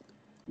like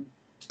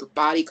the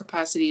body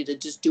capacity to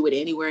just do it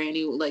anywhere,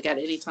 any like at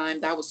any time,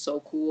 that was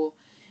so cool.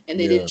 And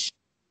Yeah.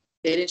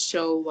 they didn't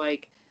show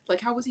like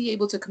how was he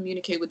able to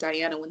communicate with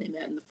Diana when they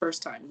met in the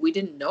first time? We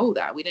didn't know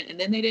that. We didn't, and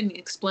then they didn't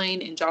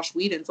explain in Josh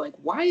Whedon's like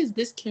why is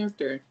this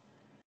character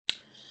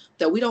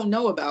that we don't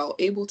know about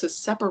able to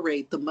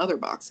separate the mother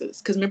boxes?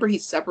 Because remember he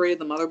separated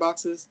the mother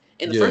boxes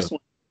in the Yeah. first one.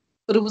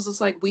 But it was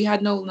just like we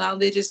had no. Now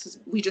we just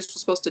were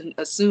supposed to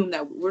assume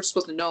that we're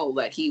supposed to know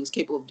that he was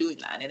capable of doing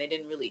that, and they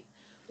didn't really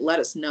let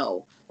us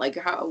know. Like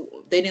how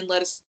they didn't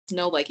let us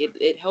know. Like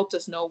it helped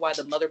us know why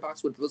the mother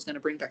box was going to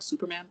bring back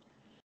Superman,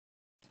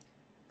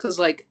 because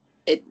like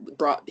it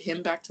brought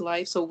him back to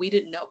life. So we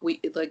didn't know. We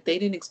like they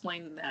didn't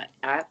explain that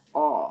at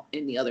all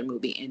in the other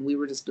movie, and we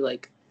were just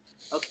like,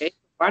 okay,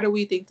 why do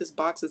we think this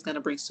box is going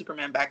to bring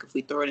Superman back if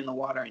we throw it in the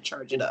water and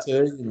charge it I'm up?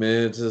 telling you,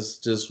 man,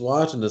 just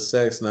watching the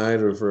Zack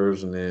Snyder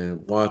version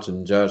and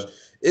watching Josh,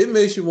 it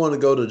makes you want to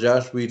go to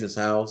Josh Whedon's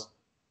house,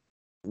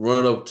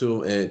 run up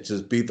to him, and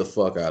just beat the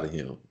fuck out of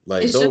him.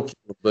 Like, It's just don't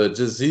kill him, but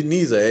just he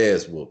needs an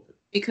ass whooping.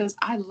 because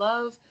I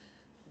love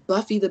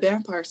Buffy the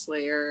Vampire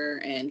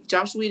Slayer, and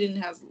Josh Whedon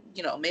has,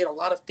 made a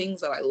lot of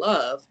things that I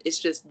love. It's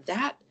just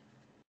that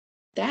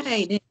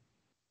ain't it.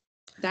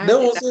 That's That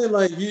what I'm that saying.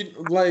 Like you,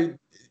 like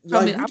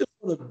coming. you just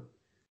want to.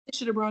 They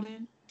should have brought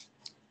in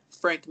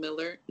Frank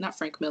Miller, not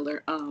Frank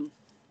Miller.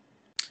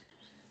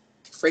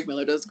 Frank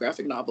Miller does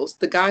graphic novels.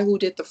 The guy who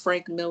did the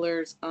Frank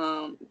Miller's,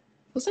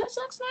 was that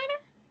Zack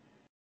Snyder?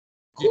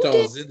 You Who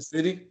talking did Sin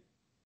City?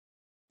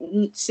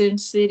 Sin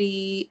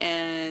City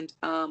and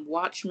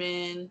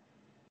Watchmen?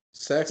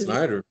 Zack Did he?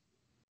 Snyder.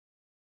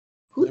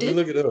 Who Let me did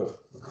look it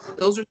up.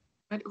 those? Are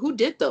who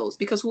did those?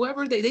 Because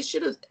whoever they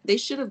should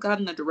have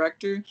gotten a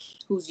director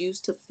who's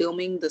used to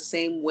filming the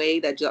same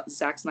way that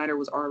Zack Snyder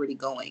was already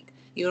going.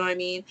 You know what I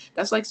mean?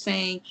 That's like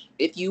saying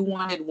if you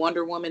wanted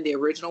Wonder Woman, the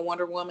original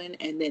Wonder Woman,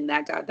 and then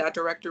that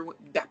director,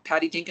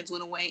 Patty Jenkins,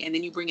 went away, and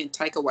then you bring in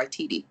Taika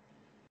Waititi,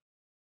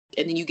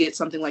 and then you get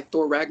something like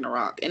Thor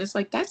Ragnarok, and it's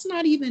like that's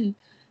not even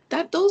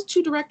that those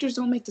two directors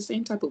don't make the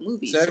same type of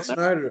movies. So Zack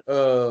Snyder.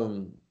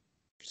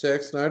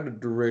 Zack Snyder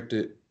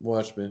directed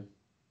Watchmen.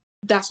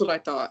 that's what I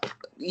thought.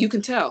 You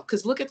can tell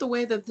because look at the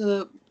way that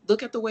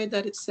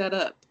it's set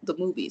up. The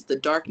movies, the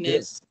Yeah.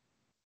 darkness.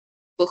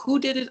 But who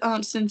did it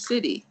on Sin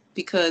City?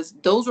 Because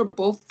those were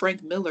both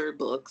Frank Miller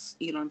books.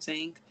 You know what I'm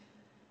saying?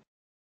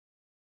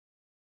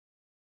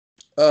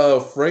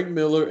 Frank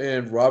Miller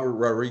and Robert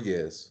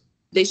Rodriguez.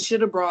 They should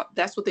have brought.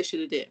 That's what they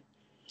should have did.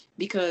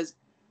 Because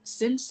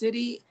Sin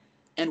City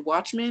and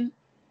Watchmen,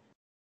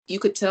 you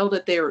could tell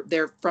that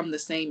they're from the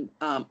same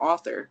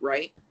author,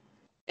 right?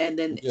 And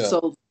then Yeah.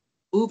 so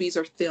movies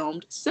are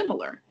filmed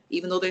similar,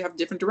 even though they have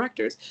different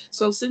directors.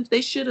 So since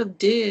they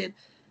shouldn't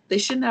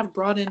have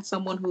brought in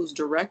someone who's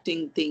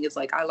directing things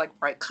like I like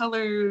bright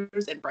colors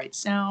and bright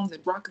sounds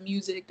and rock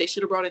music. They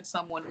should have brought in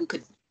someone who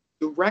could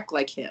direct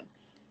like him.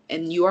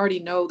 And you already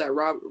know that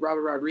Robert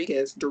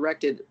Rodriguez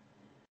directed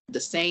the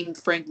same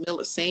Frank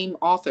Miller, same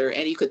author,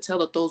 and you could tell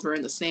that those were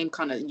in the same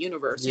kind of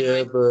universe. You know what I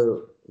Yeah, mean?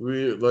 but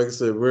we, like I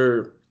said,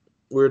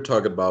 we're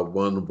talking about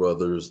Warner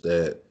Brothers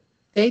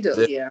They do,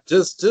 that yeah.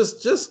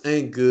 just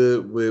ain't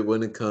good with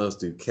when it comes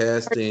to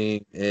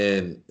casting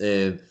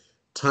and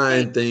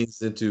tying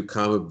things into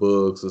comic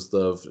books and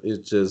stuff.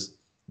 It's just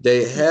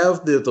they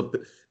have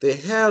they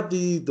have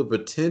the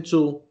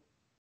potential,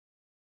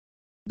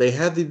 they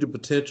have the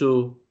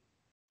potential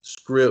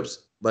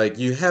scripts, like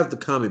you have the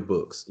comic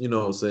books, you know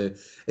what I'm saying,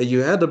 and you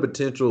have the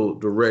potential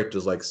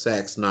directors like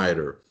Zack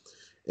Snyder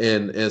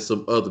and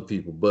some other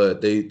people,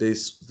 but they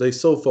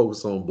so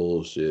focus on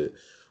bullshit.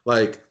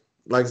 Like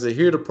like I said,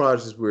 here are the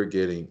projects we're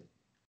getting.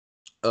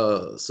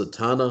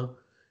 Satana,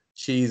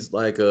 she's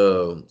like a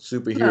No.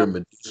 superhero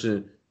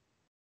magician.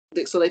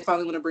 So they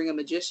finally want to bring a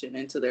magician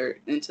into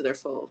their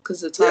fold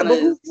because Yeah, but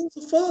Zatanna is who gives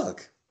a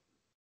fuck?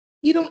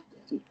 you don't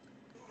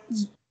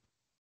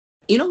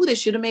you know who they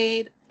should have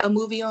made a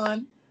movie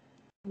on?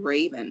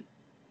 Raven.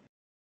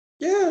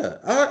 Yeah,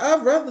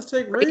 I'd rather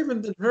take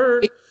Raven than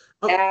her.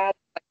 Had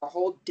like a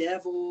whole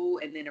devil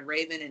and then a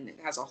raven and it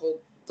has a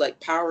whole like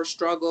power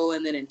struggle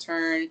and then in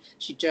turn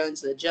she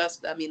joins the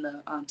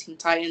Teen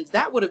Titans.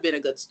 That would have been a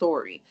good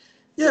story.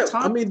 Yeah,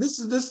 I Zatanna mean, this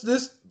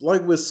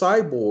like with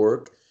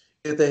Cyborg,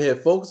 if they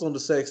had focused on the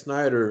Zack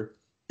Snyder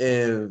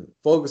and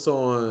focus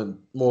on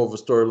more of a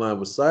storyline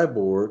with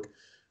Cyborg,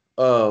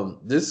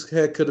 this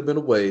could have been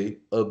a way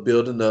of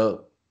building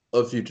up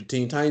a future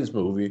Teen Titans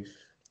movie.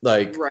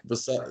 Like right.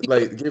 beside, He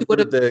like he get would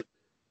rid have of that.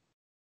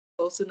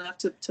 close enough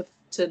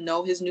to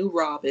know his new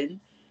Robin,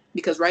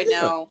 because right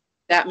Yeah. now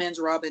Batman's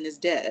Robin is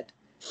dead.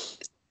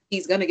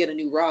 He's gonna get a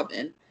new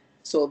Robin.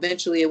 So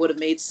eventually, it would have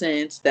made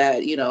sense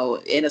that in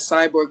a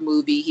Cyborg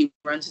movie, he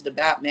runs into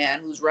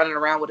Batman, who's running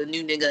around with a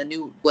new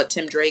nigga,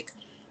 Tim Drake,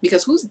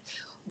 because who's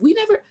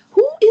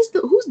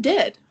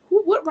dead?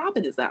 What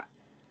Robin is that?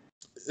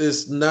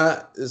 It's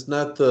not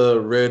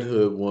the Red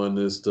Hood one.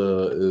 It's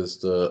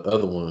the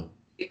other one.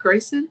 Dick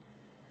Grayson?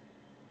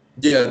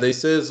 Yeah, they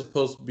said it's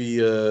supposed to be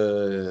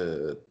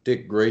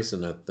Dick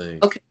Grayson, I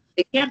think. Okay,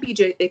 it can't be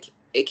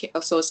it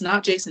can't, so it's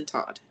not Jason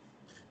Todd.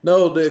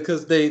 No,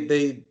 because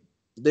they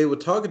were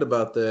talking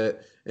about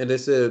that, and they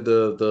said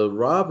the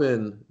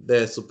Robin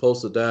that's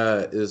supposed to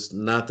die is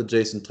not the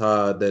Jason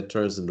Todd that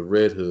turns into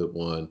Red Hood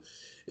one.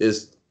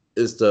 It's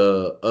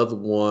the other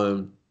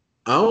one.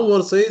 I don't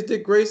want to say it's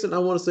Dick Grayson. I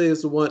want to say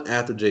it's the one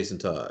after Jason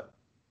Todd.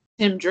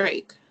 Tim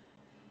Drake.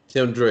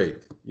 Tim Drake.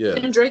 Yeah.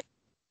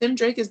 Tim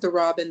Drake is the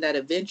Robin that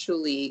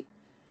eventually.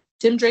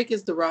 Tim Drake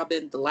is the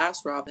Robin, the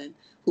last Robin,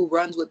 who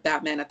runs with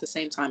Batman at the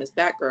same time as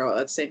Batgirl,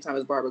 at the same time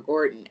as Barbara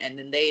Gordon, and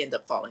then they end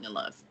up falling in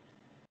love.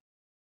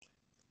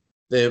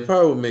 Then it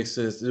probably would make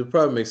sense. It would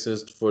probably make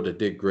sense for the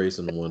Dick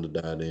Grayson one to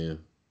die then.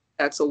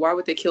 So why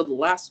would they kill the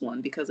last one?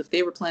 Because if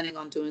they were planning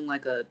on doing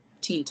like a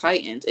Teen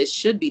Titans, it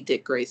should be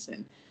Dick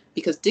Grayson.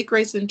 Because Dick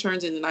Grayson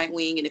turns into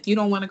Nightwing, and if you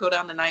don't want to go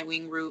down the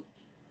Nightwing route,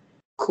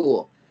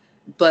 cool.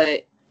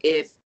 But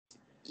if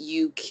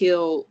you're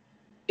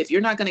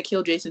not going to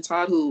kill Jason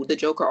Todd, who the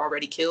Joker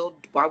already killed,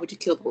 why would you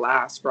kill the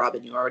last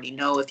Robin? You already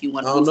know if you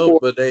want to. I don't know,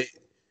 but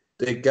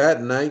they got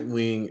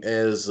Nightwing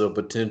as a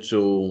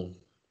potential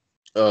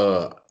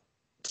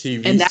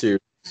TV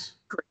series.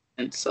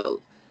 And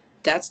so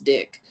that's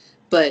Dick.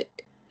 But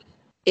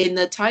in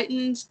the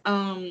Titans,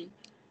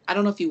 I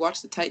don't know if you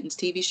watched the Titans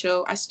TV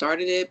show. I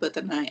started it, but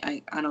then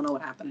I don't know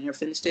what happened. I never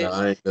finished it. No,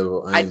 I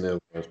ain't never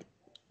watched it.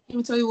 I can't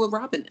even tell you what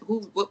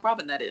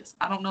Robin that is.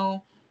 I don't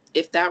know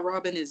if that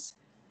Robin is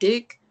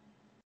Dick,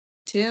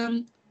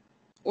 Tim,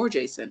 or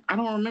Jason. I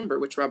don't remember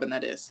which Robin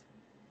that is.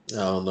 I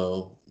don't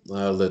know.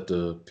 I'll let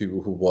the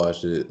people who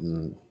watch it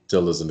and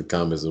tell us in the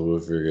comments, and we'll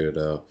figure it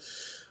out.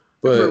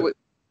 But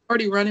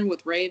already running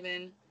with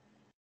Raven.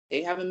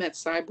 They haven't met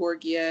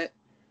Cyborg yet,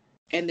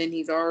 and then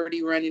he's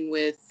already running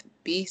with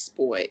Beast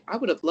Boy. I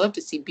would have loved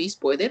to see Beast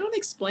Boy. They don't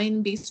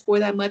explain Beast Boy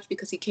that much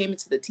because he came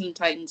into the Teen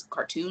Titans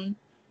cartoon.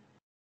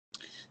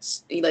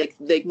 Like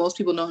most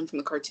people know him from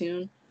the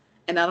cartoon,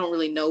 and I don't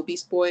really know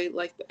Beast Boy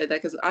like that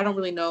because I don't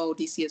really know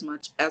DC as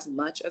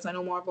much as I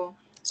know Marvel.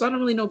 So I don't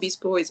really know Beast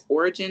Boy's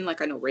origin.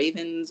 Like I know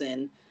Ravens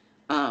and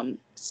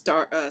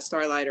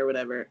Starlight or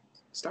whatever.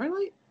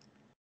 Starlight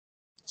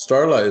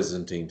is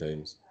in Teen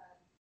Titans.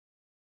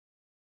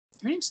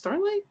 Her name's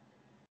Starlight?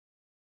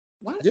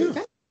 What? Yeah.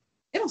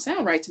 It don't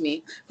sound right to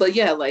me. But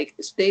yeah, like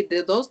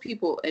those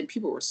people, and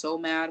people were so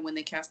mad when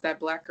they cast that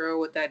black girl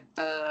with that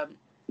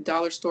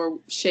dollar store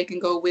shake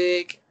and go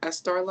wig as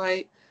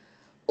Starlight.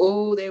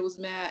 Oh, they was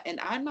mad. And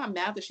I'm not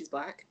mad that she's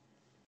black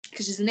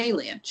because she's an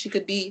alien. She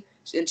could be,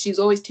 and she's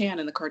always tan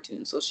in the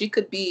cartoon. So she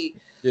could be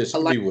she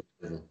could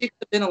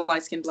have been a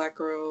light-skinned black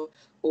girl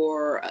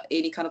or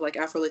any kind of like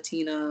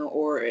Afro-Latina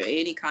or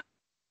any kind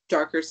of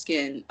darker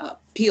skin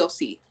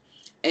POC.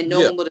 And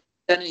no one would have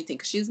done anything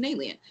because she's an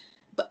alien.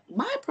 But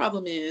my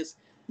problem is,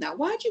 now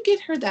why'd you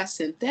get her that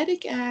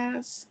synthetic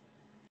ass,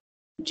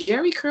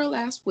 Jerry curl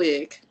ass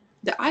wig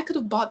that I could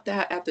have bought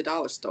that at the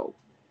dollar store?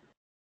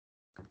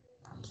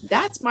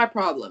 That's my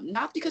problem.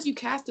 Not because you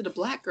casted a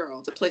black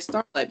girl to play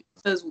Starlight,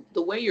 because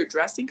the way you're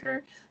dressing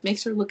her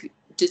makes her look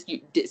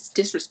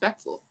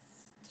disrespectful.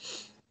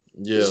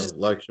 Yeah,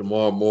 like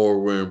Shamar Moore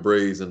wearing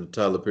braids in the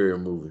Tyler Perry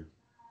movie.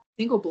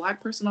 Single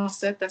black person on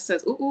set that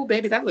says, "Ooh,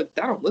 baby, that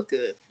don't look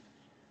good."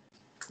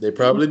 They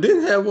probably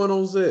did have one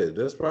on set.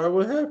 That's probably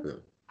what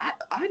happened.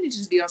 I need to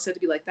just be on set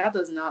to be like, that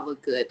does not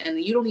look good. And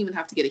you don't even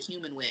have to get a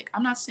human wig.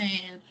 I'm not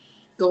saying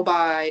go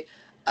buy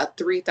a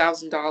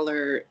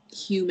 $3,000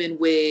 human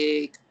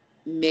wig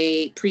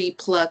made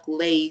pre-plucked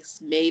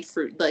lace made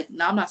for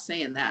no, I'm not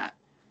saying that.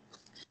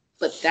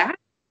 But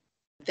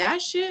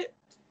that shit,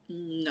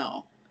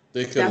 no.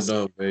 They could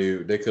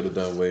have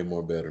done way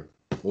more better.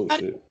 Oh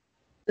shit.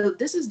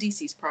 This is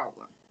DC's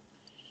problem.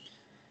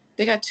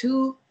 They got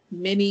too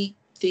many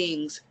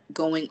things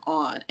going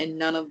on and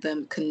none of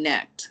them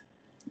connect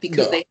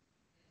because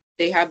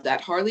they have that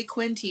Harley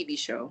Quinn TV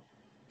show,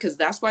 because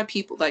that's why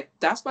people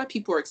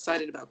are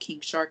excited about King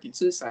Shark and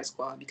Suicide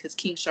Squad, because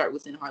King Shark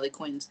was in Harley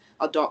Quinn's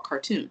adult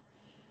cartoon.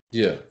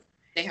 Yeah.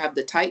 They have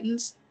the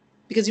Titans,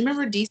 because you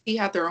remember DC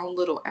had their own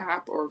little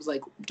app, or it was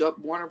like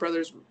Warner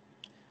Brothers,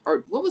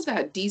 or what was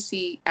that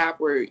DC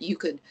app where you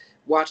could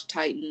watch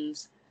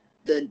Titans,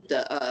 the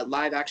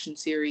live action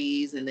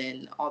series, and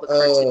then all the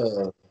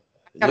cartoons.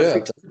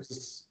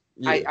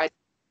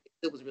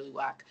 It was really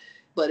whack,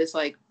 but it's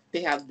like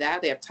they have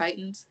that. They have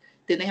Titans.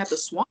 Then they have the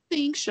Swamp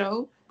Thing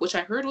show, which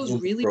I heard was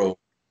really,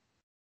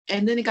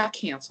 and then it got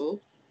canceled.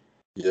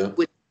 Yeah,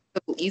 which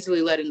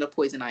easily led into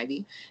Poison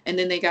Ivy. And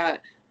then they got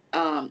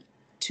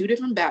two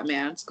different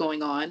Batmans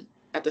going on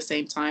at the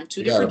same time.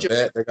 They got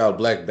a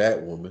black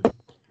Batwoman.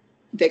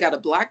 They got a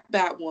black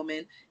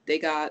Batwoman. They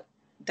got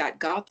that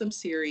Gotham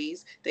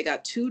series. They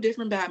got two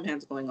different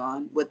Batmans going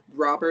on with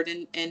Robert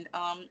and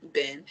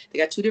Ben. They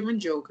got two different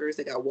Jokers.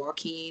 They got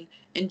Joaquin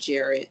and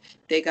Jared.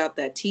 They got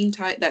that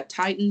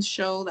Titans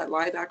show, that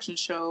live action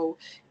show.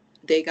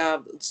 They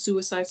got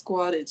Suicide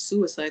Squad and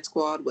Suicide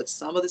Squad with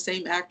some of the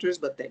same actors,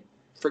 but they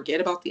forget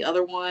about the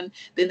other one.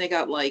 Then they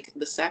got like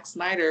the Zack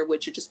Snyder,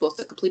 which you're just supposed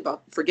to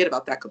forget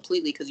about that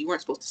completely because you weren't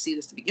supposed to see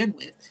this to begin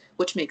with,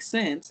 which makes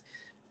sense.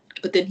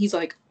 But then he's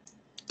like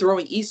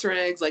throwing Easter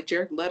eggs like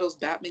Jared Leto's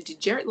Batman.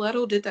 Jared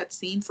Leto did that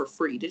scene for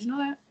free. Did you know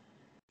that?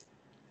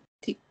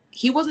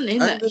 He wasn't in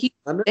that.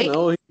 I didn't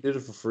know he did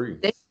it for free.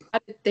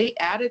 They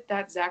added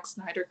that Zack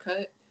Snyder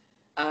cut,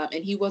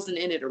 and he wasn't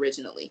in it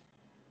originally.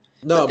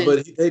 No,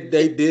 but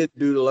they did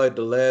do like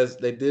the last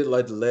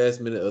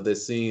minute of that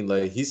scene.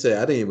 Like he said,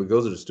 I didn't even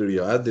go to the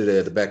studio. I did it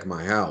at the back of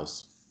my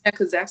house. Yeah,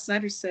 because Zack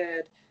Snyder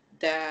said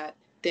that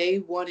they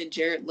wanted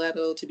Jared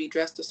Leto to be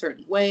dressed a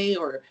certain way,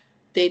 or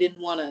they didn't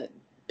want to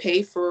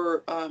pay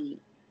for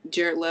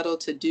Jared Leto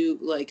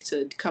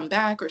to come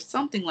back or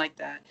something like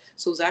that.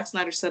 So Zack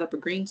Snyder set up a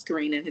green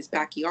screen in his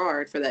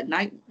backyard for that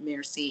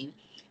nightmare scene,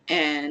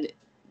 and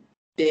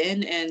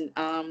Ben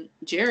and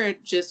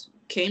Jared just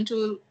came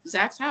to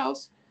Zack's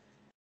house.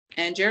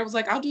 And Jared was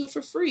like, I'll do it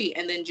for free.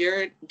 And then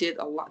Jared did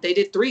a lot. They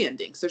did 3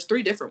 endings. There's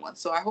 3 different ones.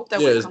 So I hope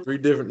that it's 3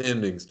 different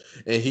endings.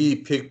 And he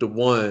picked the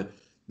one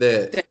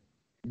that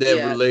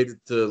related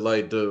to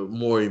like the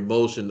more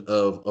emotion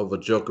of a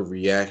Joker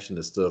reaction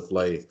and stuff.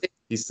 Like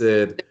he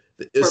said,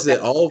 it said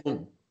all of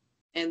them.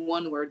 And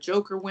one where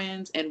Joker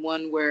wins and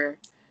one where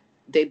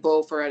they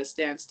both are at a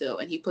standstill.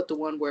 And he put the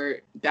one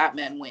where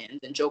Batman wins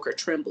and Joker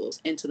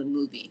trembles into the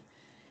movie.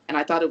 And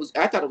I thought it was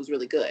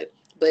really good.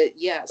 But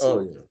yeah,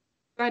 so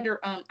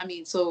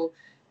so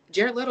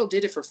Jared Leto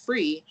did it for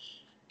free,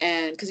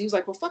 and because he was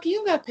like, well, fuck, you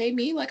don't gotta pay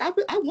me. Like, I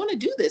want to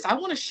do this. I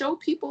want to show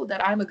people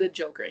that I'm a good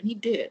Joker, and he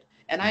did.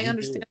 And I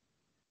understand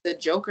the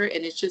Joker,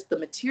 and it's just the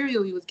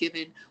material he was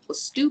given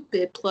was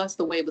stupid, plus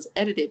the way it was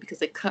edited, because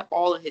they cut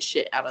all of his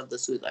shit out of the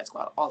Suicide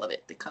Squad, all of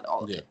it. They cut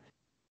all of it.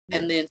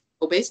 And then,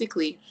 so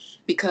basically,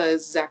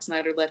 because Zack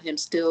Snyder let him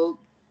still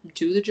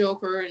do the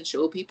Joker and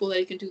show people that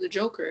he can do the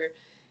Joker,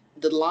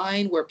 the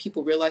line where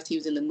people realized he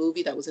was in the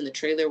movie that was in the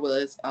trailer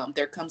was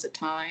there comes a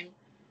time,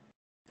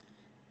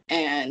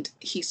 and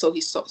he saw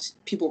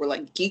people were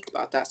like geeked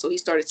about that, so he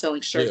started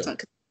selling shirts on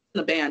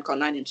a band called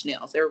 9 Inch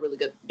Nails. They're a really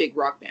good big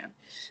rock band,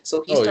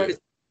 so he started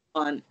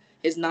on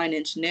his 9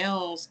 Inch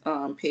Nails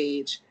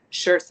page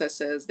shirts that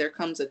says there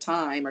comes a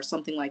time or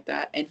something like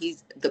that, and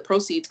the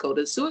proceeds go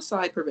to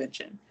suicide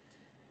prevention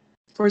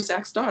for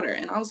Zach's daughter.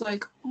 And I was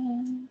like,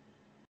 oh,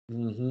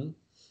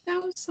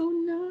 that was so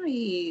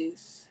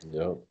nice.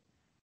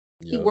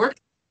 He worked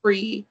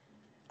free.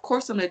 Of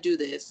course I'm gonna do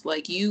this.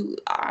 Like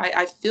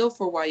I feel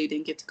for why you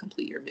didn't get to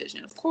complete your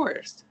vision. Of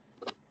course.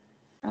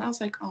 And I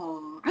was like,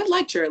 oh, I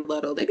like Jared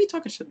Leto. They be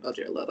talking shit about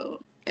Jared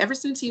Leto ever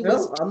since he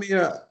was. I mean,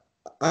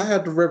 I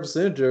had to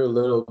represent Jared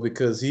Leto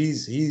because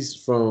he's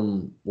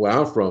from where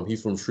I'm from.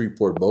 He's from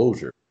Shreveport,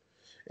 Bossier,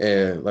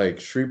 and like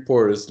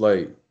Shreveport is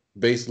like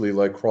basically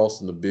like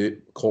crossing the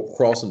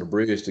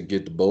bridge to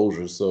get to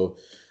Bossier. So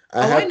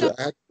I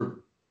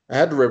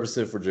had to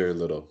represent for Jared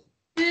Leto.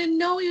 I didn't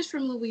know he was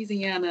from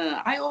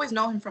Louisiana. I always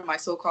know him from My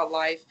So-Called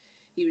Life.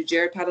 He was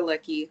Jared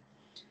Padalecki,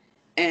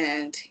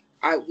 and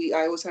I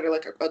always had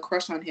a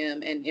crush on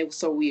him, and it was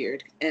so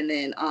weird. And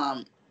then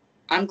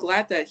I'm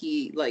glad that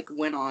he like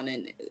went on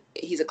and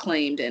he's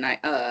acclaimed, and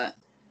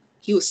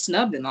he was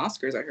snubbed in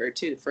Oscars, I heard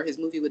too, for his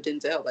movie with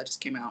Denzel that just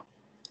came out.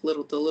 The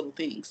Little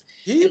Things.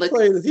 He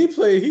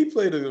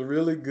played a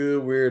really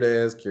good weird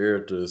ass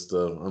character and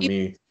stuff. I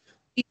mean,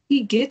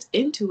 he gets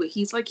into it.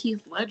 He's like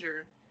Heath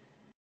Ledger.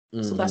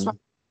 So that's why he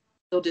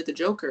still did the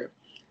Joker.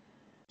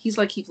 He's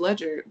like Heath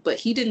Ledger, but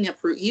he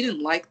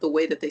didn't like the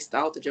way that they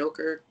styled the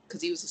Joker,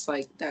 because he was just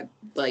like that,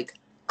 like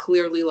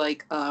clearly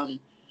like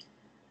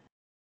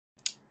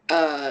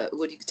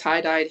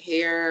tie-dyed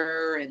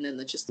hair, and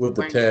then just with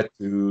the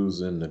tattoos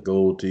and the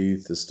gold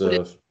teeth and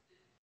stuff.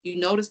 You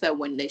notice that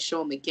when they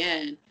show him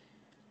again,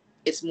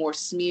 it's more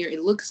smear.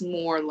 It looks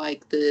more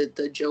like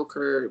the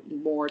Joker,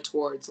 more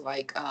towards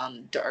like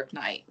Dark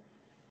Knight,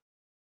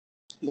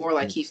 more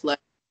like Heath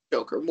Ledger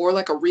Joker, more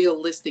like a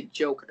realistic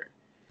Joker.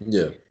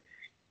 Yeah,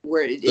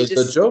 where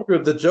the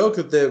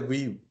Joker that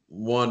we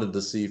wanted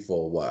to see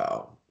for a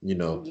while. You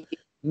know,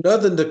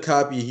 nothing to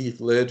copy Heath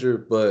Ledger,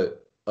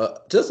 but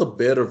just a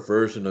better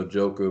version of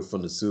Joker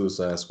from the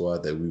Suicide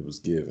Squad that we was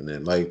given.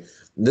 And like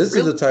this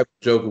is the type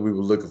of Joker we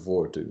were looking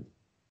forward to.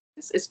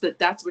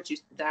 That's what you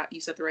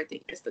said the right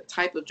thing. It's the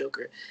type of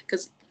Joker,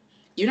 because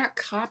you're not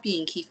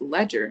copying Heath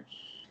Ledger.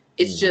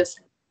 It's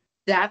just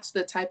that's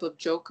the type of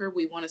Joker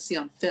we want to see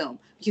on film,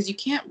 because you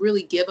can't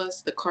really give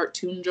us the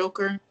cartoon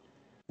Joker.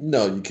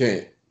 No, you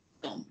can't,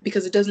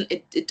 because it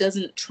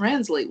doesn't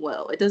translate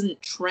well. It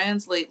doesn't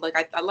translate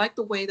like I like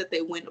the way that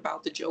they went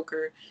about the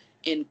Joker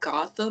in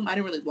Gotham. I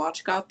didn't really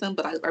watch Gotham,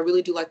 but I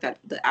really do like that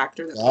the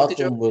actor that played the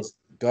Joker.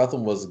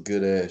 Gotham was a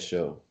good ass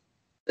show.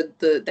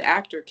 The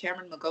actor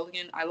Cameron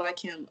McGulligan, I like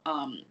him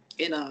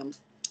in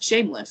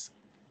shameless.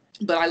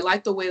 But I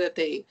like the way that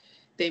they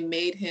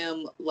made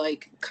him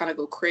like kind of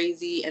go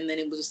crazy, and then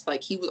it was just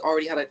like he was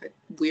already had like a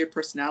weird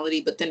personality,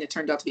 but then it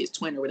turned out to be his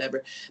twin or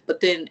whatever. But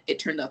then it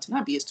turned out to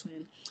not be his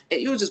twin.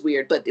 It was just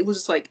weird, but it was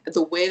just like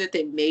the way that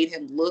they made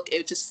him look.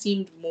 It just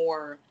seemed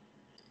more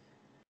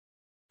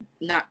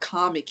not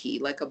comic-y,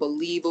 like a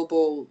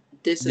believable.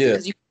 This is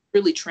because you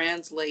can really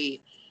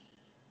translate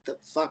the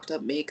fucked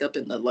up makeup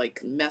and the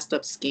like messed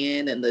up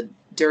skin and the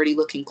dirty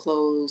looking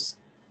clothes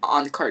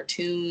on the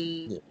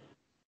cartoon. Yeah.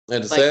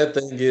 And the sad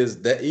thing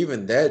is that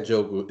even that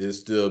Joker is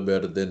still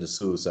better than the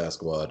Suicide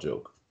Squad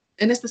Joker.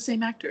 And it's the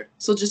same actor.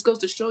 So it just goes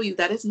to show you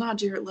that it's not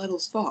Jared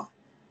Leto's fault.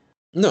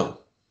 No.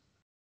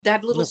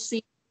 That little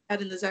scene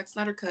had in the Zack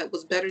Snyder cut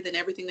was better than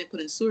everything they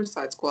put in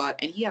Suicide Squad.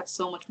 And he had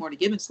so much more to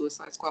give in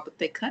Suicide Squad, but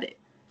they cut it.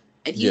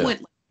 And he went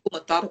like a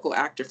methodical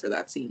actor for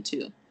that scene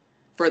too.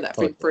 For that.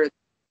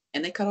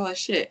 And they cut all that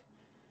shit.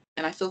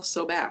 And I feel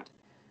so bad.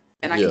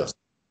 And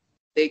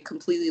they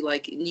completely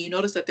like, and you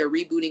notice that they're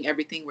rebooting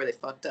everything where they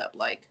fucked up.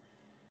 Like,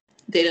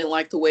 they didn't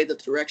like the way the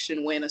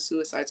direction went of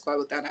Suicide Squad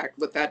with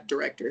that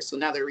director, so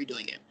now they're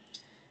redoing it.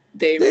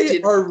 They're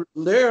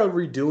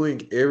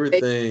redoing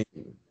everything.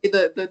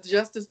 The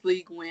Justice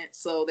League went,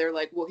 so they're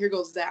like, well, here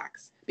goes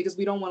Zack's, because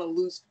we don't want to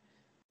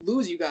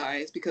lose you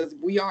guys, because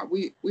we are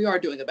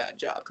doing a bad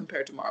job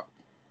compared to Marvel.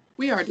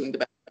 We are doing the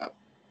bad job.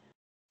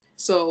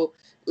 So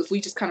if we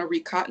just kind of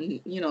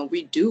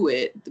redo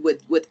it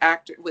with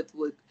actor with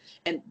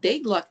and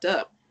they lucked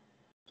up.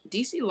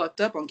 DC lucked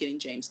up on getting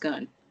James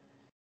Gunn.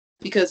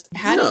 Because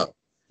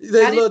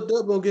they lucked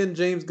up on getting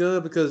James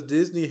Gunn because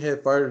Disney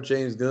had fired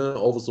James Gunn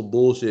over some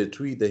bullshit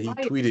tweet that he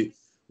tweeted a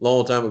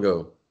long time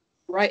ago.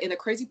 Right, and the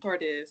crazy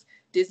part is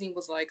Disney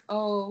was like,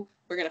 "Oh,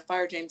 we're gonna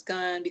fire James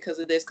Gunn because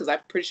of this," because I'm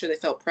pretty sure they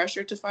felt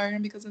pressure to fire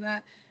him because of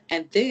that,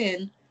 and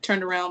then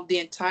turned around the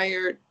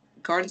entire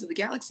Guardians of the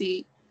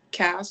Galaxy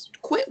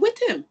cast quit with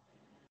him.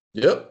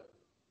 Yep.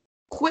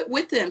 Quit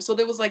with him. So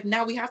there was like,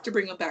 now we have to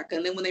bring him back,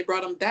 and then when they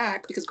brought him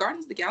back, because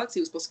Guardians of the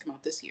Galaxy was supposed to come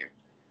out this year,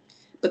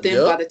 but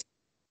then by the time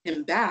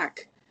him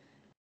back,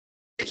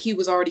 he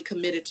was already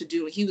committed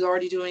to he was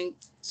already doing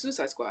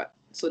Suicide Squad.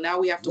 So now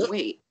we have to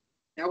wait.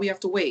 Now we have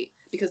to wait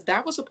because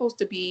that was supposed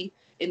to be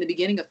in the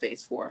beginning of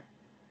Phase 4.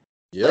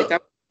 Yeah. Like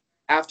that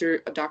after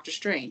Doctor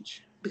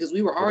Strange, because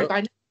we were already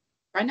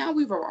by now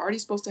we were already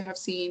supposed to have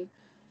seen.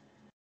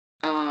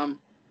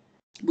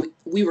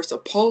 We were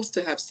supposed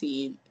to have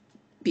seen,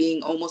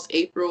 being almost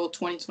April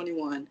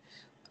 2021,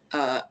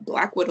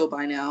 Black Widow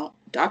by now,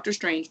 Doctor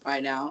Strange by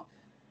now,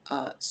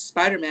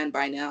 Spider-Man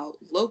by now,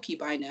 Loki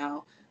by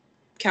now,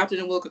 Falcon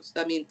and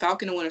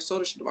Winter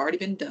Soldier should have already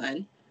been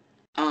done.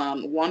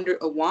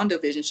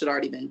 WandaVision should have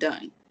already been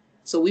done.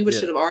 So we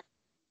should have already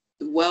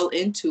well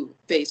into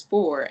Phase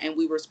 4, and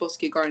we were supposed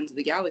to get Guardians of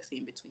the Galaxy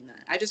in between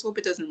that. I just hope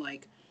it doesn't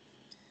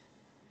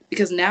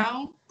because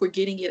now we're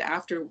getting it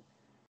after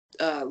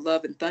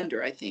Love and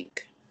Thunder, I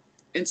think,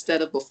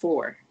 instead of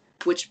before,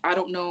 which I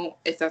don't know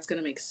if that's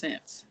going to make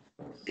sense.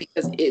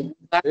 Because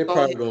they're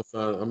probably gonna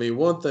find.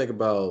 One thing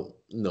about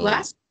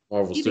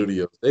Marvel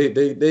Studios,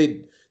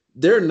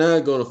 they're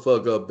not gonna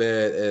fuck up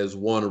bad as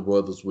Warner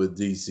Brothers with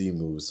DC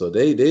movies. So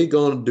they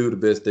gonna do the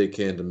best they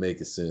can to make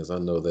it sense. I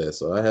know that,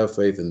 so I have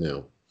faith in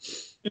them.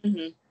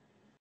 Mm-hmm.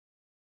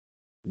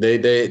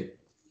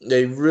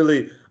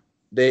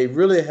 They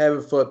really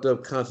haven't fucked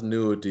up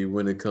continuity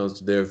when it comes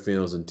to their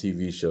films and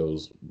TV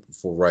shows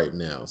for right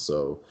now.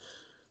 So,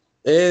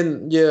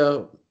 and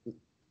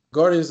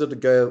Guardians of the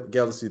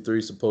Galaxy 3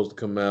 is supposed to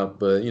come out,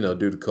 but,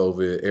 due to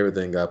COVID,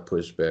 everything got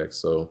pushed back.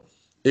 So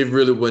it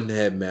really wouldn't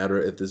have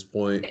mattered at this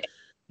point.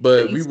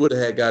 But we would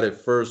have got it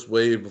first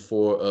wave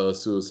before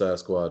Suicide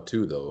Squad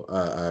 2, though.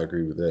 I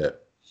agree with that.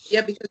 Yeah,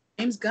 because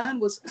James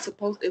Gunn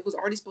it was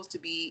already supposed to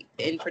be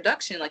in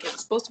production. Like, it was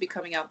supposed to be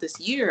coming out this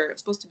year. It was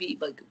supposed to be,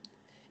 like,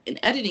 an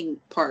editing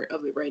part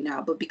of it right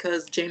now. But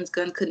because James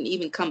Gunn couldn't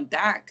even come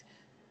back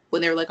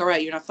when they were like, all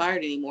right, you're not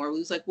fired anymore. We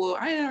was like, well,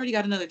 I already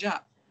got another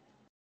job.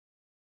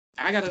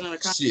 I got another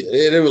contract. Shit,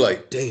 they were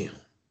like, damn.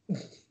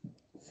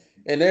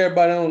 And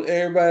everybody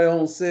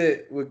on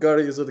set with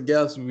Guardians of the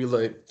Galaxy would be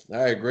like,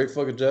 all right, great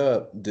fucking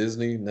job,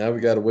 Disney. Now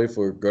we gotta wait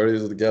for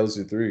Guardians of the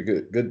Galaxy 3.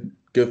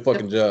 Good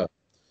fucking job.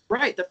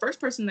 Right. The first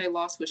person they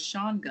lost was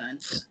Sean Gunn,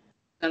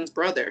 Gunn's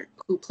brother,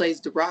 who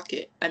plays the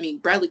Rocket.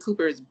 Bradley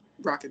Cooper is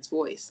Rocket's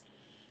voice.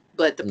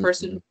 But the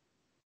person who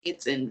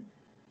gets and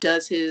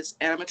does his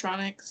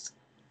animatronics,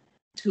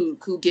 who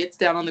gets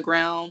down on the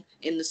ground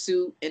in the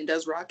suit and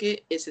does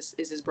Rocket, is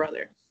his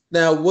brother.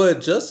 Now,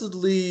 what Justice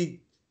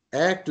League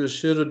actors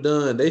should have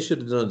done, they should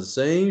have done the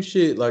same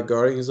shit like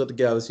Guardians of the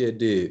Galaxy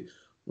did.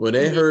 When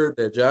they heard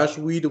that Josh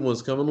Whedon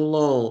was coming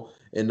along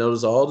and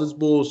noticed all this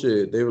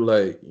bullshit, they were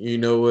like, you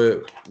know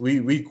what,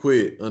 we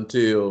quit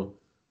until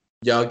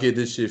y'all get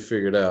this shit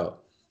figured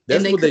out.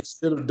 That's what they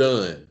should have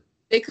done.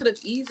 They could have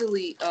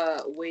easily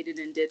waited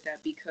and did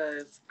that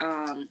because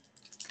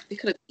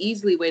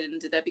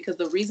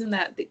the reason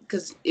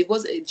because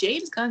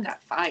James Gunn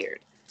got fired,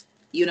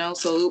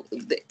 so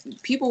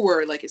people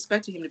were like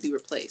expecting him to be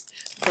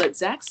replaced, but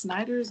Zack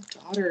Snyder's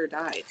daughter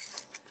died.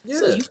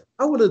 So Yeah, you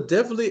I would have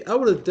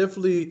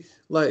definitely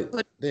like.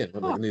 put Damn, I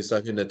off. need to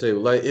stop hitting that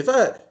table. Like, if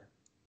I,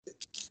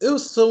 it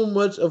was so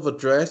much of a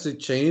drastic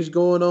change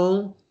going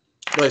on,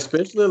 like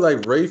especially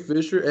like Ray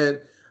Fisher,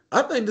 and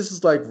I think this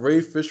is like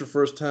Ray Fisher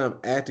first time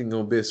acting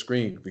on big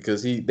screen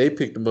because they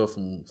picked him up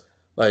from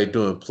like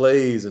doing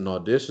plays and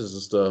auditions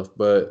and stuff,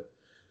 but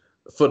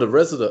for the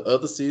rest of the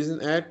other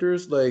season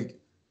actors, like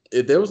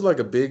if there was like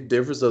a big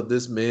difference of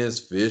this man's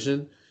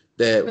vision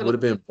that would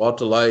have been brought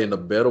to light in a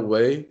better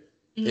way,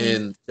 Mhm.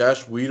 and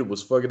Josh Whedon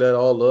was fucking that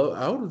all up,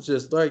 I would have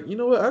just like, you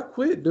know what, I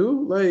quit,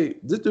 dude. Like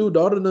this dude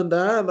daughter done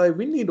died. Like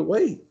we need to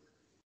wait.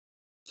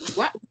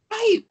 What?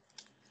 Right.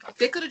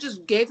 They could have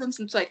just gave him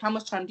some, like, how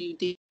much time do you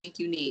think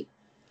you need?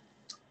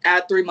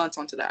 Add 3 months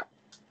onto that,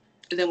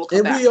 and then we'll come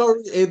And back. we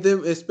already, and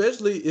then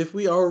especially if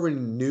we already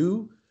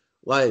knew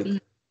like Mhm.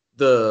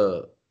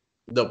 the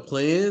the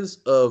plans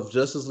of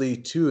Justice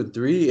League 2 and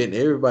 3 and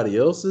everybody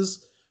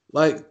else's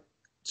like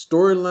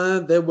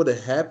storyline that would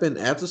have happened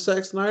after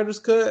Zack Snyder's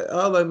cut,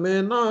 I was like,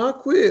 man, nah, I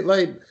quit.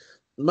 Like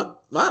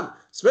my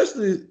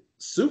especially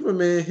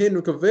Superman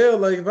Henry Cavill,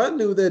 like if I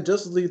knew that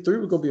Justice League 3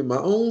 was gonna be my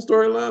own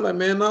storyline, like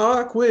man, nah,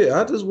 I quit.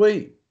 I just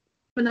wait.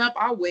 Coming up,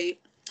 I'll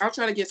wait. I'll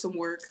try to get some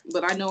work,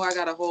 but I know I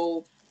got a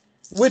whole.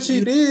 Which he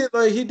You did,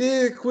 like he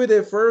did quit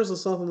at first or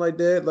something like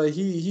that. Like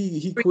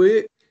he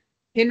quit.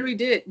 Henry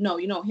did. No,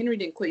 Henry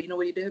didn't quit. You know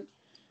what he did?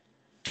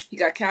 He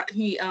got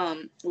he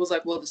was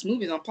like, well, this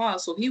movie's on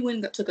pause, so he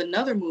went and took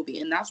another movie,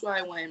 and that's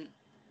why when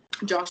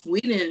Josh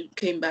Whedon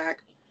came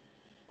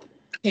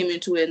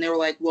into it, and they were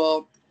like,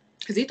 well,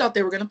 because he thought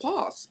they were gonna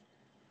pause,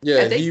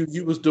 Yeah, and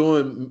he was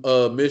doing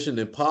Mission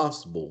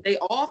Impossible. they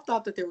all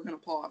thought that they were gonna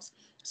pause.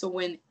 So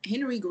when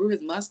Henry grew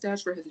his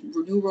mustache for his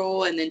new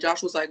role, and then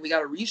Josh was like, we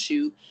got to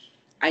reshoot.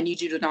 I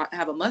need you to not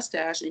have a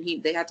mustache,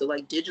 and they had to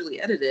like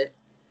digitally edit it,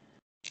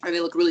 and they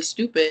look really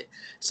stupid.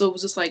 So it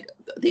was just like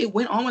they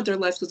went on with their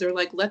lives because they're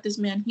like, let this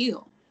man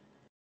heal.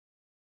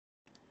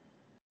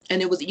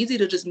 And it was easy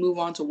to just move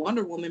on to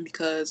Wonder Woman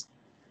because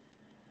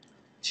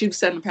she was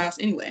set in the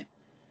past anyway.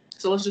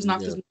 So let's just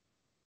knock Yeah, this.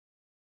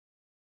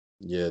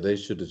 yeah, they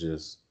should have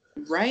just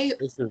Right.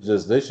 they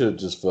should have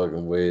just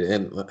fucking waited.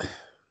 And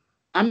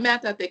I'm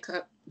mad that they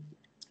cut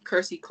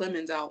Kirstie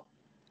Clemens out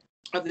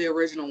of the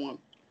original one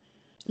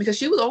because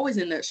she was always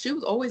in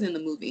the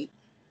movie,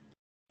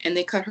 and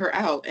they cut her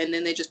out, and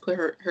then they just put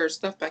her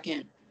stuff back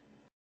in.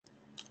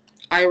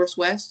 Iris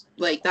West,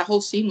 like that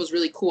whole scene was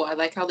really cool. I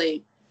like how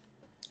they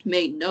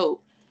made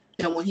note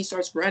that when he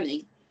starts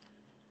running,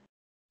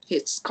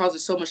 it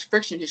causes so much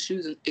friction his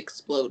shoes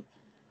explode.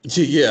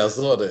 yeah, I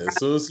saw that. As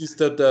soon as he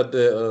stepped out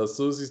there, as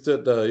soon as he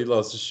stepped out, he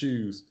lost his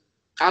shoes.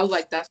 I was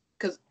like, that's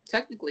because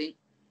technically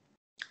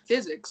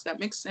physics, that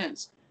makes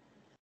sense.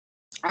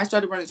 I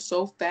started running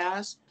so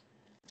fast,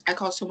 I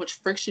caused so much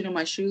friction in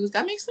my shoes.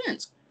 That makes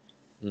sense.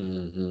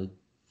 Hmm.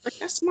 Like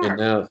that's And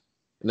smart.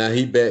 now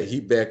he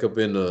back up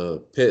in a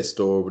pet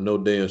store with no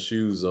damn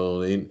shoes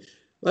on. And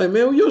like,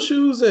 man, where your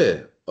shoes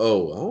at?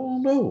 Oh, I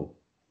don't know.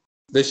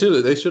 They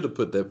should have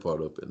put that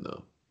part up in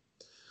though.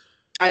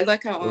 I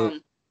like how Uh,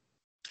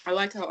 I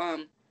like how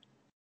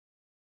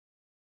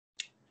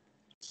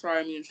sorry,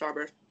 I'm eating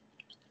strawberry.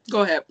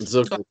 Go ahead. It's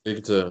okay.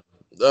 Take your time.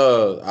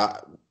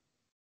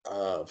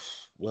 Uh,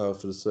 what I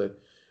was gonna say.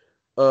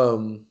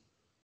 Um,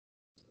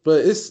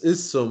 but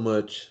it's so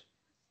much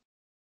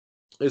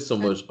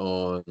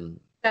on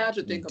Sad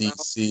to think about.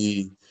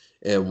 DC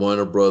and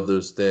Warner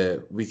Brothers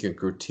that we can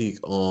critique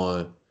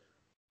on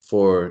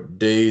for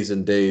days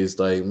and days.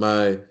 Like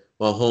my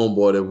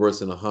homeboy that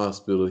works in the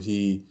hospital,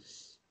 he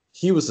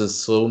was in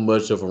so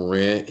much of a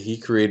rant. He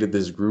created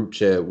this group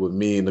chat with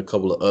me and a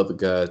couple of other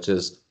guys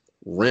just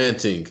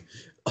ranting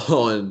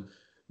on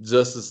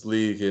Justice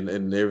League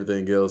and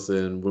everything else.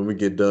 And when we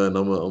get done,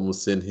 I'm gonna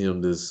send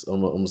him this.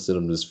 I'm gonna send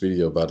him this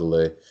video. By the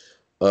way,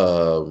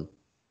 um,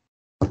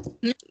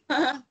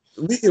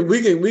 we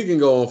can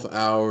go on for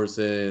hours,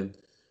 and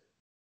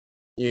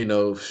you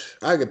know,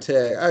 I could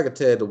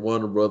tag the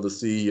Warner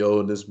Brothers CEO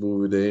in this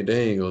movie.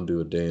 They ain't gonna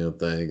do a damn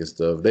thing and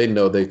stuff. They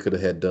know they could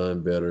have had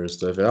done better and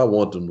stuff. And I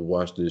want them to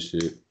watch this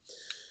shit.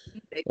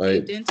 They caved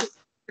Like, into.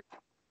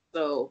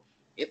 So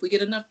if we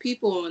get enough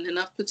people and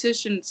enough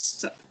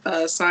petitions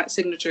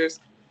signatures,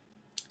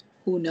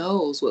 who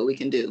knows what we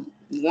can do?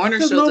 Warner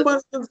because shows up.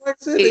 nobody, like I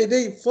said,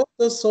 they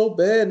fucked us so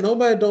bad.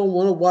 Nobody don't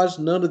want to watch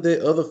none of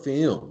their other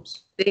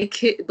films.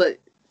 But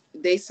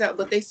they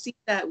see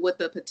that what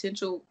the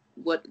potential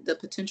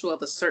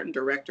of a certain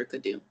director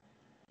could do.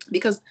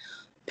 Because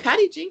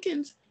Patty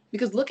Jenkins,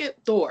 because look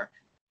at Thor.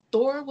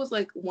 Thor was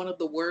like one of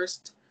the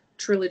worst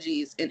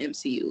trilogies in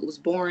MCU. It was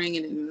boring,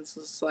 and it was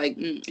just like,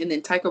 and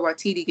then Taika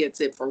Waititi gets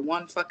it for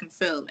one fucking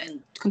film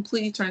and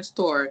completely turns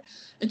Thor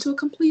into a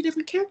completely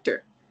different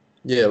character.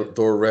 Yeah,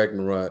 Thor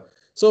Ragnarok.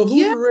 So who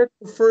Yeah, directed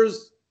the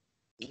first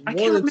I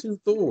one and two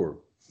Thor?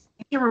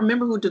 can't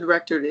remember who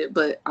directed it,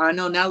 but I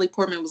know Natalie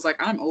Portman was like,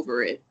 I'm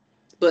over it.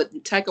 But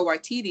Taika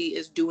Waititi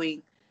is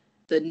doing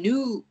the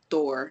new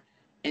Thor,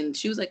 and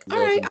she was like, all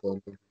Love right. and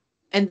Thunder.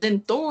 And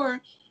then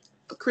Thor,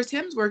 Chris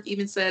Hemsworth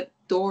even said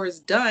Thor is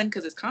done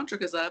because his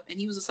contract is up, and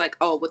he was just like,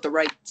 "Oh, with the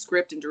right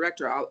script and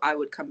director, I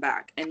would come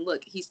back." And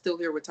look, he's still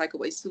here with Taika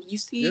Waititi. So you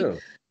see,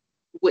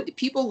 what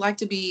people like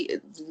to be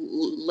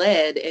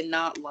led and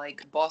not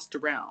like bossed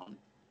around.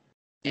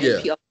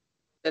 And people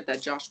said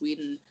that Josh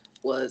Whedon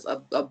was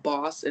a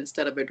boss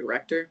instead of a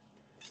director.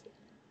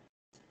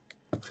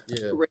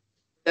 Yeah,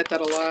 said that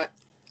a lot,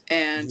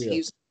 and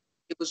it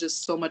was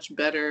just so much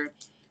better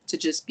to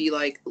just be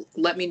like,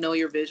 let me know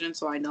your vision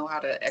so I know how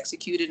to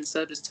execute it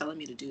instead of just telling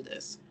me to do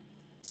this.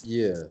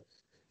 Yeah.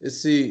 And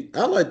see,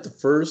 I like the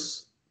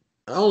first.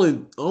 I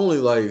only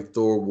like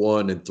Thor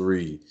 1 and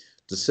 3.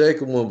 The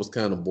second one was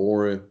kind of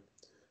boring.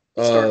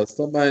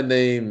 Somebody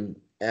named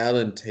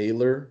Alan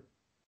Taylor.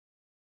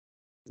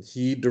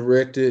 He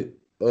directed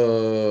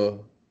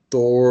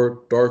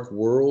Thor Dark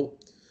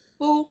World.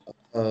 Who?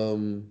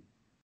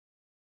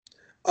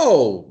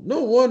 Oh,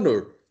 no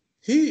wonder.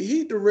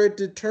 He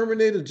directed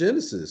Terminator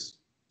Genesis.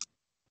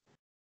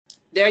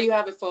 There you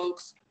have it,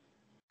 folks.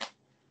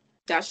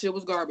 That shit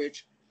was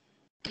garbage.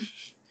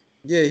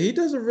 Yeah, he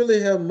doesn't really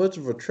have much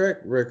of a track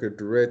record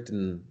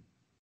directing.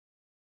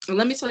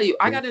 Let me tell you,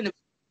 I got into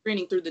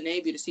screening through the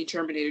Navy to see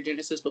Terminator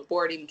Genesis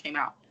before it even came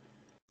out.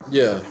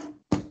 Yeah.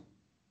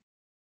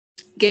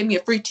 Gave me a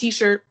free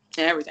T-shirt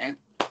and everything.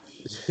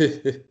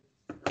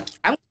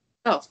 I went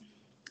myself.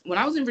 When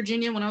I was in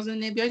Virginia, when I was in the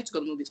Navy, I used to go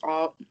to movies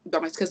all by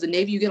myself because the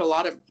Navy, you get a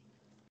lot of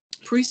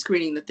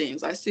pre-screening the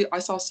things. I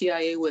saw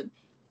CIA with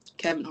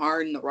Kevin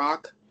Hart and The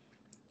Rock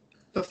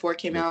before it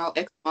came out.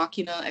 Ex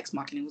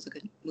Machina was a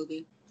good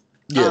movie.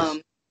 Yes.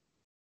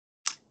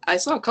 I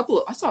saw a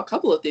couple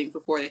of things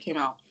before they came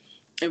out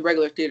in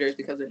regular theaters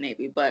because of the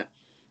Navy, but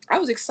I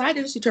was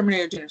excited to see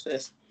Terminator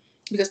Genesis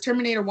because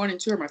Terminator 1 and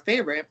 2 are my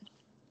favorite.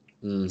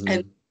 Mm-hmm.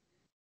 And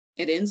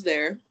it ends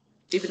there,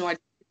 even though I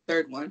did the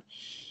third one.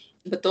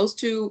 But those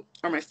two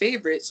are my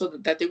favorite, so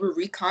that they were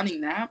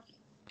reconning that,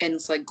 and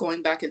it's like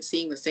going back and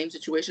seeing the same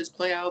situations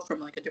play out from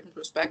like a different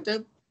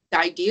perspective. The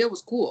idea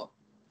was cool.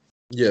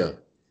 Yeah.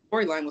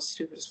 Storyline was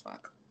stupid as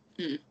fuck.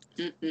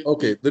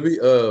 Okay, let me.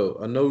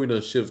 I know we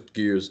done shift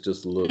gears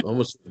just a little. I'm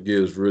gonna shift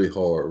gears really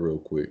hard, real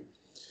quick.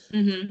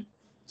 Mm-hmm.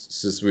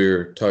 Since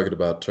we're talking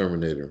about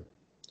Terminator,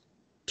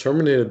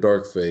 Terminator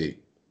Dark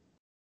Fate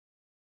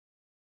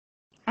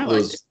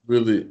was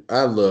really.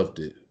 I loved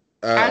it.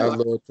 I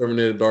love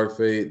Terminator Dark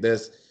Fate.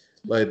 That's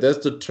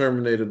the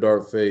Terminator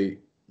Dark Fate.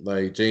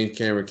 Like James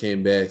Cameron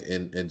came back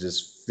and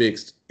just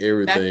fixed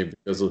everything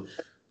because of.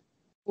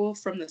 Well,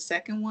 from the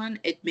second one,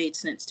 it made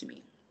sense to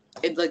me.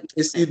 It like.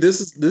 You see,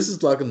 this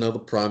is like another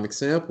prime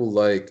example.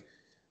 Like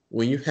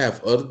when you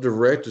have other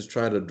directors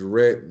try to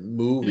direct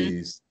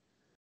movies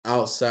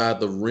outside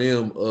the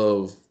realm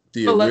of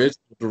the original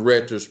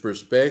director's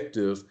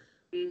perspective,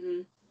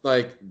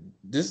 like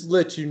this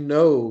lets you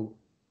know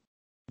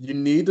you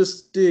need to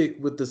stick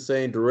with the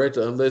same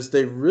director unless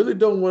they really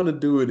don't want to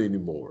do it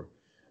anymore.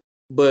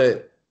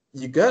 But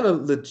you gotta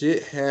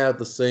legit have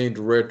the same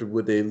director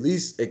with at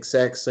least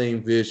exact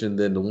same vision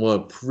than the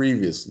one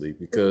previously,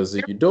 because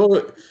if you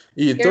don't,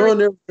 you're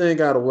throwing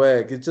everything out of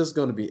whack, it's just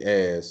gonna be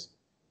ass.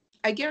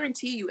 I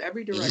guarantee you,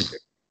 every director,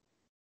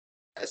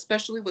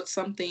 especially with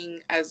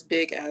something as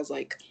big as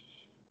like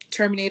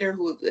Terminator,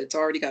 who it's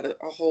already got a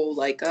whole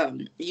like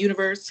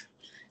universe,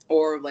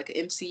 or like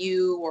an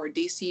MCU or a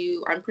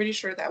DCU, I'm pretty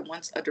sure that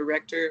once a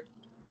director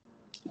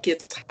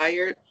gets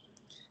hired,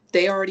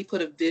 they already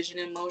put a vision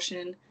in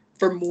motion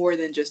for more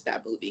than just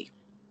that movie.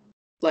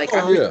 Like,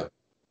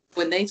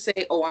 when they say,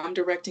 "Oh, I'm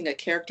directing a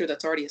character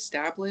that's already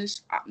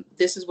established.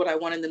 This is what I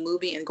want in the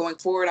movie, and going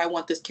forward, I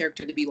want this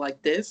character to be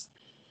like this."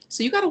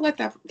 So you got to let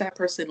that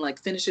person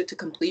like finish it to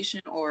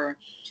completion, or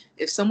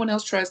if someone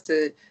else tries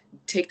to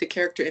take the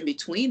character in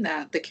between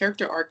that, the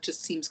character arc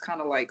just seems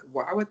kind of like,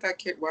 why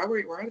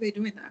are they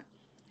doing that?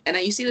 And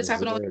you see this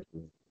happen all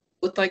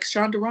with like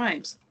Shonda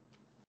Rhimes.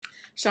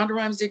 Shonda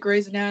Rhimes did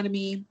Grey's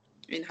Anatomy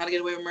and How to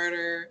Get Away with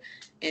Murder,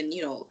 and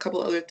a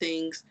couple of other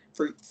things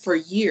for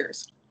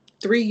years.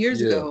 3 years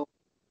ago,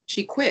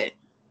 she quit.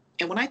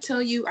 And when I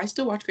tell you, I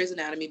still watch Grey's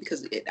Anatomy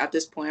because at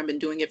this point, I've been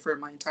doing it for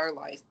my entire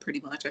life,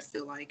 pretty much, I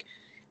feel like.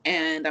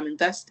 And I'm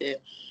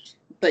invested.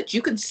 But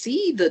you can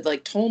see the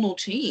like tonal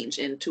change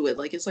into it.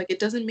 Like, it's like, it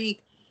doesn't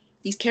make,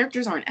 these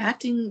characters aren't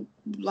acting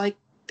like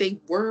they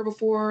were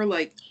before.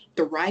 Like,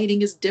 the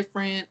writing is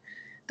different.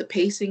 The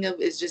pacing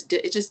of is just,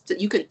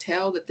 you can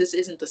tell that this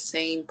isn't the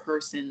same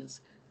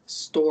person's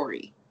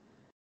story.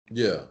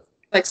 Yeah.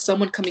 Like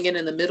someone coming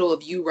in the middle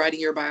of you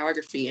writing your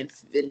biography and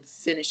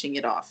finishing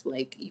it off.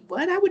 Like,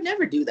 what? I would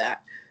never do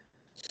that.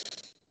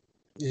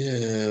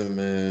 Yeah,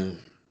 man.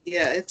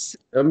 Yeah, it's.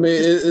 I mean,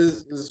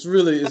 it's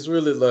really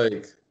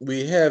like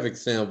we have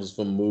examples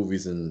from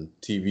movies and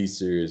TV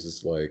series.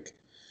 It's like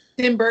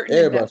Tim Burton.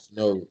 Everybody should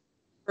know.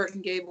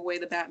 Burton gave away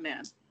the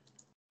Batman.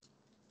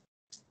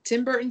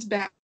 Tim Burton's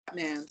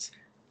Batmans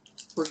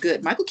were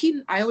good. Michael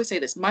Keaton. I always say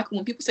this. Michael.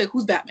 When people say,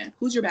 "Who's Batman?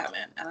 Who's your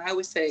Batman?" and I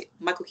always say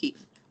Michael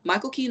Keaton.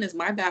 Michael Keaton is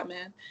my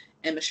Batman,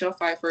 and Michelle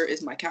Pfeiffer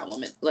is my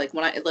Catwoman. Like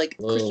when I like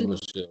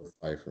Michelle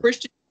Pfeiffer.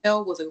 Christian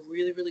Bale was a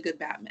really, really good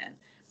Batman.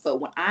 But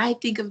when I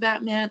think of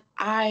Batman,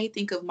 I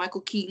think of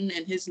Michael Keaton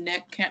and his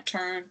neck can't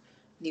turn. And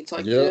he's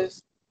like Yep.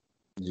 this.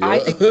 I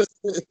Yep.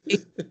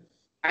 think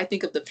I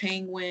think of the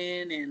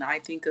Penguin, and I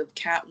think of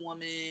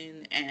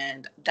Catwoman,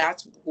 and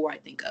that's who I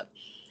think of.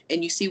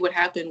 And you see what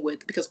happened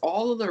with, because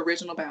all of the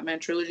original Batman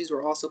trilogies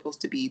were all supposed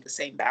to be the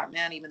same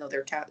Batman, even though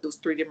it was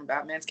three different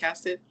Batmans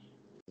casted.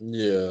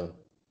 Yeah.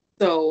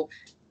 So,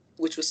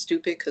 which was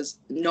stupid because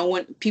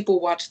people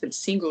watch them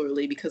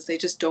singularly because they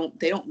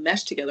don't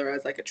mesh together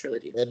as like a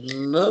trilogy.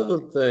 Another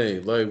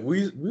thing, like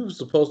we were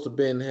supposed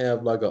to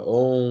have like our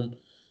own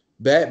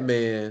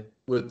Batman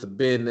with the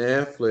Ben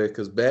Affleck,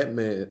 because Ben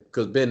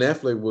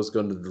Affleck was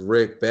going to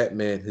direct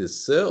Batman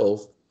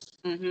himself,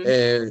 Mm-hmm.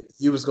 and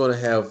he was going to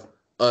have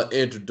an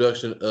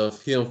introduction of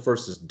him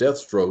versus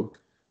Deathstroke,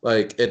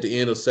 like at the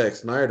end of Zack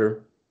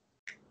Snyder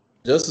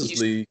Justice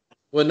League.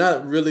 Well,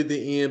 not really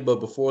the end, but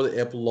before the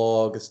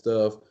epilogue and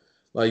stuff.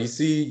 Like you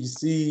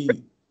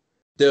see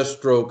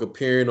Deathstroke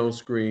appearing on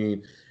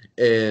screen,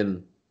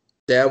 and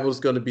that was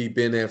going to be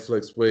Ben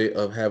Affleck's way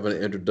of having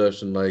an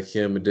introduction, like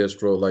him and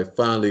Deathstroke, like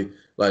finally,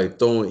 like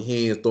throwing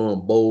hands,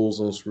 throwing bowls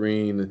on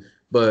screen.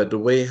 But the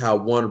way how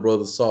Warner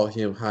Brothers saw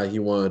him, how he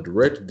wanted to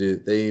direct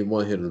it, they didn't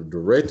want him to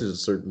direct it a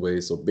certain way.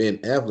 So Ben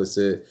Affleck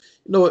said,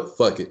 "You know what?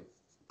 Fuck it,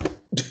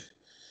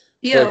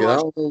 He had fuck a it. I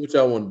lot. don't know what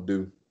y'all want to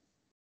do."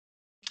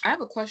 I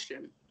have a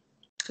question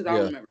because I don't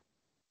Yeah. remember.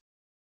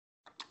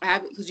 I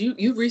have because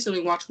you've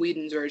recently watched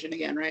Whedon's version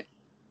again, right?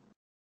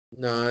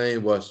 No, I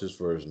ain't watched this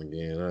version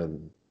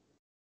again.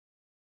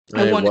 I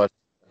I ain't wanted watched.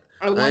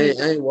 I I wanted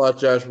ain't, I ain't watched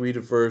Josh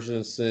Whedon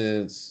version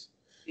since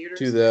theaters.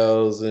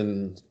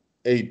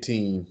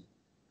 2018.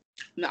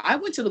 No, I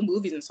went to the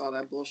movies and saw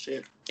that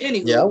bullshit. Yeah, I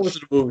Anywho, went to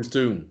the movies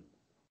too.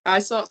 I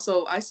saw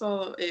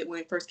it when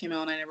it first came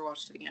out and I never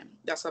watched it again.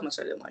 That's how much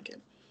I didn't like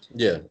it.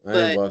 Yeah, I ain't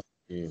But watched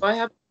it again. I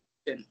have a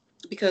question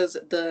because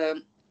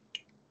the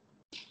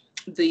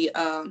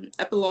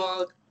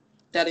epilogue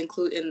that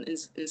include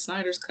in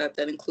Snyder's cut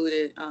that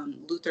included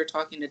Luthor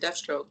talking to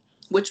Deathstroke,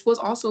 which was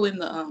also in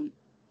the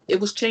it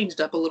was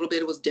changed up a little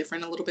bit. It was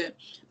different a little bit,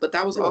 but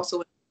that was Yeah. also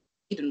in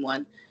the Eden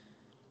one.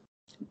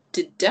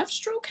 Did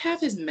Deathstroke have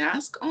his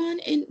mask on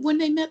when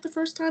they met the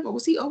first time, or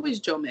was he always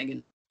Joe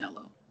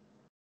Manganiello?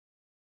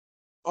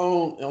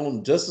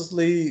 On Justice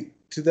League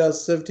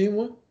 2017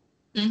 one?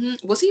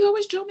 Mm-hmm. Was he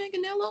always Joe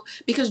Manganiello?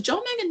 Because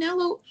Joe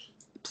Manganiello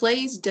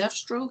plays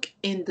Deathstroke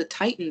in the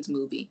Titans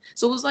movie,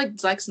 so it was like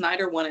Zack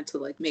Snyder wanted to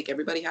like make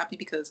everybody happy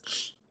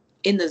because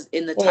in the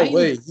Oh Titans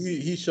wait,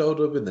 he showed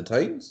up in the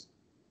Titans?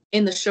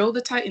 in the show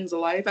the Titans, the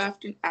live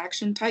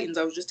action Titans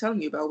I was just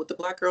telling you about with the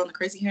black girl and the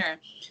crazy hair,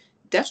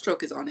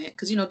 Deathstroke is on it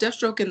because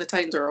Deathstroke and the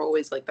Titans are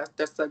always like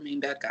that's the main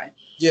bad guy.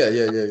 Yeah.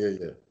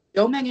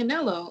 Joe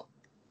Manganiello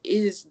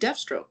is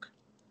Deathstroke,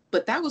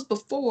 but that was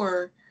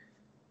before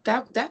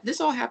that this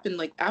all happened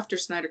like after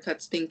Snyder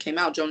Cut's thing came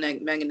out. Joe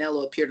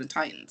Manganiello appeared in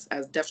Titans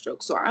as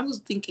Deathstroke, so I was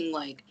thinking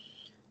like,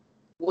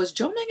 was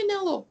Joe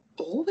Manganiello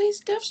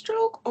always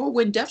Deathstroke, or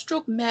when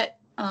Deathstroke met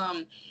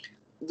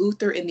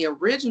Luthor in the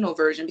original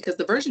version, because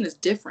the version is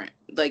different,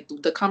 like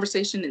the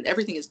conversation and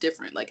everything is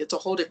different, like it's a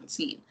whole different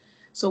scene.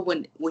 So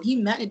when he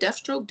met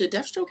Deathstroke, did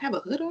Deathstroke have a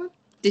hood on?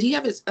 Did he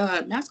have his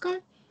mask on?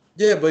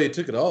 Yeah, but he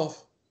took it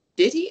off.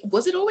 Did he?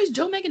 Was it always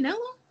Joe Manganiello?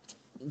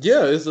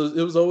 Yeah, it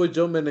was always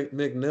Joe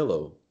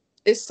McNello.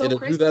 It's In so the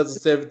crazy.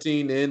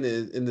 2017 and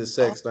in the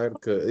Zack Oh, Snyder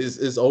cut,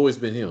 it's always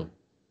been him.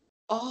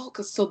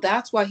 so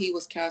that's why he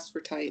was cast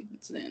for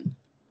Titans then.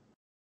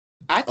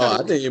 I thought Oh, it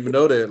I was didn't even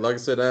know that. Like I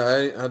said,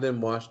 I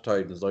didn't watch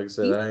Titans. Like I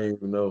said, he I didn't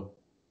even know.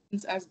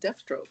 as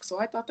Deathstroke. So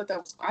I thought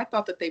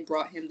that they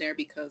brought him there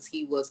because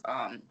he was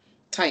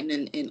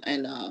Titan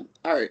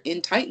or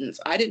in Titans.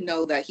 I didn't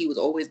know that he was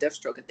always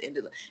Deathstroke at the end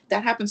of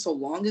that happened so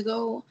long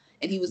ago,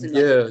 and he was in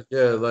like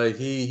Yeah. Like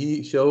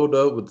he showed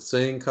up with the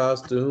same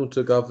costume,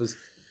 took off his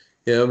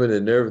helmet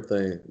and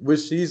everything.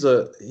 Which he's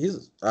I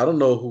don't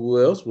know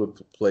who else would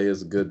play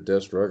as a good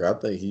Deathstroke. I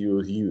think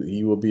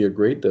he will be a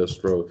great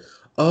Deathstroke.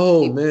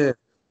 Oh he, man,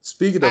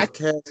 speaking I of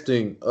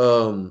casting,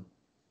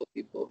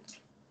 people.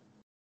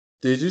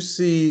 did you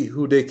see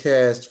who they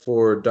cast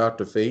for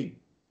Doctor Fate?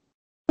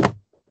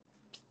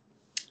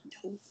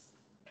 No.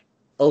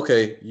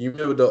 Okay, you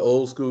remember the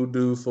old school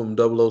dude from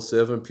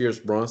 007, Pierce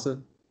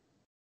Bronson?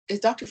 Is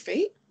Dr.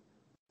 Fate?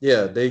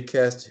 Yeah, they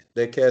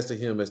casted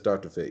him as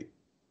Doctor Fate.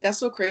 That's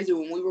so crazy.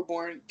 When we were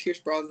born, Pierce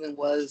Brosnan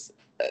was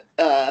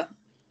uh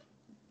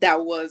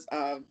that was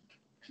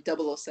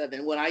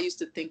 007. When I used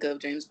to think of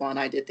James Bond,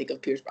 I did think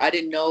of Pierce. I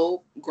didn't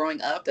know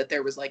growing up that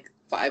there was like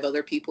 5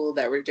 other people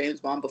that were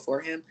James Bond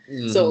before him.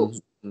 So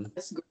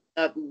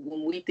Mm-hmm.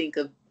 when we think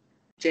of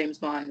James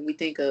Bond, we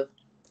think of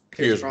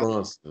Pierce Pierce Brosnan.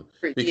 Bronson,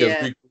 because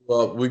Yeah,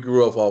 we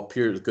grew up all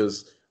Pierce,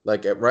 because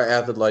like right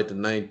after like the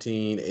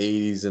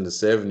 1980s and the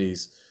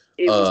 70s,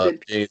 it was been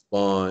James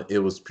Bond, it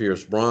was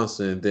Pierce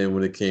Bronson. Then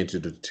when it came to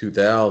the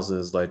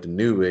 2000s, like the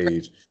new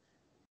age,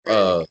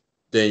 Craig.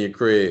 Daniel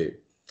Craig.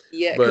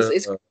 Yeah, because But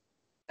it's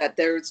that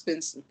there's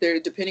been there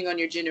depending on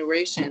your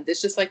generation.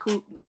 It's just like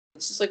who.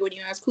 It's just like when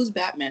you ask who's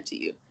Batman to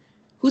you,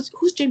 who's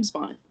James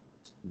Bond.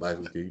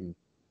 Michael Keaton.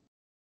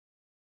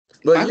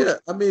 But I would. yeah,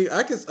 I mean,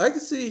 I can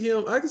see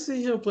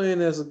him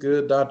playing as a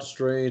good Doctor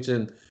Strange,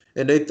 and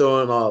they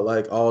throwing out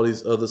like all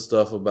these other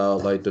stuff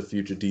about like the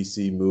future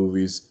DC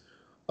movies.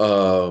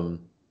 Um,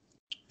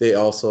 they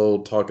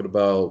also talking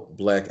about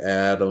Black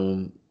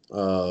Adam,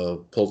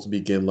 supposed to be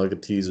getting like a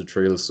teaser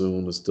trailer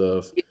soon and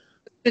stuff.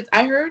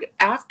 I heard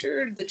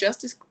after the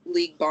Justice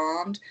League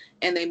bombed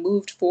and they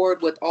moved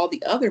forward with all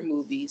the other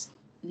movies,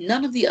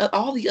 none of the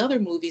all the other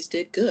movies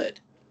did good.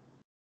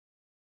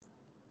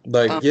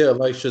 Like Um, yeah,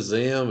 like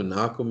Shazam and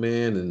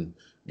Aquaman and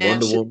and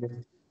Wonder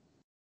Woman.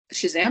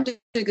 Shazam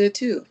did good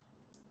too.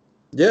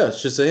 Yeah,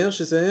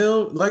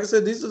 Shazam. Like I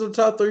said, these are the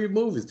top three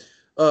movies.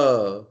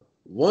 Uh,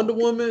 Wonder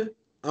Woman,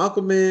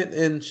 Aquaman,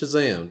 and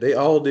Shazam. They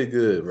all did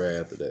good right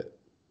after that,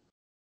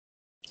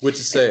 which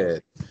is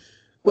sad.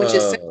 Which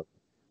is sad Uh,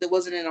 that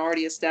wasn't an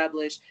already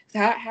established.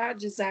 Had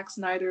just Zack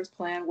Snyder's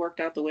plan worked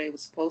out the way it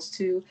was supposed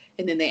to,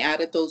 and then they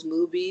added those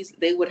movies,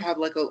 they would have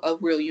like a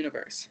real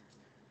universe.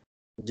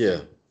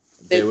 yeah,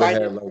 they They would by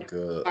have now, like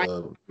a, by,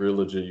 a real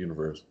legit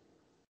universe.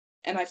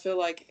 and I feel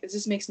like it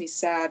just makes me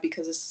sad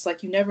because it's just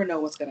like you never know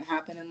what's going to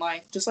happen in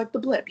life. Just like the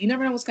blip, you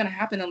never know what's going to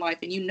happen in life,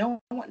 and you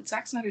know what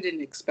Zack Snyder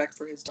didn't expect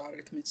for his daughter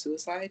to commit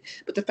suicide,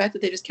 but the fact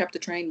that they just kept the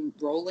train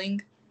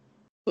rolling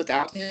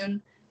without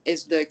him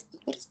is the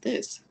what is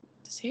this?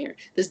 This here,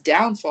 this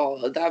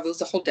downfall. That was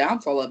the whole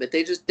downfall of it.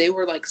 They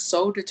were like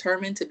so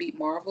determined to beat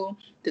Marvel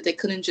that they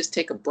couldn't just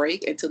take a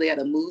break until they had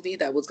a movie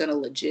that was gonna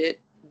legit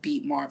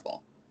beat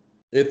Marvel.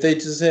 If they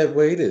just had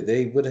waited,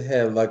 they would have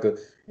had like a.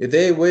 If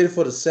they had waited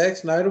for the Zack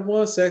Snyder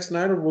one, Zack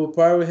Snyder would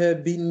probably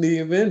have beaten the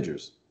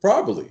Avengers.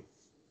 Probably,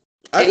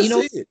 I And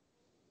can see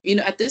it.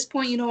 at this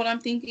point, you know what I'm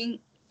thinking?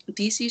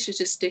 DC should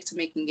just stick to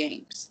making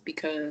games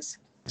because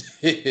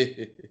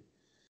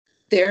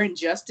their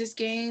Injustice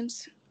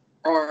games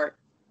are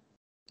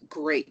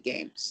great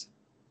games.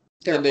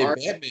 And Their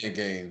they Batman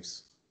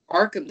games.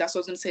 Arkham, that's what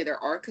I was gonna say. Their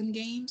Arkham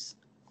games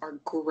are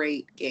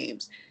great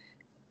games.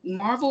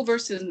 Marvel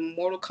versus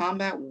Mortal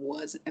Kombat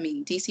was, I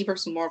mean, DC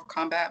versus Mortal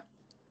Kombat,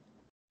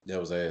 That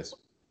was ass.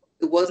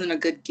 it wasn't a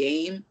good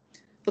game,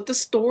 but the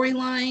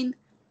storyline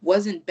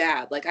wasn't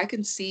bad. Like I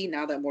can see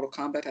now that Mortal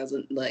Kombat has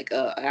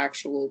a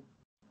actual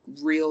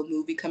real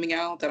movie coming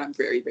out that I'm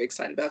very very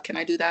excited about. Can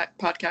I do that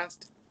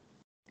podcast?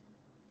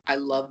 I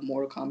love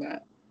Mortal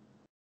Kombat,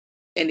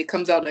 and it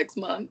comes out next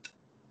month.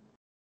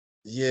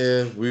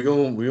 Yeah, we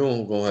gonna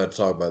have to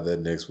talk about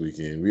that next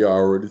weekend. We are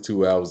already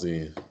 2 hours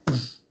in.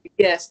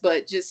 Yes,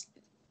 but just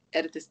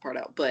edit this part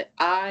out. But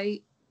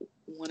I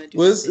want to do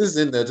Well, that it's, video. it's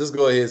in there. Just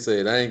go ahead and say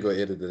it. I ain't gonna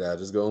edit it out.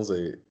 Just go and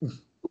say it.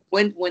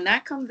 When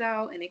that comes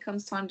out and it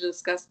comes time to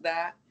discuss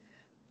that,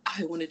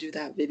 I want to do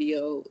that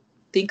video.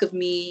 Think of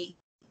me.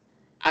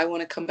 I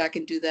want to come back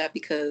and do that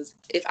because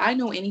if I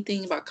know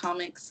anything about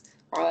comics,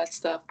 all that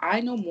stuff,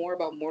 I know more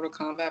about Mortal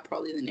Kombat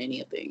probably than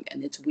anything.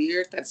 And it's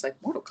weird that's like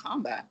Mortal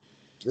Kombat.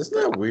 It's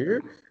But not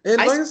weird.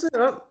 And I like I said,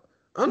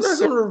 I'm not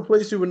spent gonna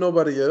replace you with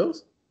nobody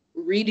else.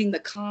 reading the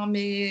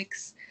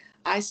comics.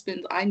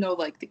 I know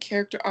like the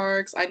character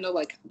arcs. I know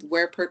like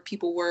where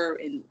people were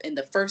in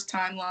the first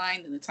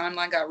timeline, and the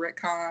timeline got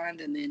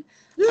retconned, and then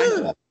I know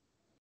Yeah, all.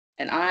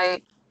 And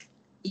I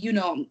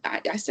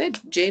said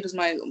Jade was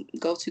my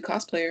go-to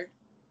cosplayer.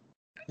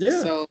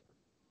 yeah, So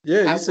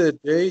yeah. I You said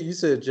Jade. You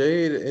said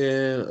Jade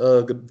and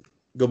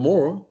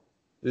Gamora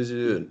is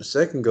your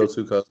second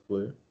go-to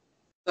cosplayer.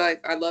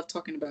 I love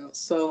talking about.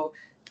 So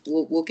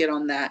we'll get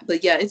on that.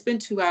 But yeah, it's been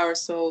 2 hours.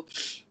 So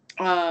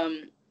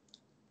um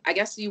I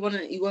guess you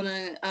wanna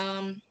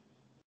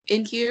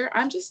end here.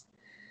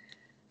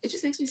 It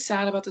just makes me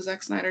sad about the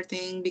Zack Snyder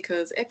thing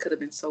because it could have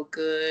been so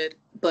good.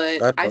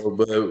 But I know,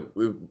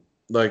 but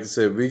like I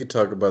said, we could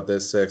talk about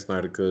that Zack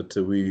Snyder cut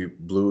till we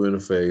blue in the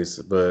face.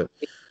 But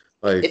if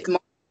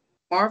like,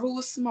 Marvel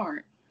was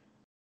smart,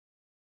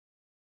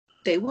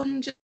 they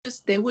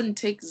wouldn't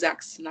take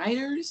Zack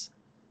Snyder's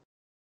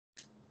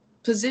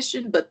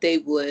position, but they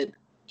would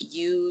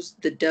use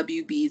the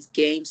WB's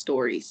game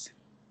stories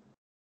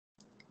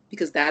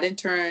because that in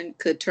turn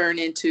could turn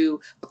into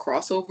a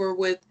crossover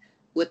with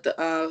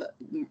the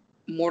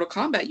Mortal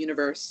Kombat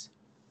universe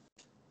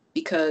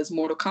because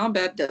Mortal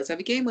Kombat does have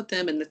a game with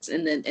them, and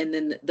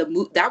then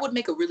that would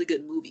make a really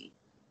good movie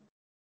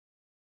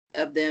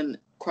of them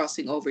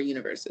crossing over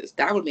universes.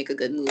 That would make a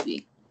good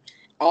movie.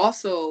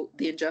 Also,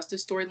 the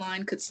Injustice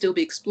storyline could still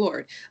be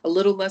explored a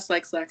little less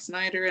like Zack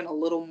Snyder and a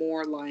little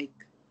more like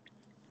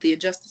the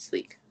Injustice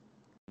League,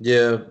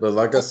 yeah, but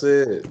like I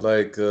said,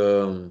 like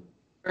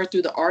or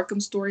through the Arkham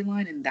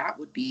storyline, and that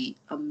would be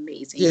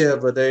amazing. yeah,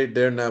 but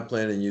they're not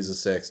planning on using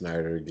Zack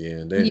Snyder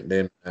again. Yeah,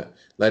 They're not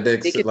like they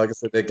they could. like I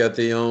said, they got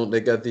their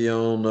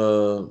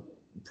own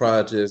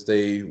projects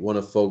they want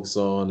to focus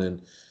on,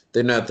 and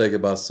they're not thinking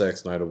about Zack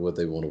Snyder what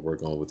they want to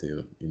work on with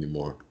him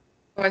anymore.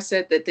 I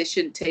said that they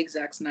shouldn't take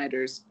Zack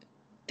Snyder's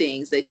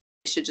things. They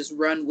should just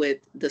run with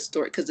the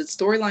story because the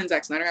storyline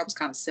Zack Snyder had was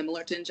kind of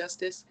similar to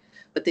Injustice,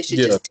 but they should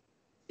Yeah, just take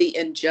the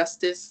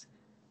Injustice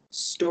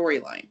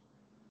storyline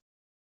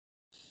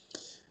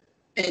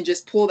and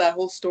just pull that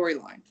whole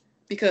storyline.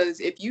 Because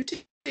if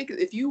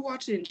you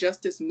watch the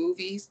Injustice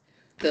movies,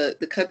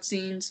 the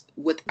cutscenes Yeah,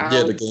 the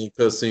without. game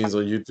cutscenes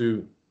on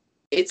YouTube.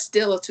 It's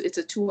still it's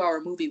a 2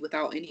 hour movie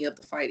without any of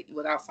the fighting,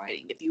 without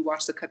fighting. If you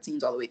watch the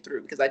cutscenes all the way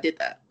through, because I did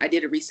that. I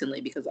did it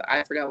recently because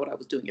I forgot what I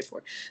was doing it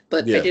for,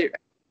 but Yeah.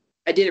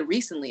 I did it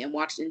recently and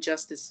watched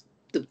Injustice,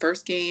 the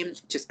first game,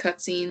 just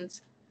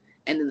cutscenes,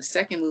 and then the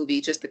second movie,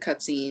 just the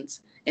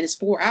cutscenes, and it's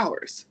 4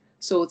 hours.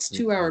 So it's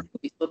 2 hour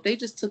movie. So if they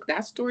just took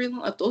that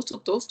storyline, if those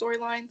took those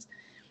storylines,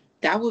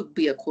 that would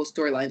be a cool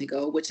storyline to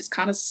go, which is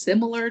kind of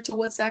similar to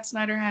what Zack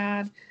Snyder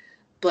had,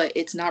 but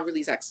it's not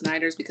really Zack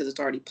Snyder's because it's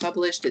already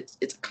published. It's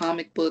a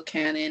comic book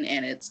canon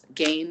and it's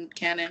game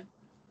canon.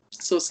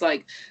 So it's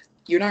like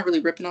you're not really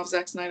ripping off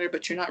Zack Snyder,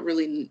 but you're not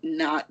really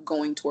not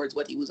going towards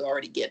what he was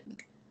already getting.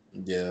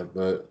 Yeah,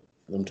 but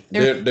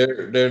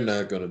they're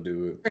not gonna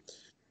do it.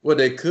 What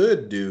they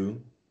could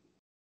do,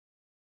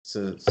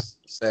 since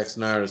Zack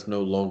Snyder's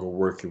no longer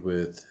working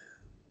with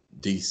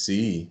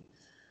DC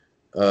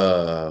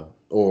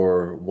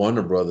or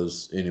Warner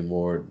Brothers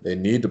anymore, they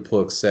need to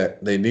pull Zack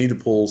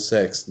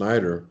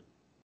Snyder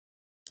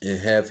and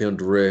have him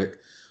direct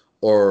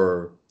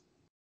or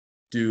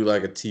do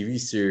like a TV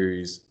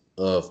series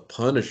of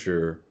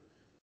Punisher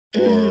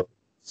or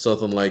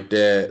something like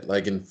that,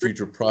 like in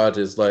future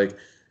projects. Like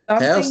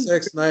Something. Have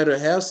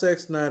Zack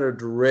Snyder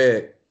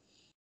direct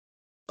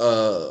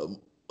uh,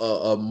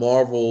 a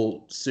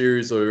Marvel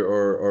series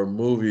or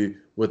movie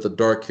with a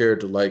dark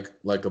character like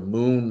a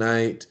Moon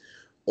Knight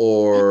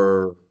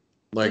or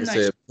like I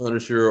said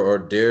Punisher or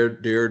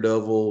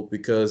Daredevil,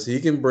 because he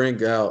can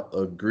bring out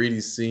a gritty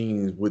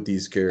scenes with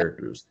these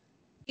characters.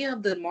 Any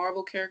of the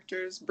Marvel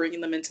characters, bringing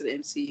them into the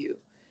MCU.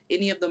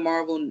 Any of the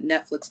Marvel,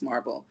 Netflix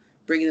Marvel,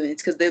 bringing them in,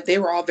 because they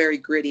were all very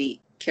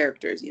gritty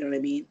characters. You know what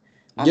I mean?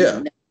 On Yeah.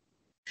 the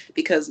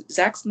because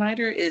Zack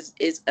Snyder is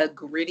a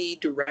gritty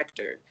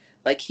director.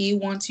 Like he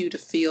wants you to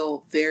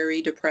feel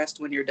very depressed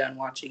when you're done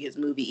watching his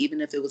movie, even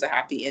if it was a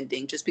happy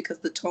ending, just because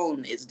the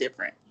tone is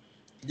different.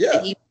 And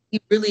Yeah.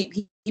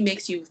 he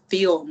makes you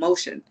feel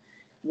emotion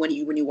when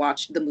you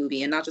watch the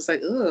movie, and not just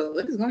like, oh,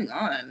 what is going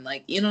on?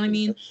 Like, you know what I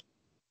mean?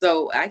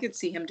 So I could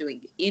see him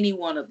doing any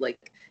one of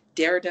like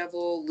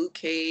Daredevil, Luke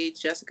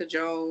Cage, Jessica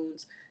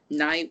Jones,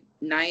 Moon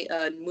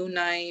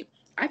Knight.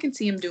 I can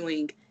see him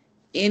doing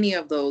any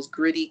of those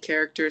gritty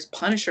characters.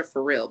 Punisher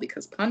for real,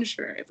 because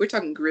Punisher, if we're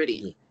talking gritty,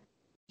 Yeah.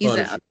 he's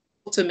Punisher. the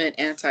ultimate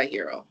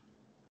anti-hero.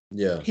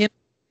 Yeah. Him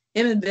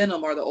and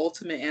Venom are the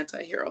ultimate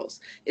anti-heroes.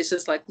 It's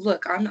just like,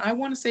 look, I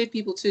want to save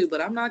people too,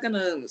 but I'm not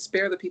gonna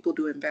spare the people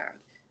doing bad.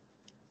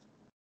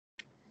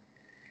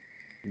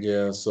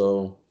 Yeah.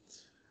 So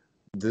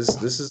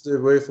this is the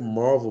way for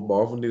Marvel.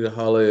 Marvel need to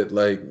holler at,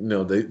 like,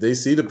 they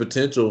see the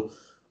potential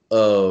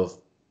of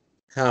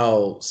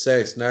how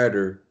Zack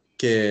Snyder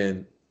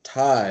can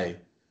tie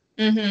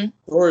Mm-hmm.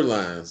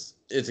 storylines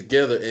it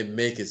together and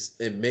make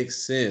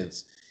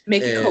sense,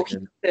 Make it and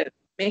cohesive.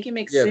 Make it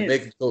make sense.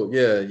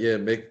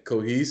 make it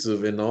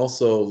cohesive, and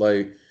also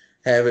like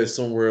have it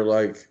somewhere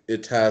like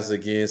it ties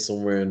again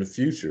somewhere in the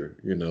future.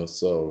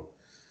 So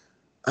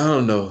I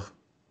don't know.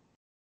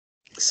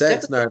 Just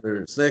Zack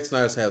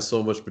Snyder's has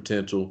so much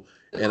potential,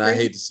 the and I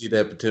crazy hate to see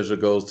that potential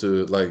goes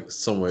to like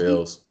somewhere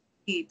else.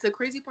 the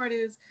crazy part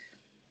is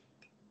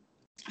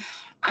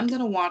I'm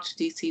gonna watch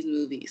DC's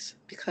movies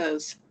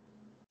because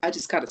I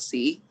just gotta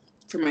see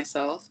for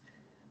myself.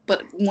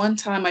 But one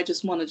time I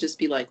just want to just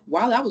be like,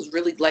 wow, that was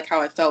really like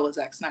how I felt with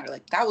Zack Snyder.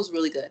 Like that was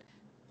really good.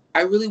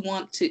 I really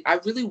want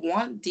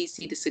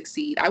DC to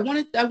succeed. I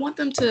want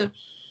them to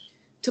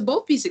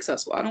both be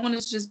successful. I don't want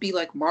it to just be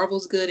like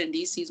Marvel's good and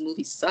DC's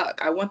movies suck.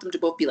 I want them to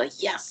both be like,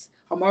 yes,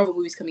 a Marvel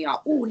movie's coming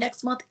out. Ooh,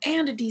 next month,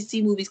 and a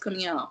DC movie's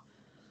coming out.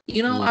 I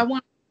Mm.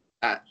 want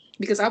that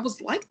because I was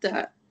like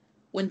that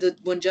when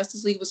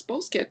Justice League was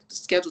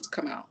scheduled to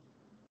come out.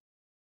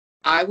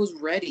 I was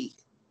ready,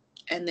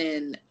 and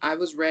then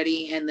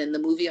the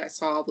movie I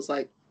saw was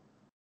like,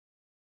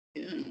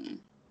 mm,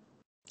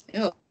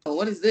 ew,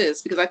 what is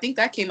this? Because I think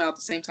that came out at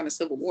the same time as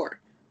Civil War.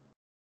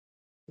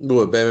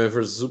 What, Batman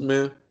versus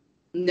Superman?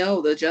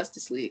 No, the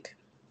Justice League.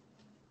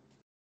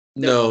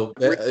 The No,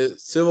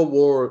 Civil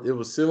War. It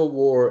was Civil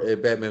War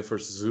and Batman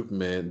versus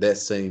Superman that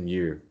same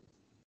year.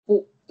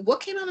 well, what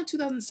came out in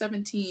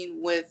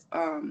 2017 with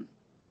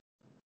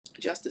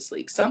Justice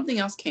League? Something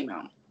else came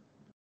out.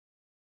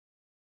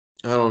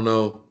 I don't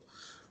know,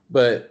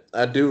 but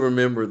I do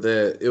remember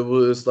that it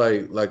was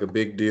like a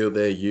big deal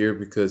that year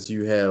because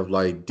you have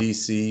like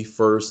DC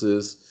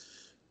versus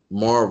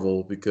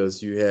Marvel,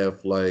 because you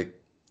have like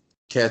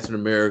Captain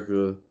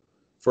America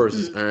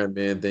versus Mm. Iron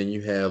Man, then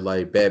you have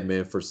like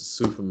Batman versus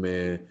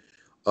Superman.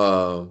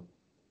 Um,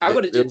 I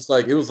would have it did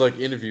was like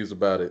interviews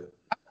about it.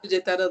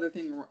 that other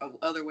thing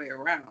other way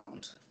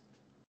around.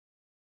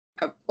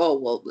 Oh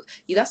well,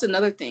 yeah, that's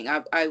another thing.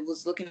 I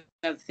was looking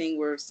at a thing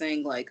where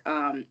saying like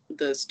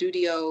the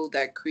studio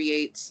that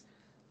creates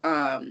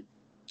um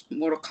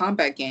Mortal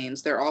Kombat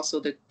games, they're also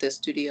the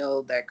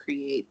studio that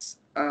creates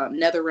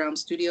NetherRealm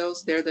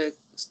Studios. They're the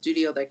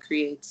studio that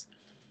creates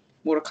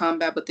Mortal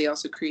Kombat, but they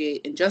also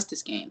create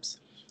Injustice games.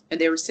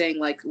 and they were saying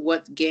like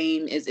what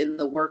game is in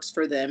the works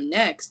for them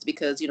next,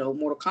 because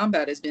Mortal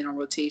Kombat has been on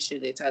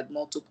rotation. It's had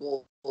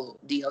multiple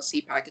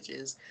DLC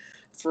packages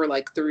for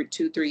like 3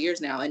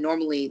 years now, and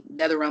normally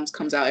NetherRealms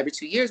comes out every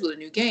 2 years with a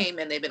new game,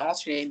 and they've been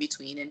alternating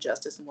between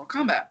Injustice and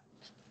Mortal Kombat.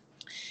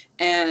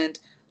 And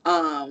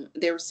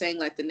they were saying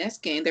like the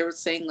next game, they were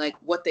saying like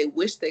what they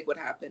wish they would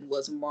happen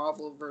was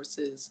Marvel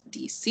versus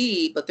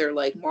DC, but they're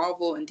like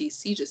Marvel and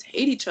DC just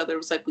hate each other. It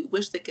was like we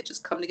wish they could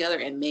just come together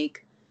and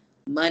make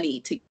money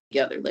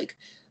together. Like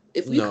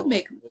if we could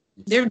make,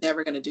 they're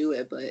never gonna do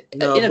it. But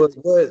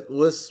but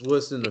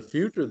what's in the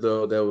future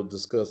though that was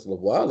discussed a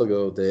little while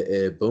ago, that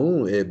Ed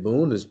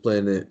Boon is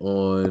planning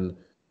on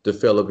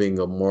developing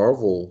a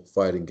Marvel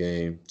fighting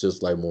game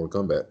just like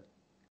Mortal Kombat.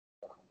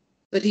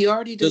 But he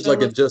already just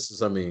like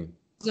Injustice. I mean, I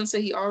was gonna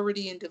say he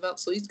already in develop,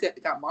 so he's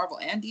got Marvel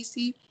and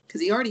DC because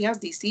he already has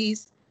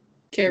DC's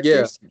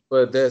characters. Yeah,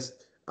 but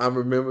I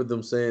remember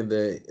them saying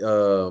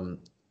that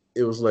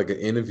it was like an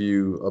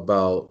interview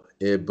about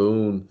Ed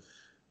Boon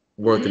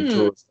working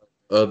towards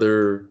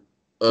other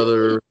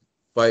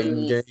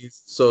fighting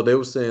games. So they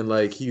were saying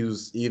like he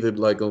was either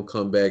like gonna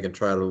come back and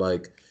try to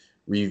like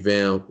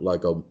revamp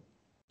like a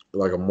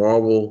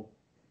Marvel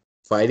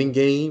fighting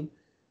game,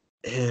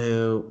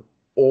 and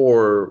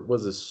or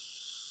was it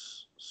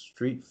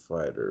Street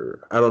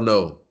Fighter? I don't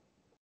know.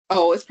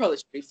 Oh, it's probably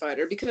Street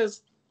Fighter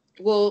because,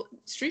 well,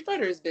 Street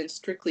Fighter has been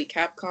strictly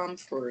Capcom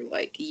for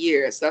like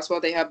years. That's why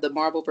they have the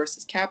Marvel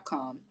versus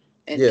Capcom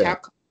and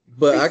Capcom.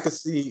 But I could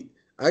see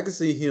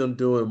him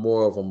doing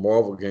more of a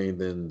Marvel game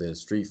than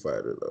Street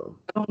Fighter though.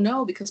 I don't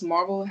know because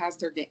Marvel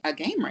has a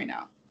game right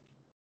now,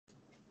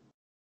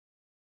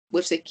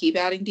 which they keep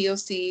adding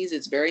DLCs.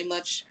 It's very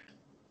much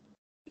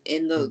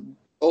in the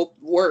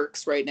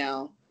works right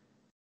now.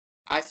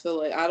 I feel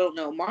like, I don't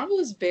know, Marvel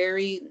is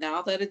very,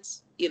 now that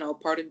it's,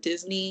 part of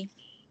Disney,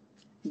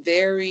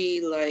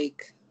 very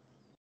like,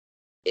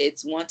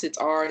 once it's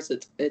ours,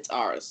 it's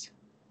ours.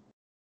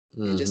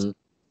 Mm-hmm.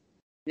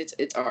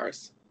 It's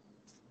ours.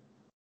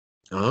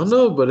 I don't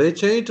know, but they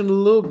changing a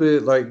little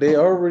bit. Like they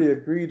already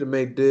agreed to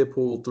make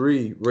Deadpool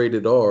 3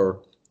 rated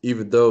R,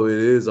 even though it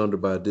is under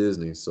by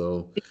Disney.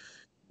 So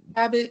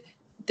have it,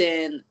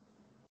 then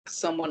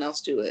someone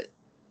else do it.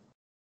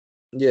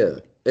 Yeah.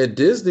 And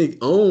Disney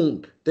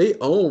own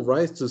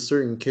rights to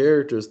certain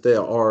characters that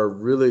are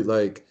really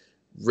like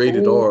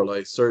rated R,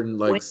 like certain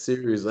like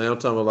series. And I'm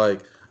talking about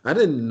like I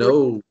didn't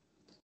know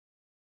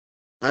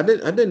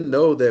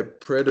that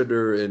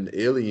Predator and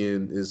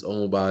Alien is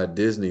owned by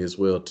Disney as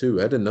well too.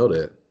 I didn't know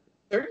that.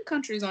 Certain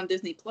countries on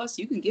Disney Plus,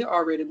 you can get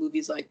R-rated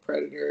movies like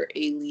Predator,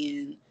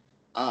 Alien,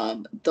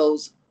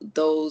 those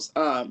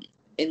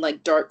in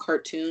like dark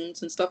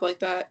cartoons and stuff like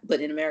that.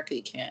 But in America,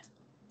 you can't.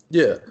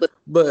 Yeah,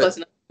 but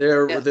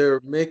they're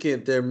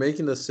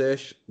making a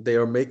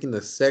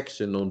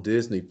section on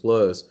Disney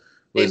Plus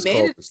where it's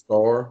called The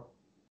Star.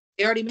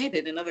 They already made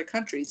it in other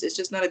countries. It's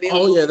just not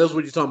available. Oh yeah, that's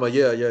what you're talking about.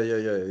 Yeah.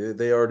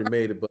 They already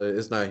made it, but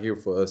it's not here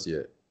for us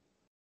yet.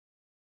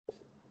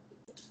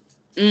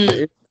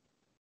 Anyway,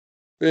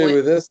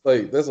 that's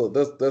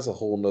a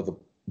whole nother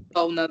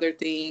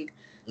thing.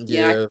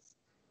 Yeah.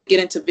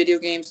 Get into video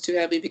games too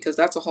heavy because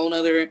that's a whole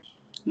nother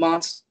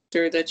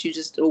monster that you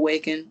just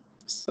awaken.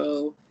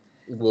 So.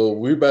 Well,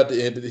 we're about to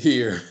end it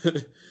here.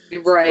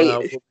 Right.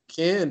 What we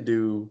can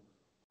do,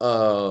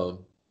 I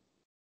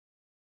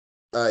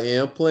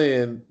am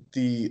playing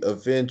the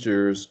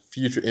Avengers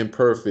Future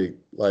Imperfect,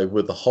 like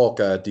with the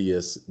Hawkeye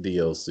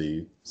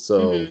DLC.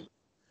 So,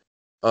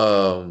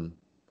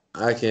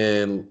 I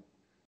can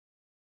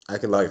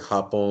like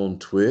hop on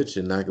Twitch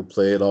and I can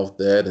play it off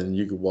that, and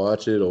you can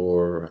watch it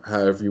or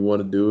however you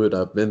want to do it.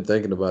 I've been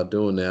thinking about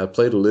doing that. I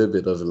played a little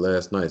bit of it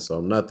last night, so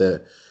I'm not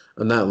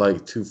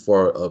like too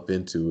far up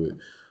into it.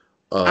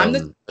 I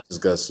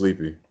just got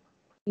sleepy.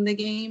 In the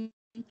game,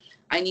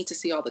 I need to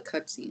see all the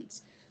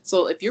cutscenes.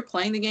 So if you're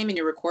playing the game and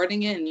you're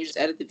recording it and you just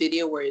edit the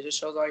video where it just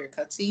shows all your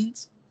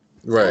cutscenes,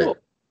 right? I'll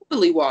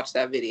totally watch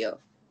that video.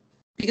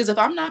 Because if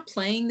I'm not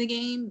playing the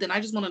game, then I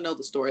just want to know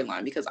the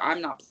storyline because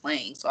I'm not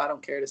playing, so I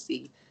don't care to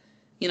see,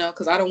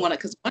 because I don't want to.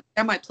 Because one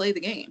day I might play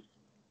the game.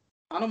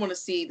 I don't want to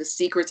see the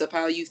secrets of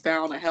how you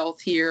found a health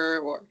here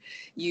or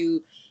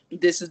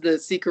this is the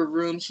secret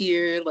room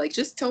here. Like,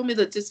 just tell me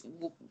just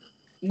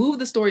move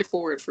the story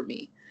forward for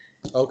me.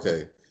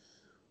 Okay.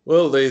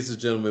 Well, ladies and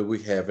gentlemen,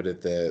 we have it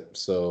at that.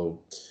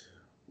 So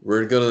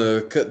we're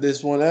going to cut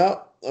this one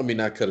out. I mean,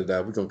 not cut it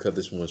out. We're going to cut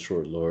this one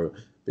short, Lord.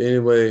 But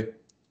anyway,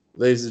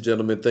 ladies and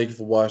gentlemen, thank you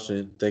for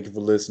watching. Thank you for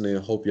listening.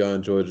 I hope y'all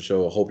enjoyed the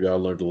show. I hope y'all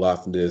learned a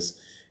lot from this.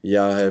 If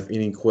y'all have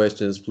any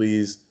questions,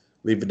 please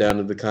leave it down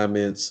in the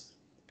comments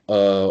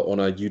on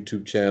our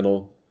YouTube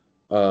channel.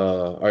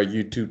 Our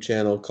YouTube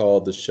channel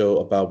called The Show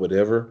About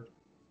Whatever.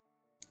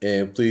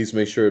 And please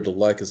make sure to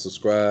like and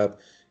subscribe.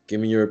 Give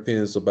me your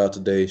opinions about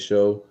today's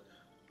show.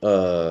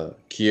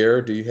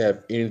 Kiera, do you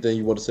have anything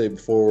you want to say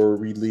before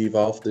we leave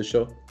off this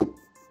show?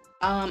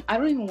 I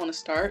don't even want to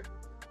start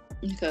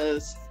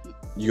because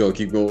you gonna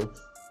keep going.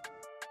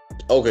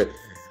 Okay.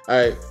 All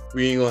right,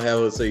 we ain't gonna have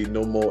her say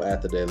no more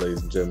after that,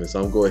 ladies and gentlemen. So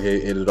I'm gonna go ahead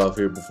and end it off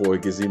here before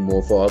it gets even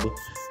more farther.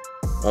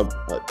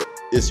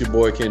 It's your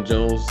boy Ken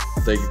Jones.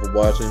 Thank you for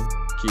watching.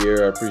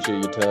 Kiera, I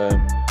appreciate your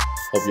time.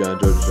 Hope y'all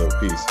enjoyed the show.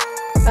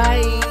 Peace.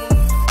 Bye.